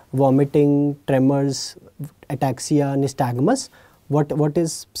of vomiting, tremors, ataxia, nystagmus. What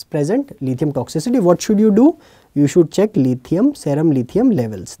is present? Lithium toxicity. What should you do? You should check lithium, serum lithium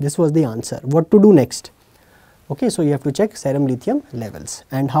levels. This was the answer. What to do next? Okay, so you have to check serum lithium levels.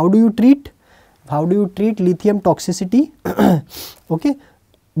 And how do you treat? How do you treat lithium toxicity? Okay,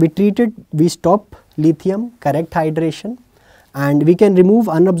 we stop lithium, correct hydration, and we can remove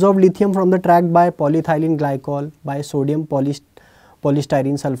unabsorbed lithium from the tract by polyethylene glycol, by sodium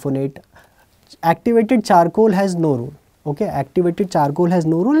polystyrene sulfonate. Activated charcoal has no role. Okay, activated charcoal has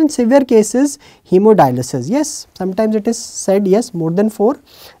no role. In severe cases, hemodialysis. Yes, sometimes it is said yes, more than 4,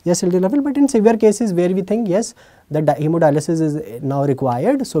 yes, LDL level, but in severe cases where we think yes, the hemodialysis is now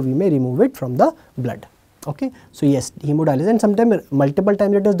required, so we may remove it from the blood. Okay, so yes, hemodialysis, and sometimes multiple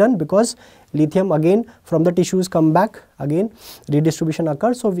times it is done because lithium again from the tissues come back, again redistribution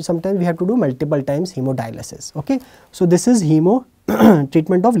occurs, so sometimes we have to do multiple times hemodialysis. Okay, so this is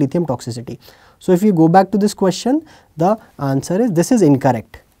treatment of lithium toxicity. So if you go back to this question, the answer is this is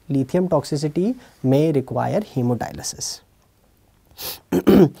incorrect. Lithium toxicity may require hemodialysis.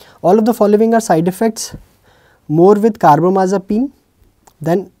 All of the following are side effects: more with carbamazepine,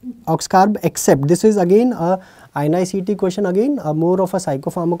 then oxcarb except. This is again a INI-CET question, again more of a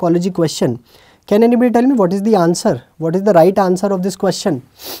psychopharmacology question. Can anybody tell me what is the answer? What is the right answer of this question?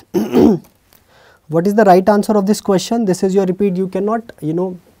 What is the right answer of this question? This is your repeat. You cannot make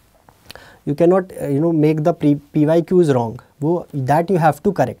the PYQs wrong. That you have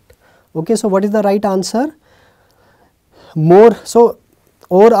to correct. Okay, so what is the right answer? More. So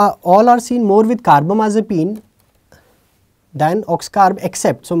all are seen more with carbamazepine than oxcarb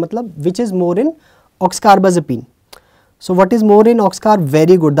except. So matlab which is more in oxcarbazepine. So what is more in oxcarb?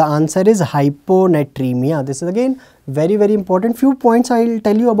 Very good. The answer is hyponatremia. This is again very important. Few points I will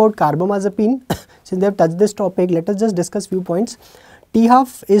tell you about carbamazepine. Since they have touched this topic, let us just discuss few points.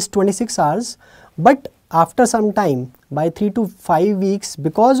 T-half is 26 hours, but after some time, by 3 to 5 weeks,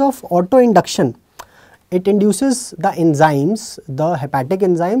 because of auto-induction, it induces the enzymes, the hepatic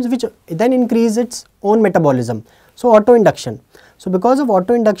enzymes, which then increase its own metabolism. So auto-induction. So because of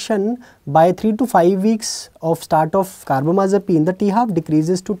auto-induction, by 3 to 5 weeks of start of carbamazepine, the T-half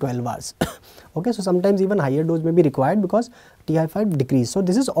decreases to 12 hours. Okay, so sometimes even higher dose may be required because T-half decrease. So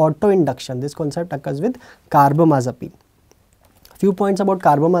this is auto-induction. This concept occurs with carbamazepine. Few points about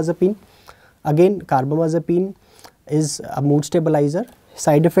carbamazepine. Again, carbamazepine is a mood stabilizer.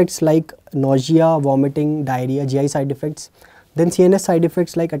 Side effects like nausea, vomiting, diarrhea, GI side effects. Then CNS side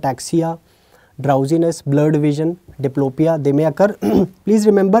effects like ataxia, drowsiness, blurred vision, diplopia, they may occur. Please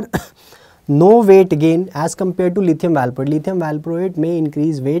remember, no weight gain as compared to lithium valproate. Lithium valproate may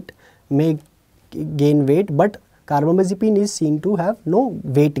increase weight, may gain weight, but carbamazepine is seen to have no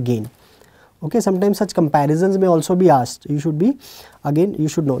weight gain. Okay, sometimes such comparisons may also be asked. You should be, again, you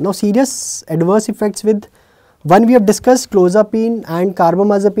should know. Now, serious adverse effects with, one we have discussed, clozapine and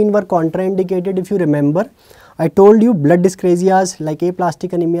carbamazepine were contraindicated. If you remember, I told you blood dyscrasias like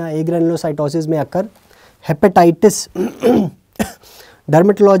aplastic anemia, agranulocytosis may occur. Hepatitis,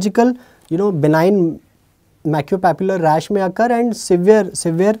 dermatological, benign maculopapular rash may occur, and severe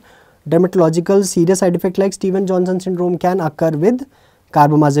dermatological serious side effect like Stevens-Johnson syndrome can occur with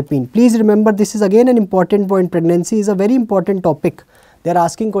carbamazepine. Please remember, this is again an important point. Pregnancy is a very important topic they are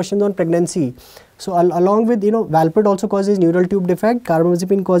asking questions on pregnancy. So along with, you know, valproate also causes neural tube defect,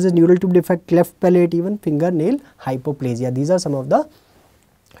 carbamazepine causes neural tube defect, cleft palate, even fingernail hypoplasia. These are some of the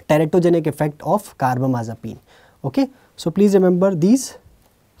teratogenic effect of carbamazepine. Okay, so please remember these.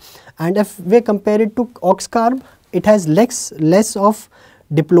 And if we compare it to oxcarb, it has less of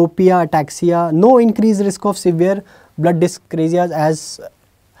diplopia, ataxia, no increased risk of severe blood dyscrasias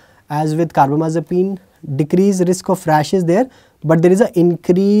as with carbamazepine, decreased risk of rashes there, but there is an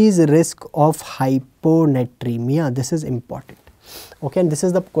increased risk of hyponatremia. This is important. Okay, and this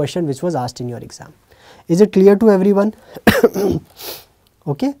is the question which was asked in your exam. Is it clear to everyone?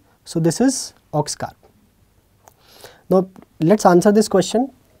 Okay, so this is oxcarb. Now let's answer this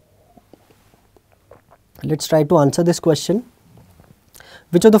question. Let's try to answer this question.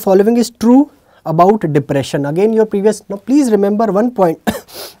 Which of the following is true about depression? Again your previous, now please remember one point.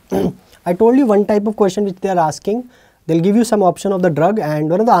 I told you one type of question which they are asking. They will give you some option of the drug, and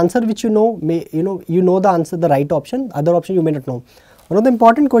one of the answer which you know, you know the answer, the right option, other option you may not know. One of the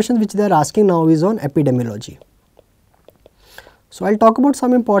important questions which they are asking now is on epidemiology. So I will talk about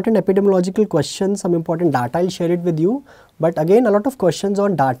some important epidemiological questions, some important data, I will share it with you. But again, a lot of questions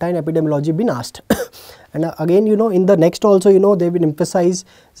on data and epidemiology been asked. And again, you know, in the next also, you know, they have been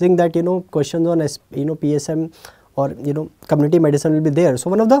emphasizing that, you know, questions on PSM or, you know, community medicine will be there. So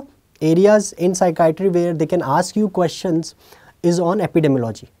one of the areas in psychiatry where they can ask you questions is on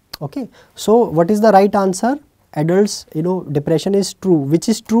epidemiology. Okay, so what is the right answer? Adults, you know, depression is true. Which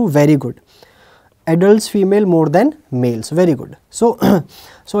is true? Very good. Adults female more than males, very good. So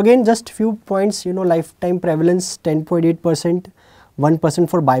so again just few points, you know, lifetime prevalence 10.8%, 1%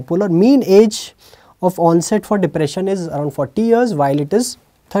 for bipolar. Mean age of onset for depression is around 40 years, while it is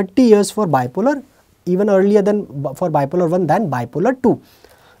 30 years for bipolar, even earlier than for bipolar 1 than bipolar 2.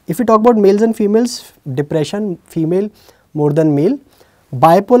 If we talk about males and females, depression female more than male,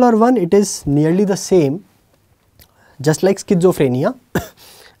 bipolar 1 it is nearly the same, just like schizophrenia.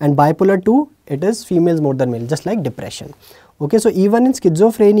 And bipolar 2 it is females more than male, just like depression. Okay, so even in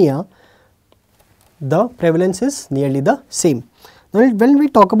schizophrenia the prevalence is nearly the same. Now when we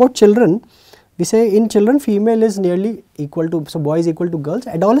talk about children, we say in children female is nearly equal to, so boys equal to girls,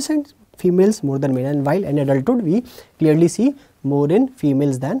 adolescents females more than male, and while in adulthood we clearly see more in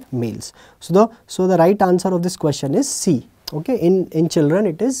females than males. So the right answer of this question is C. Okay, in children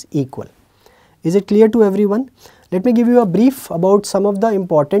it is equal. Is it clear to everyone? Let me give you a brief about some of the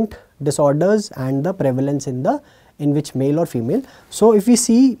important disorders and the prevalence in which male or female. So if we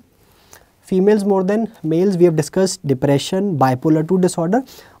see females more than males, we have discussed depression, bipolar 2 disorder.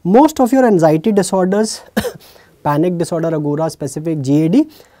 Most of your anxiety disorders, panic disorder, agora specific, GAD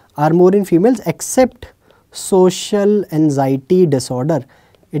are more in females, except social anxiety disorder.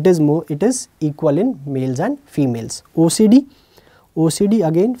 It is equal in males and females. OCD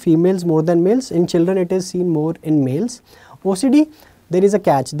again females more than males, in children it is seen more in males. OCD, there is a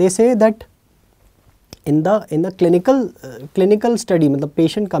catch. They say that in the clinical study, the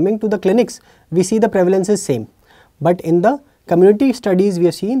patient coming to the clinics, we see the prevalence is same, but in the community studies we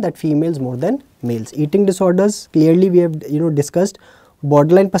have seen that females more than males. Eating disorders, clearly we have, you know, discussed.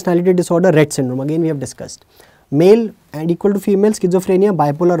 Borderline personality disorder, Rett syndrome, again we have discussed. Male and equal to female, schizophrenia,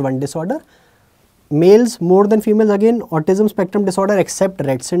 bipolar 1 disorder. Males more than females, again autism spectrum disorder except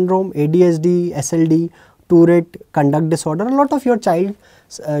Rett syndrome, ADHD, SLD, Tourette, conduct disorder, a lot of your child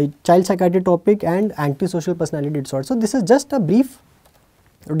psychiatry topic, and antisocial personality disorder. So this is just a brief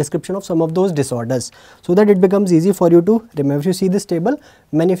description of some of those disorders, so that it becomes easy for you to remember. If you see this table,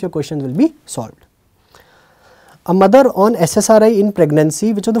 many of your questions will be solved. A mother on SSRI in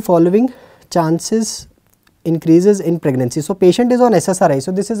pregnancy, which of the following chances increases in pregnancy? So patient is on SSRI.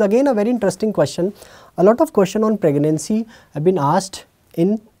 So this is again a very interesting question. A lot of question on pregnancy have been asked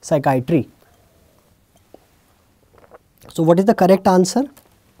in psychiatry. So what is the correct answer?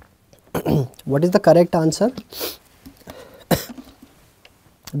 What is the correct answer?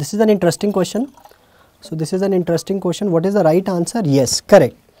 This is an interesting question. So this is an interesting question. What is the right answer? Yes,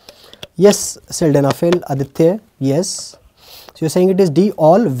 correct. Yes, sildenafil, Aditya, yes. So you are saying it is D,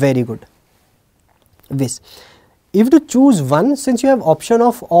 all, very good. This. If to choose one, since you have option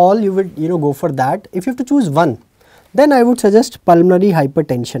of all, you would, you know, go for that. If you have to choose one, then I would suggest pulmonary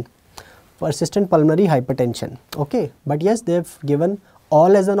hypertension, persistent pulmonary hypertension. Okay, but yes, they have given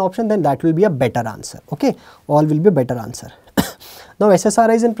all as an option, then that will be a better answer. Okay, all will be a better answer. Now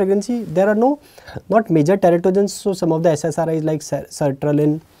SSRIs in pregnancy, there are not major teratogens. So some of the SSRIs like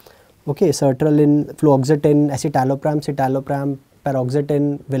sertraline, okay, sertraline, fluoxetine, escitalopram, citalopram,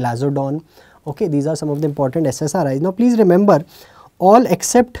 paroxetine, vilazodone. Okay, these are some of the important SSRIs. Now please remember, all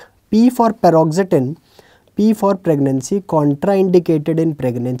except P for paroxetine P for pregnancy, contraindicated in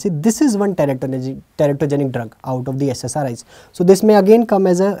pregnancy. This is one teratogenic drug out of the SSRIs. So this may again come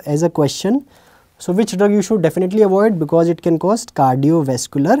as a question. So which drug you should definitely avoid, because it can cause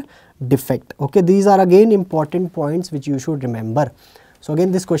cardiovascular defect. Okay, these are again important points which you should remember. So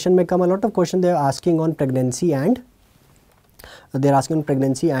again this question may come, a lot of questions they are asking on pregnancy and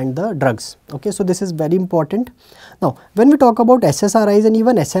the drugs. Okay, so this is very important. Now when we talk about SSRIs and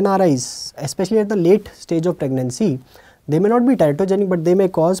even SNRIs, especially at the late stage of pregnancy, they may not be teratogenic, but they may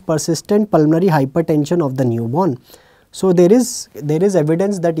cause persistent pulmonary hypertension of the newborn. So there is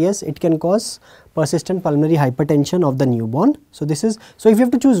evidence that yes, it can cause persistent pulmonary hypertension of the newborn. So this is, so if you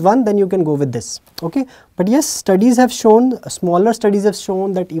have to choose one, then you can go with this. Okay, but yes, studies have shown, smaller studies have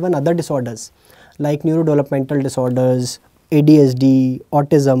shown that even other disorders like neurodevelopmental disorders, ADHD,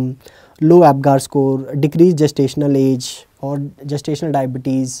 autism, low Apgar score, decreased gestational age or gestational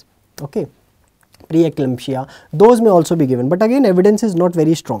diabetes, okay, preeclampsia, those may also be given, but again evidence is not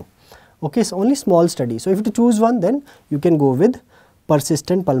very strong. Okay, so only small study. So if you have to choose one, then you can go with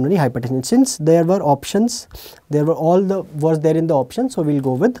persistent pulmonary hypertension. Since there were options, there were was there in the option, so we'll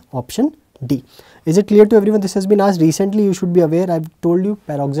go with option D. Is it clear to everyone? This has been asked recently, you should be aware. I've told you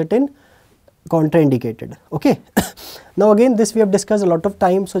paroxetine contraindicated. Okay. Now again this we have discussed a lot of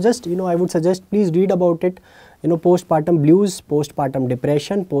time, so just I would suggest please read about it. Postpartum blues, postpartum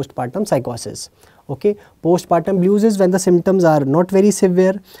depression, postpartum psychosis. Okay, postpartum blues is when the symptoms are not very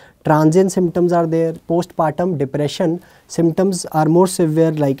severe, transient symptoms are there. Postpartum depression symptoms are more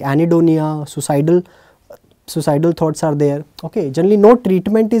severe, like anhedonia, suicidal thoughts are there. Okay, generally no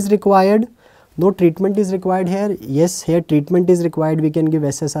treatment is required. No treatment is required here. Yes, here treatment is required. We can give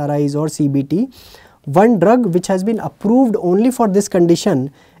SSRIs or CBT. One drug which has been approved only for this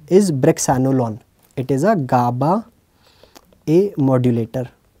condition is brexanolone. It is a GABA A modulator.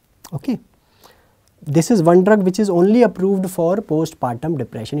 Okay, this is one drug which is only approved for postpartum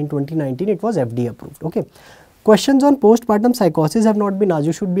depression. In 2019 it was FDA approved. Okay, questions on postpartum psychosis have not been asked.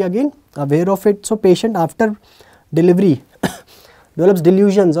 You should be again aware of it. So patient after delivery develops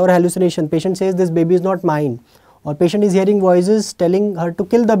delusions or hallucination. Patient says this baby is not mine, or patient is hearing voices telling her to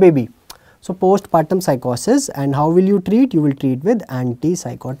kill the baby. So postpartum psychosis, and how will you treat? You will treat with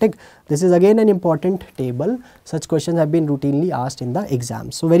antipsychotic. This is again an important table. Such questions have been routinely asked in the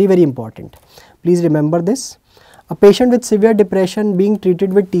exams. So very, very important. Please remember this. A patient with severe depression being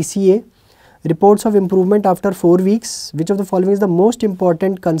treated with TCA, reports of improvement after 4 weeks. Which of the following is the most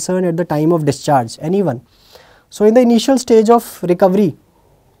important concern at the time of discharge? Anyone? So in the initial stage of recovery,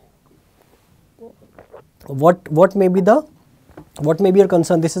 what may be your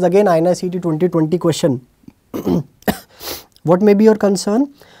concern? This is again INI-CET 2020 question. What may be your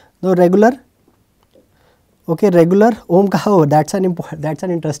concern? No, regular. Okay, regular. Om kaha, that's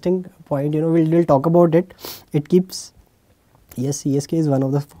an interesting point. We'll talk about it. It keeps, yes, CSK is one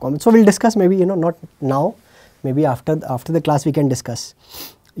of the comments. So we'll discuss maybe not now, maybe after the class we can discuss.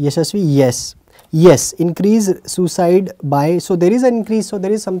 Yashasvi, yes. Yes, increase suicide by, so there is an increase, so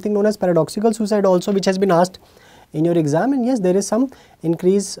there is something known as paradoxical suicide also, which has been asked in your exam, and yes, there is some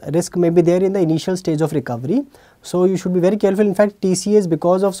increased risk may be there in the initial stage of recovery. So you should be very careful. In fact, TCAs,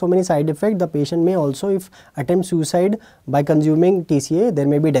 because of so many side effects, the patient may also, if attempt suicide by consuming TCA, there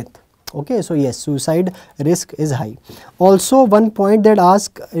may be death. Okay, so yes, suicide risk is high. Also one point that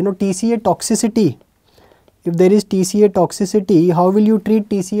ask, TCA toxicity. If there is TCA toxicity, how will you treat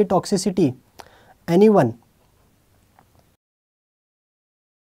TCA toxicity? Anyone?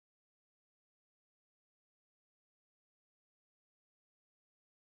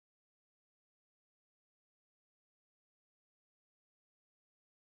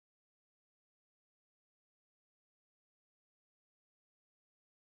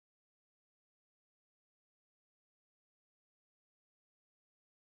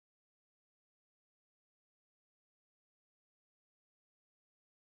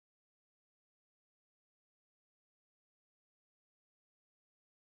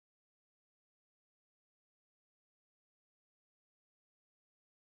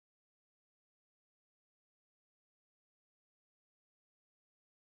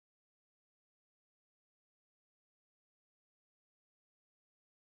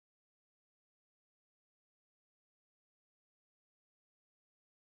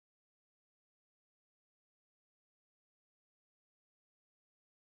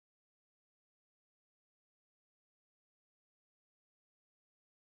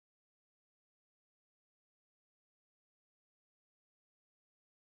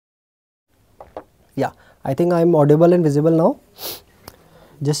 Yeah, I think I am audible and visible now.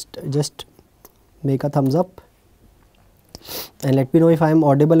 Just make a thumbs up and let me know if I am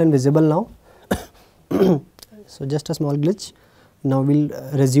audible and visible now. So just a small glitch. Now we'll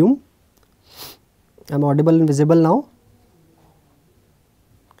resume. I'm audible and visible now.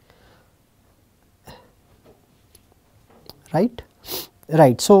 Right?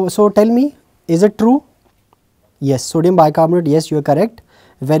 Right. So tell me, is it true? Yes. Sodium bicarbonate. Yes, you are correct.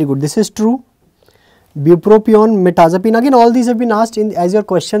 Very good. This is true. Bupropion, mirtazapine. Again, all these have been asked in as your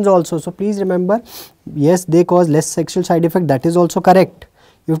questions also. So please remember, yes, they cause less sexual side effect. That is also correct.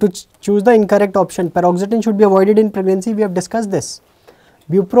 You have to choose the incorrect option. Paroxetine should be avoided in pregnancy. We have discussed this.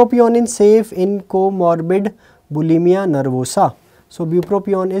 Bupropion is safe in comorbid bulimia nervosa. So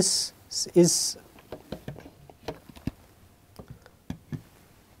bupropion is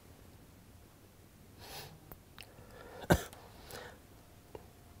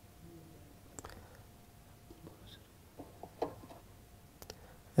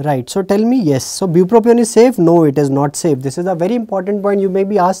right. So tell me, yes. So bupropion is safe? No, it is not safe. This is a very important point. You may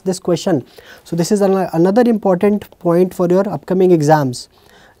be asked this question. So this is another important point for your upcoming exams.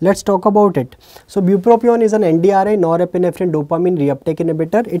 Let's talk about it. So bupropion is an NDRI, norepinephrine dopamine reuptake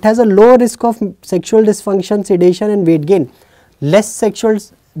inhibitor. It has a low risk of sexual dysfunction, sedation and weight gain. Less sexual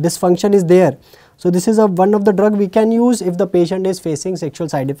dysfunction is there. So this is one of the drug we can use if the patient is facing sexual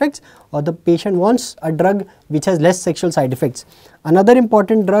side effects or the patient wants a drug which has less sexual side effects. Another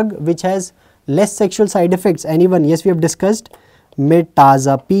important drug which has less sexual side effects, anyone? Yes, we have discussed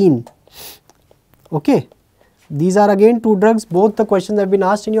mirtazapine. Okay. These are again two drugs, both the questions have been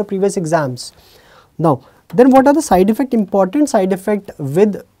asked in your previous exams. Now, then what are the side effect? Important side effect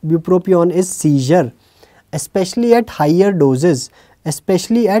with bupropion is seizure, especially at higher doses,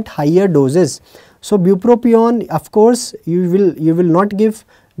 So bupropion, of course, you will not give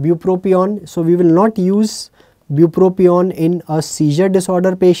bupropion. So we will not use bupropion in a seizure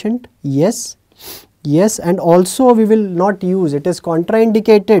disorder patient. Yes, yes, and also we will not use. It is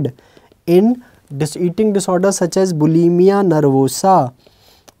contraindicated in eating disorders such as bulimia nervosa,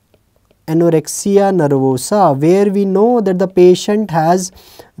 anorexia nervosa, where we know that the patient has,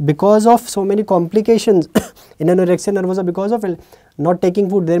 because of so many complications in anorexia nervosa, because of not taking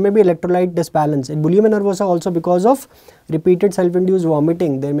food, there may be electrolyte disbalance. In bulimia nervosa also, because of repeated self-induced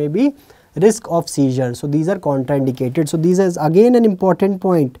vomiting, there may be risk of seizure. So these are contraindicated. So these is again an important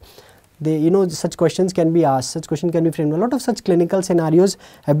point. Such questions can be asked, such question can be framed. A lot of such clinical scenarios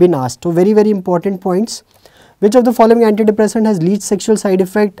have been asked. So very, very important points. Which of the following antidepressant has least sexual side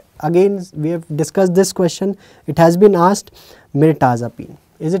effect? Again, we have discussed this question. It has been asked. Mirtazapine.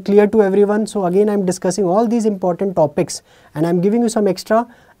 Is it clear to everyone? So again, I am discussing all these important topics and I am giving you some extra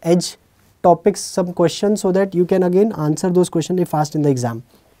edge topics, some questions, so that you can again answer those questions if asked in the exam.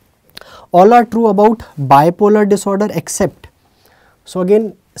 All are true about bipolar disorder except. So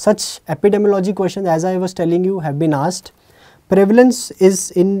again, such epidemiology questions, as I was telling you, have been asked. Prevalence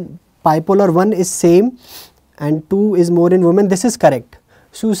is in bipolar 1 is same and 2 is more in women. This is correct.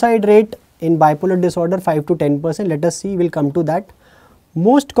 Suicide rate in bipolar disorder 5 to 10%. Let us see, we will come to that.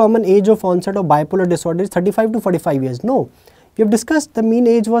 Most common age of onset of bipolar disorder is 35 to 45 years. No, we have discussed the mean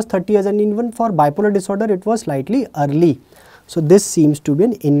age was 30 years and even for bipolar disorder it was slightly early. So this seems to be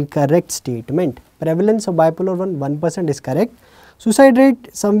an incorrect statement. Prevalence of bipolar 1% is correct. Suicide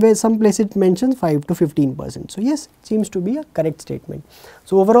rate, some place it mentions 5 to 15%. So yes, it seems to be a correct statement.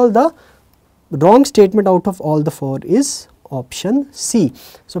 So overall the wrong statement out of all the 4 is option C.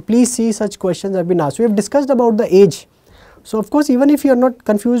 So please see, such questions have been asked. We have discussed about the age. So of course, even if you are not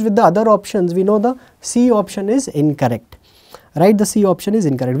confused with the other options, we know the C option is incorrect. Right, the C option is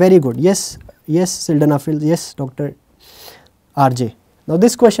incorrect. Very good. Yes, yes, sildenafil. Yes, Dr. RJ. Now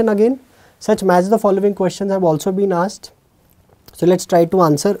this question again, such match the following questions have also been asked. So let's try to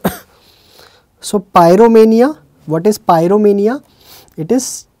answer. So pyromania, what is pyromania? It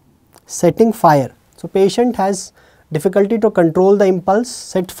is setting fire. So patient has difficulty to control the impulse,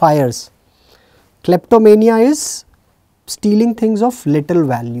 set fires. Kleptomania is stealing things of little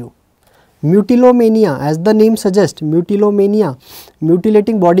value. Mutilomania, as the name suggests, mutilomania,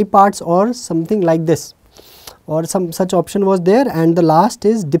 mutilating body parts or something like this, or some such option was there. And the last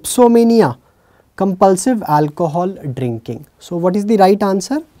is dipsomania, compulsive alcohol drinking. So what is the right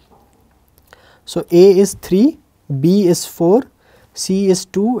answer? So A is 3, B is 4, C is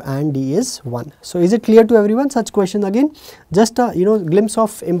 2 and D is 1. So is it clear to everyone? Such question again, just a glimpse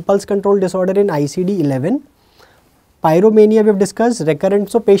of impulse control disorder in ICD-11. Pyromania we have discussed, recurrent.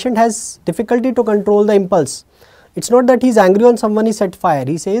 So patient has difficulty to control the impulse. It's not that he is angry on someone, he set fire.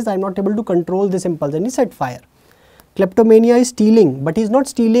 He says, I am not able to control this impulse, and he set fire. Kleptomania is stealing, but he is not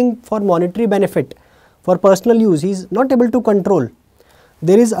stealing for monetary benefit, for personal use. He is not able to control.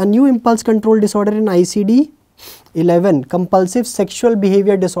 There is a new impulse control disorder in ICD 11. Compulsive sexual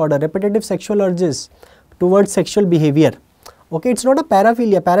behavior disorder, repetitive sexual urges towards sexual behavior. Okay, it's not a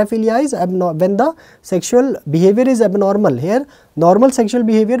paraphilia. Paraphilia is when the sexual behavior is abnormal. Here, normal sexual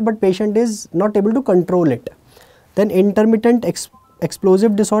behavior, but patient is not able to control it. Then intermittent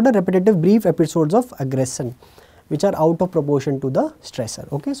explosive disorder, repetitive brief episodes of aggression, which are out of proportion to the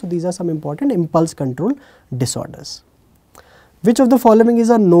stressor. Okay, so these are some important impulse control disorders. Which of the following is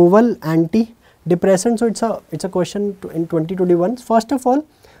a novel antidepressant? So it's a question in 2021. First of all,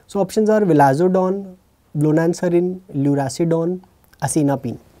 so options are vilazodone, blonanserin, lurasidone,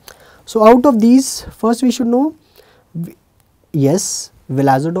 asinapine. So out of these, first we should know, yes,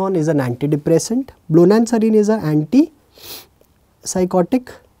 vilazodone is an antidepressant, blonanserin is an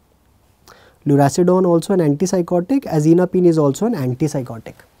antipsychotic, lurasidone also an antipsychotic, asinapine is also an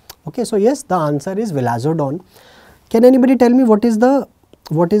antipsychotic. Okay, so yes, the answer is vilazodone. Can anybody tell me what is the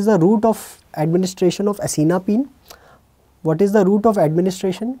route of administration of asinapine? What is the route of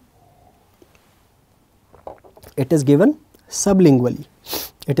administration? It is given sublingually.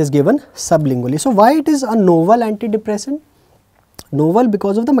 It is given sublingually. So why it is a novel antidepressant? Novel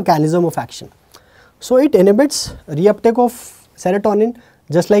because of the mechanism of action. So it inhibits reuptake of serotonin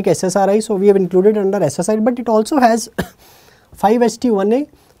just like SSRI. So we have included under SSRI, but it also has 5-HT1A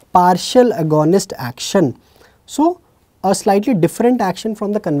partial agonist action. So a slightly different action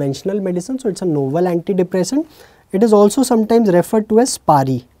from the conventional medicine. So it's a novel antidepressant. It is also sometimes referred to as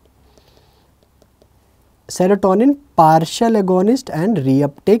SPARI. Serotonin partial agonist and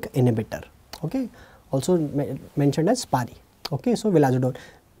reuptake inhibitor. Okay, also mentioned as SPARI. Okay, so vilazodone,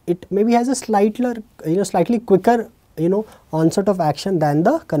 it maybe has a slightly quicker onset of action than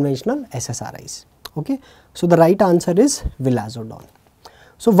the conventional SSRIs. Okay, so the right answer is vilazodone.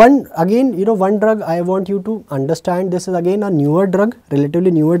 So one drug I want you to understand, this is again a newer drug,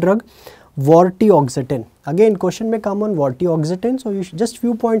 relatively newer drug, vortioxetine. Again question may come on vortioxetine. So you just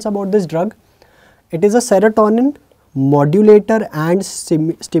few points about this drug. It is a serotonin modulator and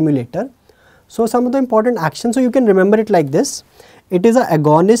stimulator. So some of the important actions, so you can remember it like this. It is a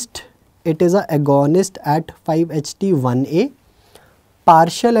agonist. It is a agonist at 5-HT1A,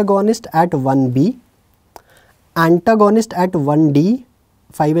 partial agonist at 1B, antagonist at 1D,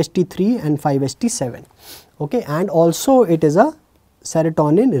 5-HT3 and 5-HT7. Okay, and also it is a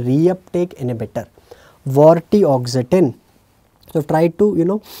serotonin reuptake inhibitor, vortioxetine. So try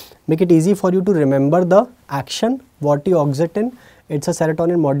to make it easy for you to remember the action. Vortioxetine, it's a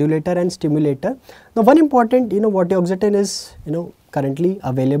serotonin modulator and stimulator. Now one important, vortioxetine is currently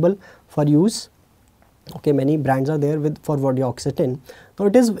available for use. Okay, many brands are there for vortioxetine. Now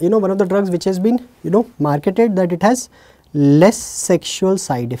it is one of the drugs which has been marketed that it has less sexual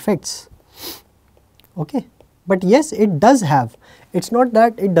side effects. Okay, but yes, it does have. It's not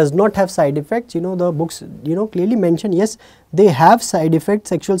that it does not have side effects. The books clearly mention, yes, they have side effects,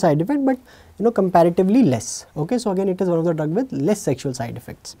 sexual side effect, but comparatively less. Okay, so again it is one of the drugs with less sexual side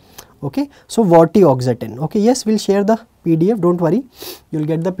effects. Okay, so vortioxetine. Okay, yes, we'll share the PDF, don't worry, you'll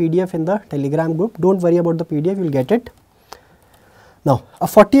get the PDF in the Telegram group. Don't worry about the PDF, you'll get it. Now, a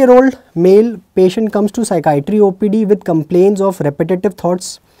 40-year-old male patient comes to psychiatry OPD with complaints of repetitive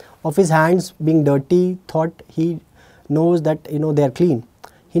thoughts of his hands being dirty. He knows that they are clean.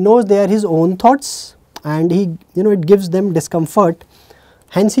 He knows they are his own thoughts, and it gives them discomfort.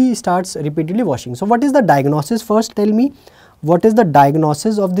 Hence, he starts repeatedly washing. So, what is the diagnosis? First, tell me, what is the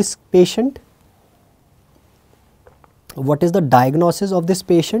diagnosis of this patient? What is the diagnosis of this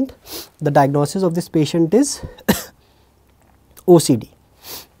patient? The diagnosis of this patient is OCD.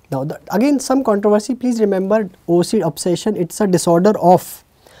 Now, again some controversy. Please remember, OCD, obsession, it's a disorder of.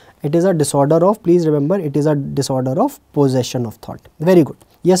 It is a disorder of, please remember, it is a disorder of possession of thought. Very good.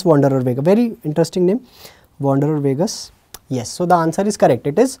 Yes, Wanderer Vegas. Very interesting name, Wanderer Vegas. Yes, so the answer is correct.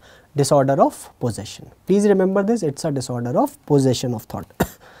 It is disorder of possession. Please remember this, it's a disorder of possession of thought.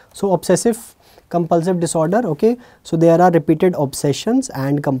 So obsessive compulsive disorder. Okay, so there are repeated obsessions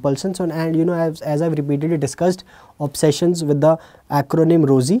and compulsions, and as I've repeatedly discussed obsessions with the acronym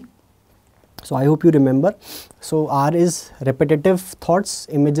ROSI. So I hope you remember. So R is repetitive thoughts,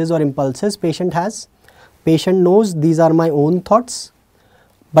 images or impulses patient has. Patient knows these are my own thoughts,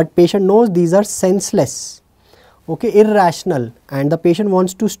 but patient knows these are senseless, okay, irrational, and the patient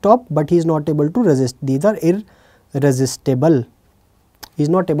wants to stop, but he is not able to resist. These are irresistible. He is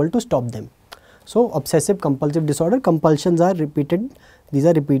not able to stop them. So obsessive compulsive disorder, compulsions are repeated. These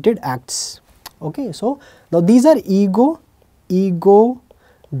are repeated acts. Okay, so now these are ego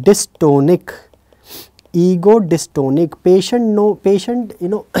dystonic. Patient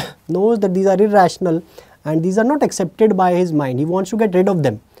knows that these are irrational and these are not accepted by his mind. He wants to get rid of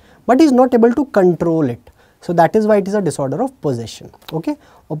them, but he is not able to control it. So that is why it is a disorder of possession. Okay,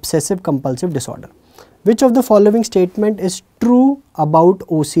 obsessive compulsive disorder. Which of the following statement is true about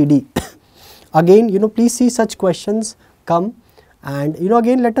OCD? Again, please see such questions come, and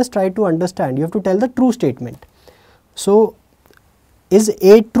again let us try to understand. You have to tell the true statement. So is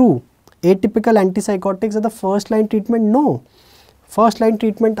A true? Atypical antipsychotics are the first line treatment? No. First line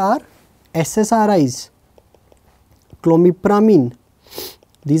treatment are SSRIs, clomipramine.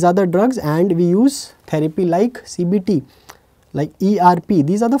 These are the drugs, and we use therapy like CBT, like ERP.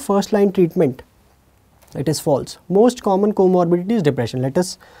 These are the first line treatment. It is false. Most common comorbidity is depression. Let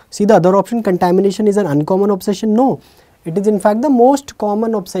us see the other option. Contamination is an uncommon obsession. No, it is in fact the most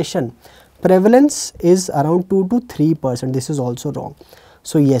common obsession. Prevalence is around 2 to 3%. This is also wrong.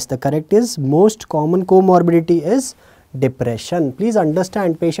 So yes, the correct is most common comorbidity is depression. Please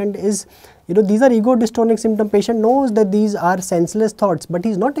understand, patient is, these are ego dystonic symptom. Patient knows that these are senseless thoughts, but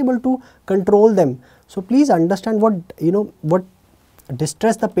he is not able to control them. So please understand what, what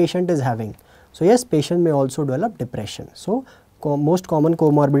distress the patient is having. So yes, patient may also develop depression. So most common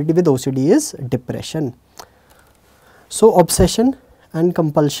comorbidity with OCD is depression. So obsession and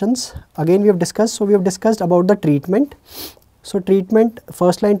compulsions, again we have discussed. So we have discussed about the treatment. So treatment,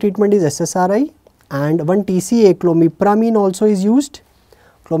 first line treatment is SSRI, and one TCA, clomipramine also is used.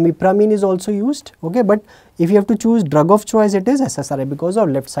 Clomipramine is also used. Okay, but if you have to choose drug of choice, it is SSRI because of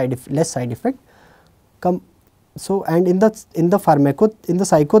less side effect. So and in the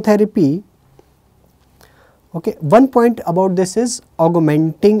psychotherapy, okay, one point about this is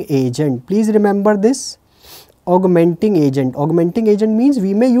augmenting agent. Please remember this, augmenting agent. Augmenting agent means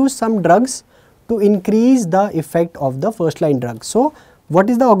we may use some drugs to increase the effect of the first line drug. So what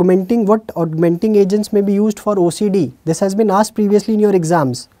augmenting agents may be used for OCD? This has been asked previously in your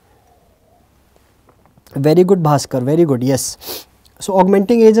exams. Very good, Bhaskar, very good, yes. So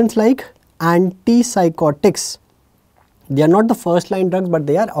augmenting agents like antipsychotics, they are not the first line drugs, but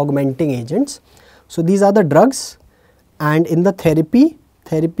they are augmenting agents. So these are the drugs, and in the therapy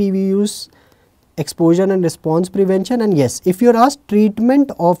we use exposure and response prevention. And yes, if you are asked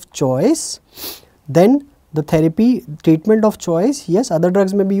treatment of choice, then the therapy treatment of choice, yes, other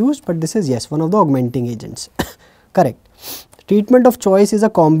drugs may be used, but this is yes, one of the augmenting agents. Correct. Treatment of choice is a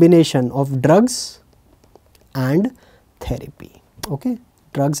combination of drugs and therapy. Okay,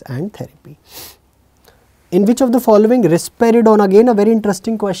 drugs and therapy. In which of the following risperidone, again a very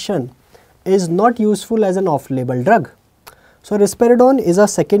interesting question, is not useful as an off-label drug? So risperidone is a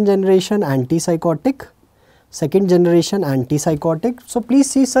second generation antipsychotic. So please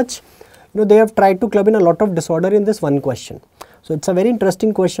see such, they have tried to club in a lot of disorder in this one question. So it's a very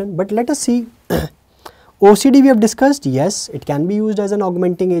interesting question, but let us see. OCD we have discussed, yes, it can be used as an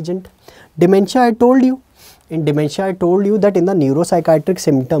augmenting agent. Dementia, I told you. In dementia, I told you that in the neuropsychiatric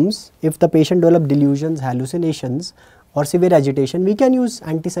symptoms, if the patient develop delusions, hallucinations or severe agitation, we can use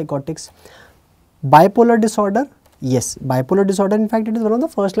antipsychotics. Bipolar disorder, yes, bipolar disorder, in fact, it is one of the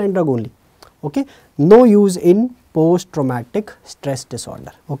first line drug only. Okay, no use in post-traumatic stress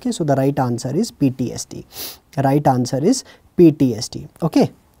disorder. Okay, so the right answer is PTSD. Right answer is PTSD.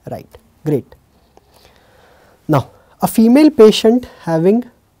 Okay, right, great. Now, a female patient having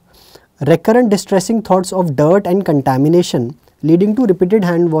recurrent distressing thoughts of dirt and contamination leading to repeated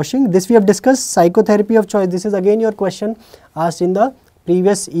hand washing. This we have discussed. Psychotherapy of choice. This is again your question asked in the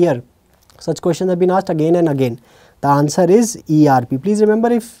previous year. Such questions have been asked again and again. The answer is ERP. Please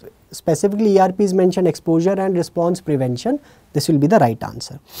remember, if specifically ERP is mentioned, exposure and response prevention, this will be the right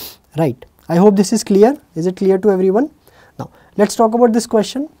answer. Right. I hope this is clear. Is it clear to everyone? Now, let's talk about this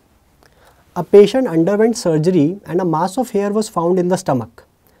question. A patient underwent surgery and a mass of hair was found in the stomach.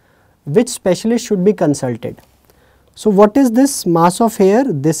 Which specialist should be consulted? So what is this mass of hair?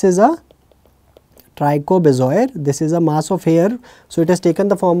 This is a trichobezoar. This is a mass of hair. So it has taken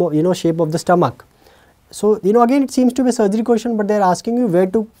the form of, shape of the stomach. So, again it seems to be a surgery question, but they are asking you where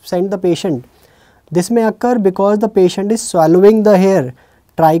to send the patient. This may occur because the patient is swallowing the hair.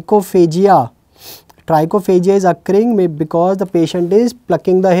 Trichophagia. Trichophagia is occurring because the patient is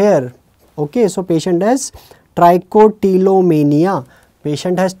plucking the hair. Okay, so patient has trichotillomania.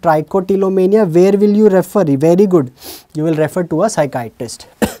 Patient has trichotillomania. Where will you refer? Very good. You will refer to a psychiatrist.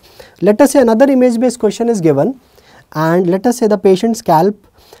 Let us say another image based question is given, and let us say the patient's scalp,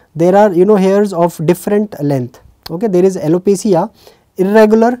 there are hairs of different length. Okay, there is alopecia,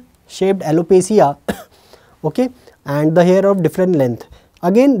 irregular shaped alopecia. Okay, and the hair of different length.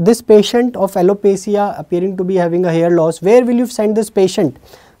 Again, this patient of alopecia appearing to be having a hair loss, where will you send this patient?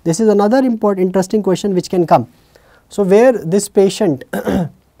 This is another interesting question which can come. So where this patient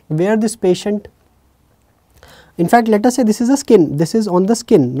In fact, let us say this is a skin, this is on the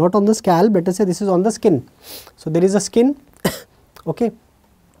skin, not on the scalp, let us say this is on the skin. So there is a skin, okay,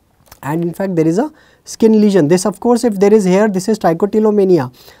 and in fact there is a skin lesion. This of course if there is hair, this is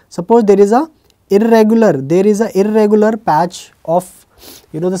trichotillomania. Suppose there is a irregular patch of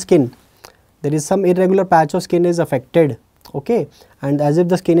the skin, there is some irregular patch of skin is affected, okay, and as if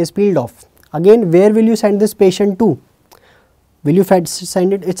the skin is peeled off. Again, where will you send this patient to? Will you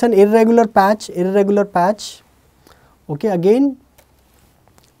send it, it's an irregular patch, okay, again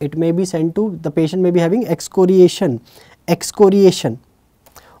it may be sent to, the patient may be having excoriation,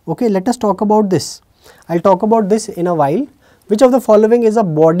 okay. Let us talk about this. I will talk about this in a while. Which of the following is a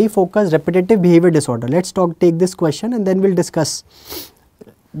body focused repetitive behavior disorder? Let us take this question and then we will discuss.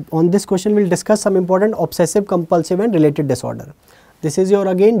 On this question we will discuss some important obsessive compulsive and related disorder. This is your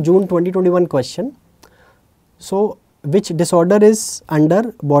again June 2021 question. So which disorder is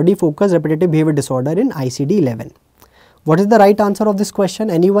under body focused repetitive behavior disorder in ICD-11? What is the right answer of this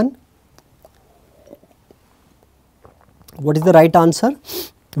question? Anyone? What is the right answer?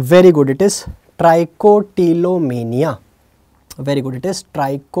 Very good, it is trichotillomania. Very good, it is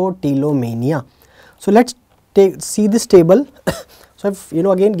trichotillomania. So let us see this table. So I have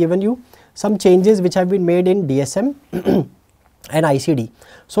again given you some changes which have been made in DSM and ICD.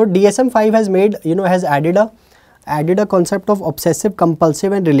 So DSM-5 has made has added a concept of obsessive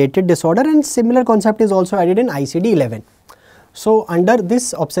compulsive and related disorder, and similar concept is also added in ICD-11. So under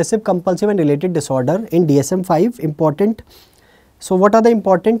this obsessive compulsive and related disorder in DSM-5 important, so what are the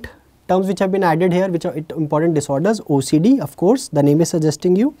important terms which have been added here, which are important disorders? OCD, of course, the name is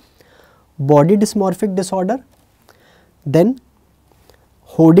suggesting you, body dysmorphic disorder, then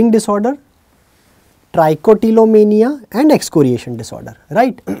hoarding disorder, trichotillomania and excoriation disorder,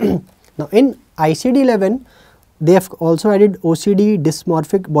 right. Now in ICD-11 they have also added OCD,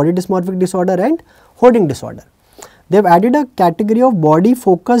 body dysmorphic disorder and hoarding disorder. They have added a category of body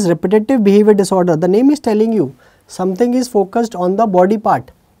focused repetitive behavior disorder. The name is telling you something is focused on the body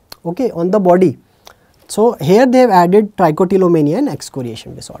part, okay, on the body. So here they have added trichotillomania and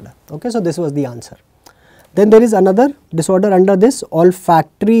excoriation disorder, okay. So this was the answer. Then there is another disorder under this,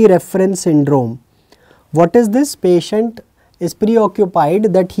 olfactory reference syndrome. What is this? Patient is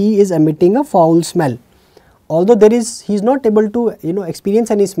preoccupied that he is emitting a foul smell. Although he is not able to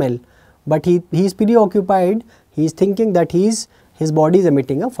experience any smell, but he is preoccupied, he is thinking that his body is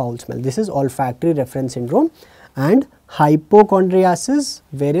emitting a foul smell. This is olfactory reference syndrome. And hypochondriasis,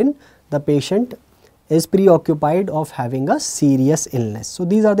 wherein the patient is preoccupied of having a serious illness. So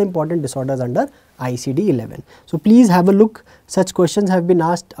these are the important disorders under ICD-11. So please have a look, such questions have been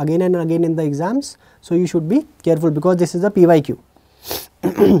asked again and again in the exams. So you should be careful because this is a PYQ.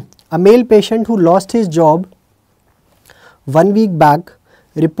 A male patient who lost his job 1 week back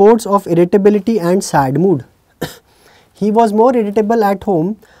reports of irritability and sad mood. He was more irritable at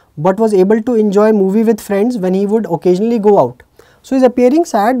home but was able to enjoy movie with friends when he would occasionally go out. So he is appearing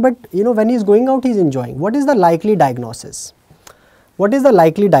sad, but when he is going out he is enjoying. What is the likely diagnosis? What is the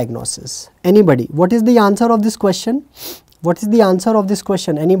likely diagnosis? Anybody? What is the answer of this question? What is the answer of this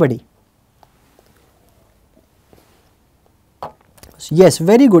question? Anybody? Yes,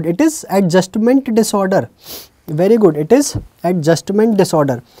 very good. It is adjustment disorder. Very good. It is adjustment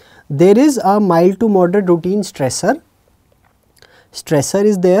disorder. There is a mild to moderate routine stressor. Stressor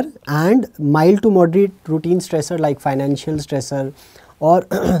is there, and mild to moderate routine stressor like financial stressor, or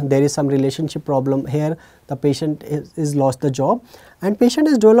there is some relationship problem. Here the patient is lost the job and patient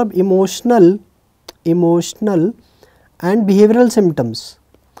has developed emotional and behavioral symptoms.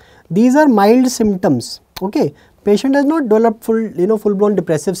 These are mild symptoms, okay. Patient has not developed full blown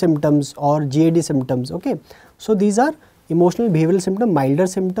depressive symptoms or GAD symptoms, okay. So these are emotional behavioral symptoms, milder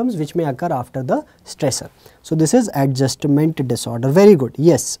symptoms which may occur after the stressor. So this is adjustment disorder. Very good.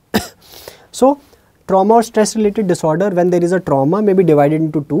 Yes. So trauma or stress related disorder, when there is a trauma, may be divided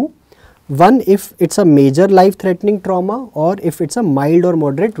into two. One, if it's a major life threatening trauma, or if it's a mild or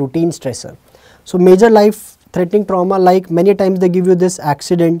moderate routine stressor. So major life threatening trauma, like many times they give you this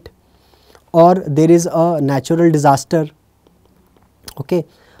accident, or there is a natural disaster, okay,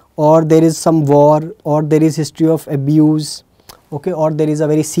 or there is some war, or there is history of abuse, okay, or there is a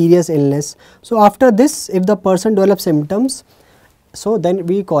very serious illness. So after this, if the person develops symptoms, so then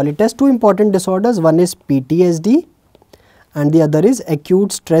we call it as two important disorders. One is PTSD and the other is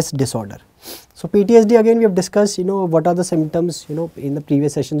acute stress disorder. So PTSD, again we have discussed what are the symptoms, in the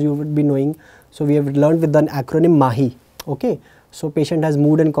previous sessions you would be knowing. So we have learned with the acronym MAHI, okay. So patient has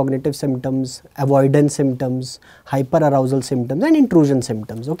mood and cognitive symptoms, avoidance symptoms, hyperarousal symptoms and intrusion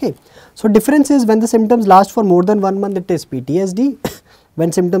symptoms, okay. So difference is when the symptoms last for more than 1 month, it is PTSD.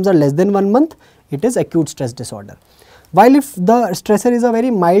 When symptoms are less than 1 month, it is acute stress disorder. While if the stressor is a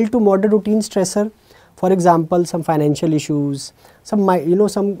very mild to moderate routine stressor, for example, some financial issues, some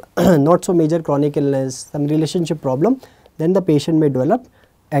some not so major chronic illness, some relationship problem, then the patient may develop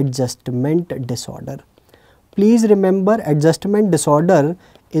adjustment disorder. Please remember, adjustment disorder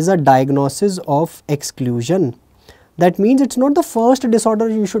is a diagnosis of exclusion. That means it's not the first disorder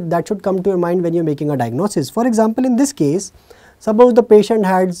that should come to your mind when you're making a diagnosis. For example, in this case, suppose the patient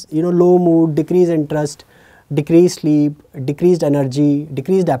has low mood, decreased interest, decreased sleep, decreased energy,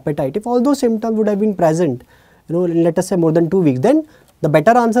 decreased appetite. If all those symptoms would have been present, let us say more than 2 weeks, then the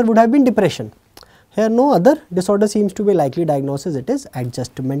better answer would have been depression. Here no other disorder seems to be likely diagnosis, it is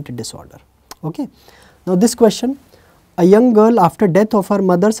adjustment disorder. Okay. Now this question, a young girl after death of her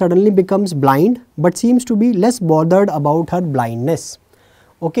mother suddenly becomes blind but seems to be less bothered about her blindness.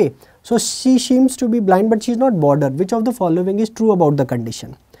 Okay. So she seems to be blind but she is not bothered. Which of the following is true about the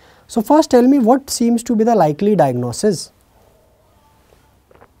condition? So first tell me what seems to be the likely diagnosis.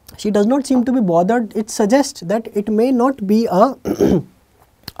 She does not seem to be bothered. It suggests that it may not be a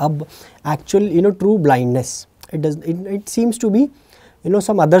actual true blindness. It seems to be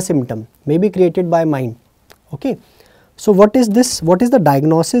some other symptom, maybe created by mind. Okay. So what is this? What is the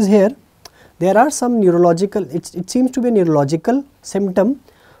diagnosis here? There are some neurological, it seems to be a neurological symptom.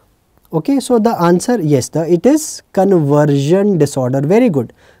 Okay. So the answer, yes, it is conversion disorder. Very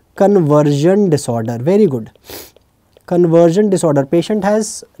good. Conversion disorder, very good. Conversion disorder, patient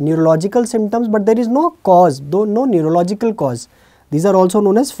has neurological symptoms but there is no cause, though no neurological cause. These are also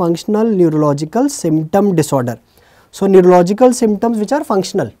known as functional neurological symptom disorder. So neurological symptoms which are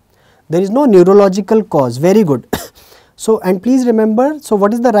functional, there is no neurological cause, very good. So and please remember, so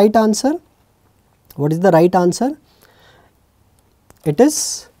what is the right answer? What is the right answer? It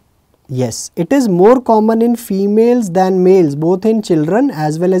is, yes, it is more common in females than males, both in children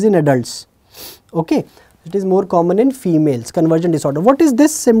as well as in adults. Okay, it is more common in females, conversion disorder. What is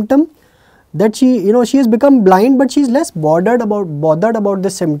this symptom? That she has become blind but she is less bothered about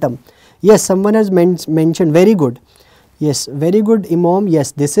this symptom. Yes, someone has mentioned, very good. Yes, very good, Imam.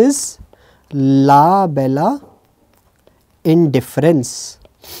 Yes, this is labella indifference.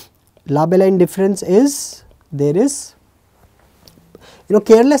 Labella indifference is, there is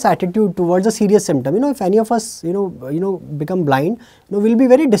careless attitude towards a serious symptom. If any of us become blind, we'll be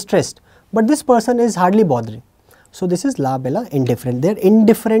very distressed, but this person is hardly bothering. So this is labella indifferent. They are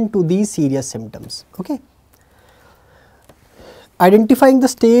indifferent to these serious symptoms. Okay. Identifying the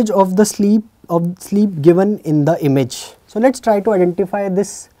stage of the sleep given in the image. So let's try to identify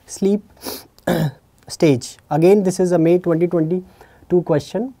this sleep stage. Again, this is a May 2022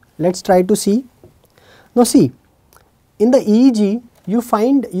 question. Let's try to see. Now see, in the EEG you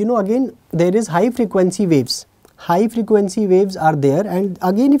find again there is high frequency waves. High frequency waves are there, and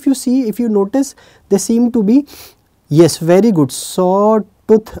again if you notice, they seem to be, yes, very good,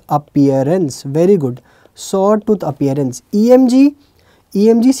 sawtooth appearance, very good, sawtooth appearance.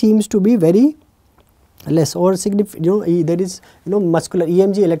 EMG seems to be very less or significant, there is muscular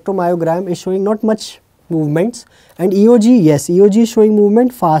EMG electromyogram is showing not much movements, and EOG, yes, EOG is showing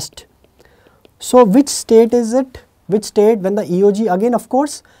movement fast. So which state is it? Which state when the EOG, again of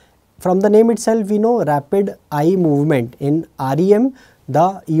course from the name itself we know rapid eye movement. In REM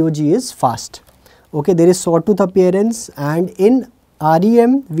the EOG is fast. Okay, there is sawtooth appearance, and in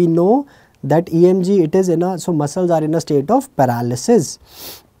REM we know that EMG it is so muscles are in a state of paralysis.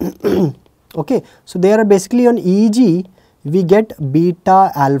 Okay, so they are basically on EEG we get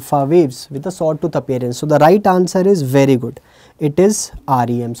beta alpha waves with a sawtooth appearance. So the right answer is very good, it is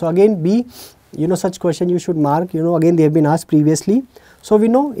REM. So again B, such question you should mark, again they have been asked previously. So we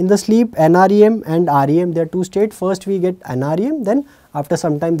know in the sleep NREM and REM, there are two states. First we get NREM, then after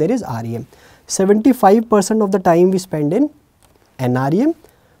some time there is REM. 75% of the time we spend in NREM,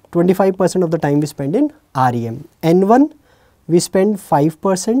 25% of the time we spend in REM. N1 we spend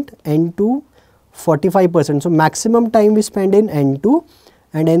 5%, N2 45%. So maximum time we spend in N2,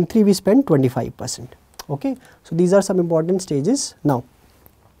 and N3 we spend 25%. Okay, so these are some important stages. Now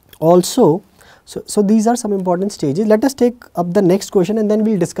also, so these are some important stages. Let us take up the next question and then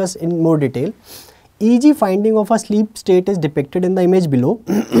we will discuss in more detail. EEG finding of a sleep state is depicted in the image below.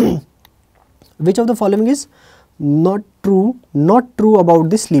 Which of the following is not true about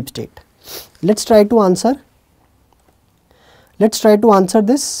this sleep state? Let's try to answer. Let's try to answer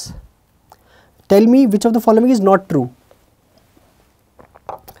this. Tell me which of the following is not true.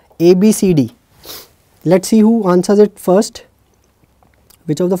 A, B, C, D. Let's see who answers it first.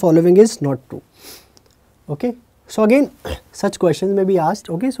 Which of the following is not true? Okay. So again, such questions may be asked.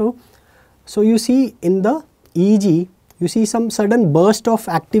 Okay. So you see in the EEG, you see some sudden burst of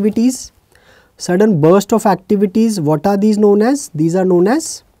activities, sudden burst of activities. What are these known as? These are known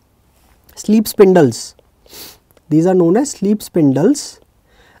as sleep spindles. These are known as sleep spindles,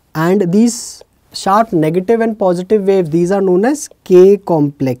 and these sharp negative and positive waves, these are known as K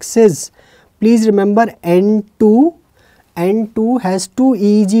complexes. Please remember N2 has two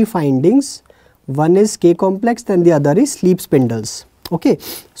EEG findings. One is K complex, then the other is sleep spindles. Okay,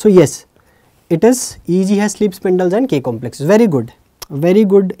 so yes, it is EEG has sleep spindles and K complexes. Very good,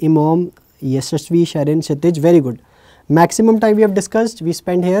 Imam, Yashasvi, Sharon, Kshitij, very good. Maximum time we have discussed, we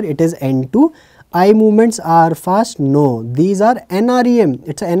spent here, it is N2. Eye movements are fast? No, these are NREM.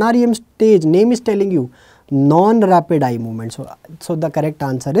 It's a NREM stage, name is telling you, non-rapid eye movements. So the correct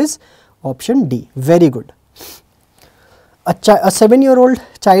answer is option D. Very good. A 7-year-old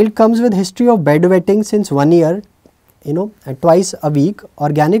child comes with history of bedwetting since 1 year, twice a week.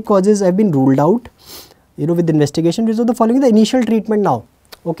 Organic causes have been ruled out, with investigation. Result of the following, the initial treatment now.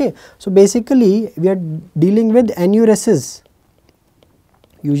 Okay, so basically we are dealing with enuresis.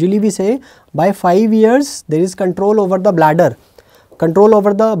 Usually we say by 5 years there is control over the bladder, control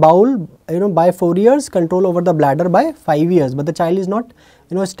over the bowel, by 4 years, control over the bladder by 5 years, but the child is not,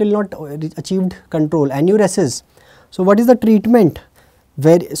 still not achieved control, enuresis. So what is the treatment?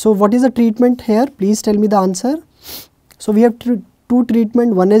 So what is the treatment here? Please tell me the answer. So we have two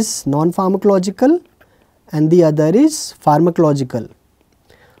treatment, one is non-pharmacological and the other is pharmacological.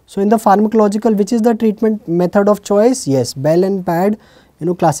 So in the pharmacological, which is the treatment method of choice? Yes, bell and pad.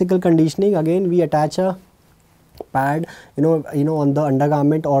 Classical conditioning, again we attach a pad on the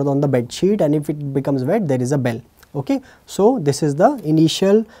undergarment or on the bed sheet, and if it becomes wet, there is a bell. Okay, so this is the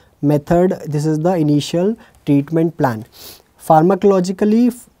initial method, this is the initial treatment plan.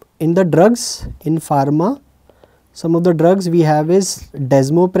 Pharmacologically, in the drugs, in pharma, some of the drugs we have is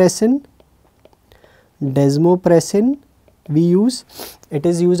desmopressin we use, it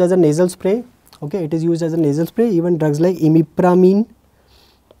is used as a nasal spray. Okay, it is used as a nasal spray. Even drugs like imipramine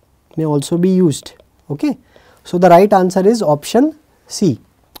may also be used. Okay, so the right answer is option C.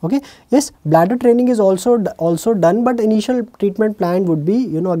 Okay, yes, bladder training is also done, but initial treatment plan would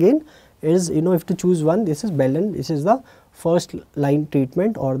be, again is, if to choose one, this is bell and this is the first line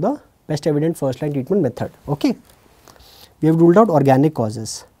treatment or the best evident first line treatment method. Okay, we have ruled out organic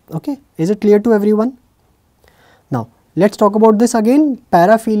causes. Okay, is it clear to everyone? Now let's talk about this again.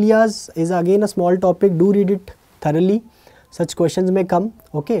 Paraphilias is again a small topic, do read it thoroughly, such questions may come.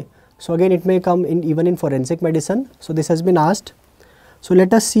 Okay, so again it may come in even in forensic medicine, so this has been asked. So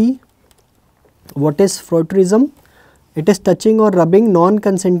let us see what is frotteurism. It is touching or rubbing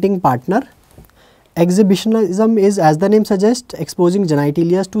non-consenting partner. Exhibitionism is, as the name suggests, exposing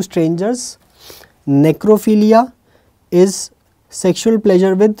genitalia to strangers. Necrophilia is sexual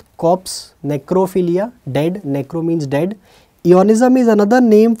pleasure with corpse. Necrophilia, dead, necro means dead. Eonism is another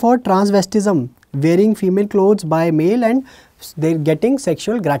name for transvestism, wearing female clothes by male and they are getting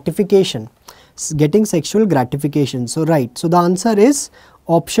sexual gratification. So right, so the answer is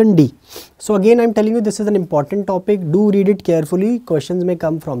option D. So again I am telling you, this is an important topic, do read it carefully, questions may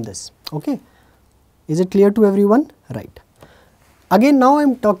come from this. Okay, is it clear to everyone? Right. Again now I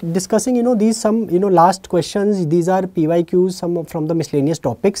am discussing these some last questions, these are PYQs, some from the miscellaneous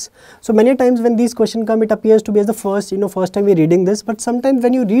topics. So many times when these questions come, it appears to be as the first first time we are reading this, but sometimes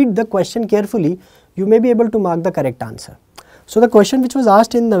when you read the question carefully, you may be able to mark the correct answer. So the question which was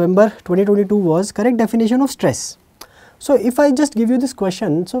asked in November 2022 was correct definition of stress. So if I just give you this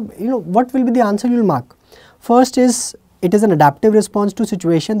question, so what will be the answer you will mark? First is, it is an adaptive response to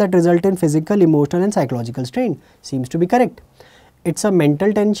situation that result in physical, emotional and psychological strain. Seems to be correct. It's a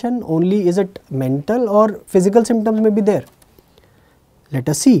mental tension only. Is it mental or physical symptoms may be there? Let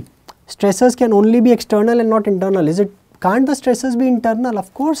us see. Stressors can only be external and not internal. Can't the stressors be internal?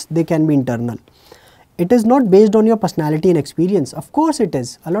 Of course they can be internal. It is not based on your personality and experience. Of course it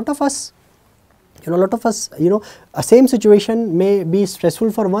is. A lot of us, a same situation may be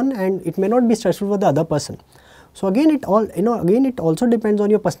stressful for one and it may not be stressful for the other person. So again it also depends on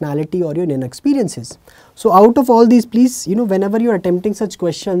your personality or your experiences. So out of all these, please, whenever you are attempting such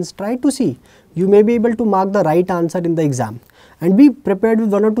questions, try to see, you may be able to mark the right answer in the exam and be prepared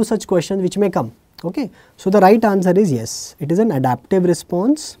with 1 or 2 such questions which may come. Okay, so the right answer is yes, it is an adaptive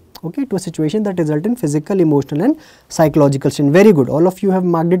response, okay, to a situation that result in physical, emotional and psychological strain. Very good, all of you have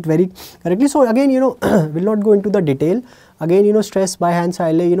marked it very correctly. So again, will not go into the detail. Again, stress by Hans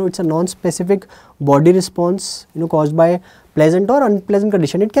Heile, it's a non-specific body response, caused by pleasant or unpleasant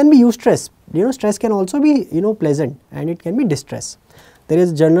condition. It can be eustress. Stress can also be, pleasant and it can be distress. There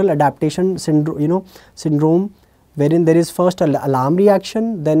is general adaptation syndrome, wherein there is first alarm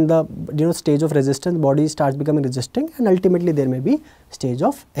reaction, then the stage of resistance, body starts becoming resisting and ultimately there may be stage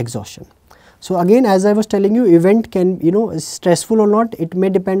of exhaustion. So again, as I was telling you, event can, is stressful or not, it may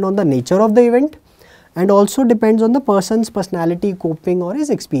depend on the nature of the event and also depends on the person's personality, coping or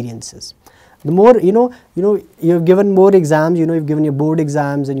his experiences. The more, you have given more exams, you've given your board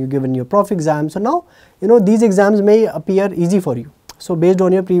exams and you've given your prof exams. So now, these exams may appear easy for you. So based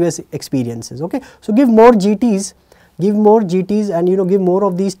on your previous experiences, okay. So give more GTs, and give more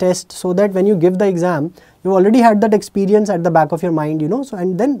of these tests, so that when you give the exam, you already had that experience at the back of your mind, so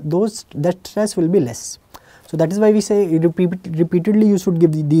and then that stress will be less. So that is why we say repeatedly you should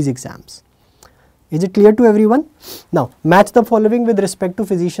give these exams. Is it clear to everyone? Now match the following with respect to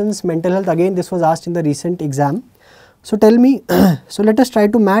physicians' mental health. Again, this was asked in the recent exam. So tell me, so let us try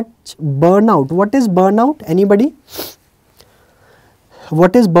to match burnout. What is burnout? Anybody?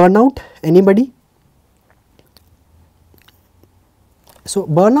 What is burnout? Anybody? So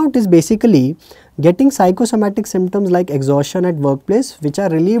burnout is basically getting psychosomatic symptoms like exhaustion at workplace which are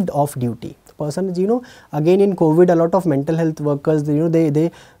relieved off duty. The person is, again in COVID, a lot of mental health workers, they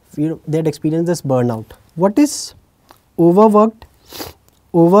had experienced this burnout. What is overworked?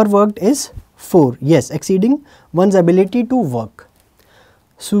 Overworked is 4. Yes, exceeding one's ability to work.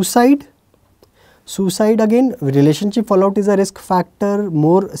 Suicide. Suicide, again, relationship fallout is a risk factor,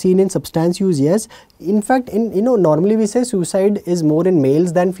 more seen in substance use. Yes, in fact, normally we say suicide is more in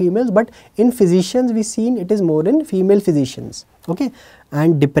males than females, but in physicians we seen it is more in female physicians. Okay,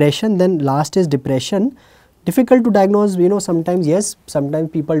 and depression. Then last is depression. Difficult to diagnose. Sometimes yes,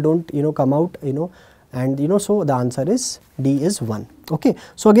 sometimes people don't come out. And so the answer is D is 1. Okay,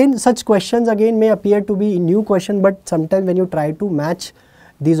 so again such questions again may appear to be a new question, but sometimes when you try to match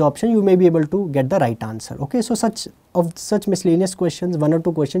these options, you may be able to get the right answer. Okay, so such miscellaneous questions, 1 or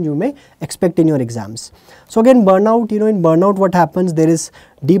 2 questions you may expect in your exams. So again, burnout, in burnout what happens, there is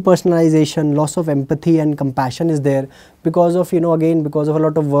depersonalization, loss of empathy and compassion is there because of, again because of a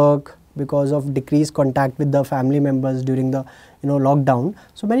lot of work, because of decreased contact with the family members during the, lockdown.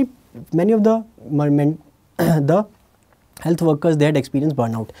 So many of the the health workers, they had experienced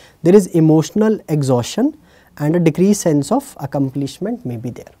burnout. There is emotional exhaustion and a decreased sense of accomplishment may be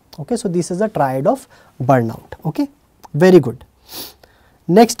there. Okay, so this is the triad of burnout. Okay, very good.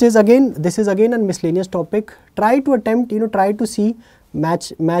 Next is again, this is again a miscellaneous topic. Try to attempt, try to see,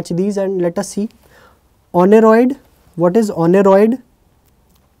 match these and let us see. Oneroid. What is oneroid?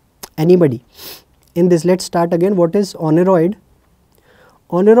 Anybody? In this, let's start again. What is oneroid?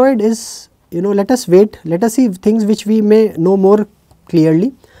 Oneroid is, let us wait, let us see things which we may know more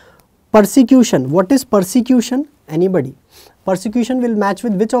clearly. Persecution. What is persecution? Anybody? Persecution will match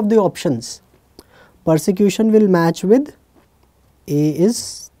with which of the options? Persecution will match with A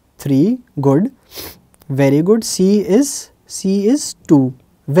is 3, good, very good. C is 2,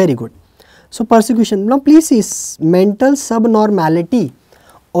 very good. So persecution. Now please see, mental subnormality.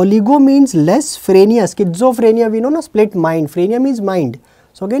 Oligo means less, phrenia, schizophrenia, we know, split mind, phrenia means mind.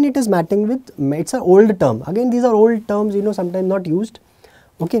 So again it is matching with, it's an old term. Again these are old terms, sometimes not used.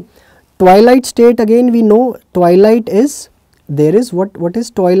 Okay. Twilight state, again we know twilight is, there is what is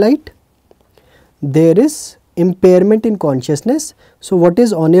twilight? There is impairment in consciousness. So what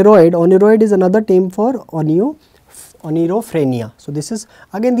is oneroid? Oneroid is another term for oneirophrenia. So this is,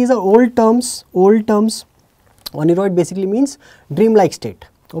 again these are old terms. Oneroid basically means dreamlike state.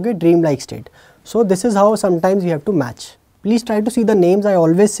 Okay, dreamlike state. So this is how sometimes you have to match. Please try to see the names. I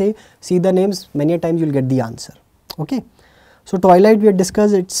always say see the names, many a times you will get the answer. Okay. So twilight we had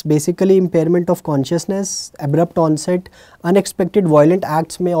discussed, it's basically impairment of consciousness, abrupt onset, unexpected violent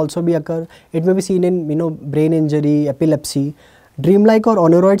acts may also be occur. It may be seen in brain injury, epilepsy. Dreamlike or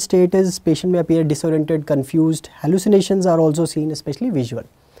oneroid state is patient may appear disoriented, confused. Hallucinations are also seen, especially visual.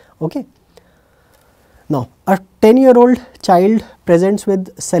 Okay. Now a 10-year-old child presents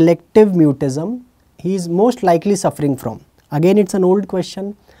with selective mutism. He is most likely suffering from. Again it's an old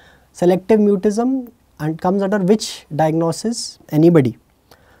question. Selective mutism and comes under which diagnosis? Anybody?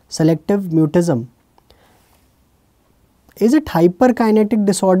 Selective mutism. Is it hyperkinetic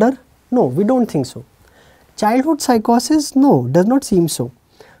disorder? No, we don't think so. Childhood psychosis? No, does not seem so.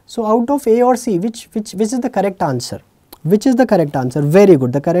 So out of A or C, which is the correct answer? Which is the correct answer? Very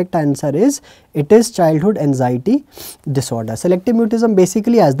good. The correct answer is, it is childhood anxiety disorder. Selective mutism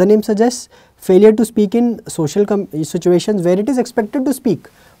basically, as the name suggests, failure to speak in social situations where it is expected to speak.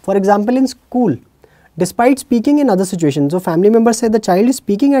 For example, in school, despite speaking in other situations. So family members say the child is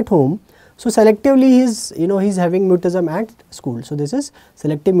speaking at home, so selectively he's having mutism at school. So this is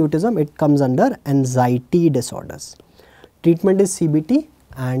selective mutism. It comes under anxiety disorders. Treatment is CBT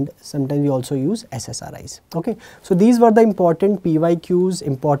and sometimes we also use SSRIs. Okay, so these were the important PYQs,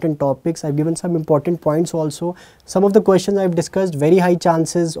 important topics. I've given some important points also. Some of the questions I've discussed, very high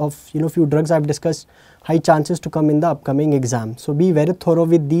chances of, few drugs I've discussed, high chances to come in the upcoming exam. So be very thorough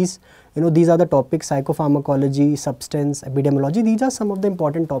with these. These are the topics: psychopharmacology, substance, epidemiology. These are some of the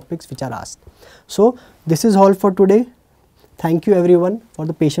important topics which are asked. So this is all for today. Thank you everyone for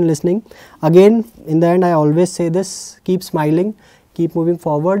the patient listening. Again, in the end, I always say this: keep smiling, keep moving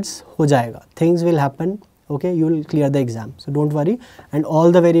forwards. Ho jayega. Things will happen. Okay, you will clear the exam. So don't worry, and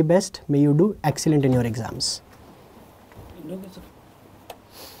all the very best. May you do excellent in your exams.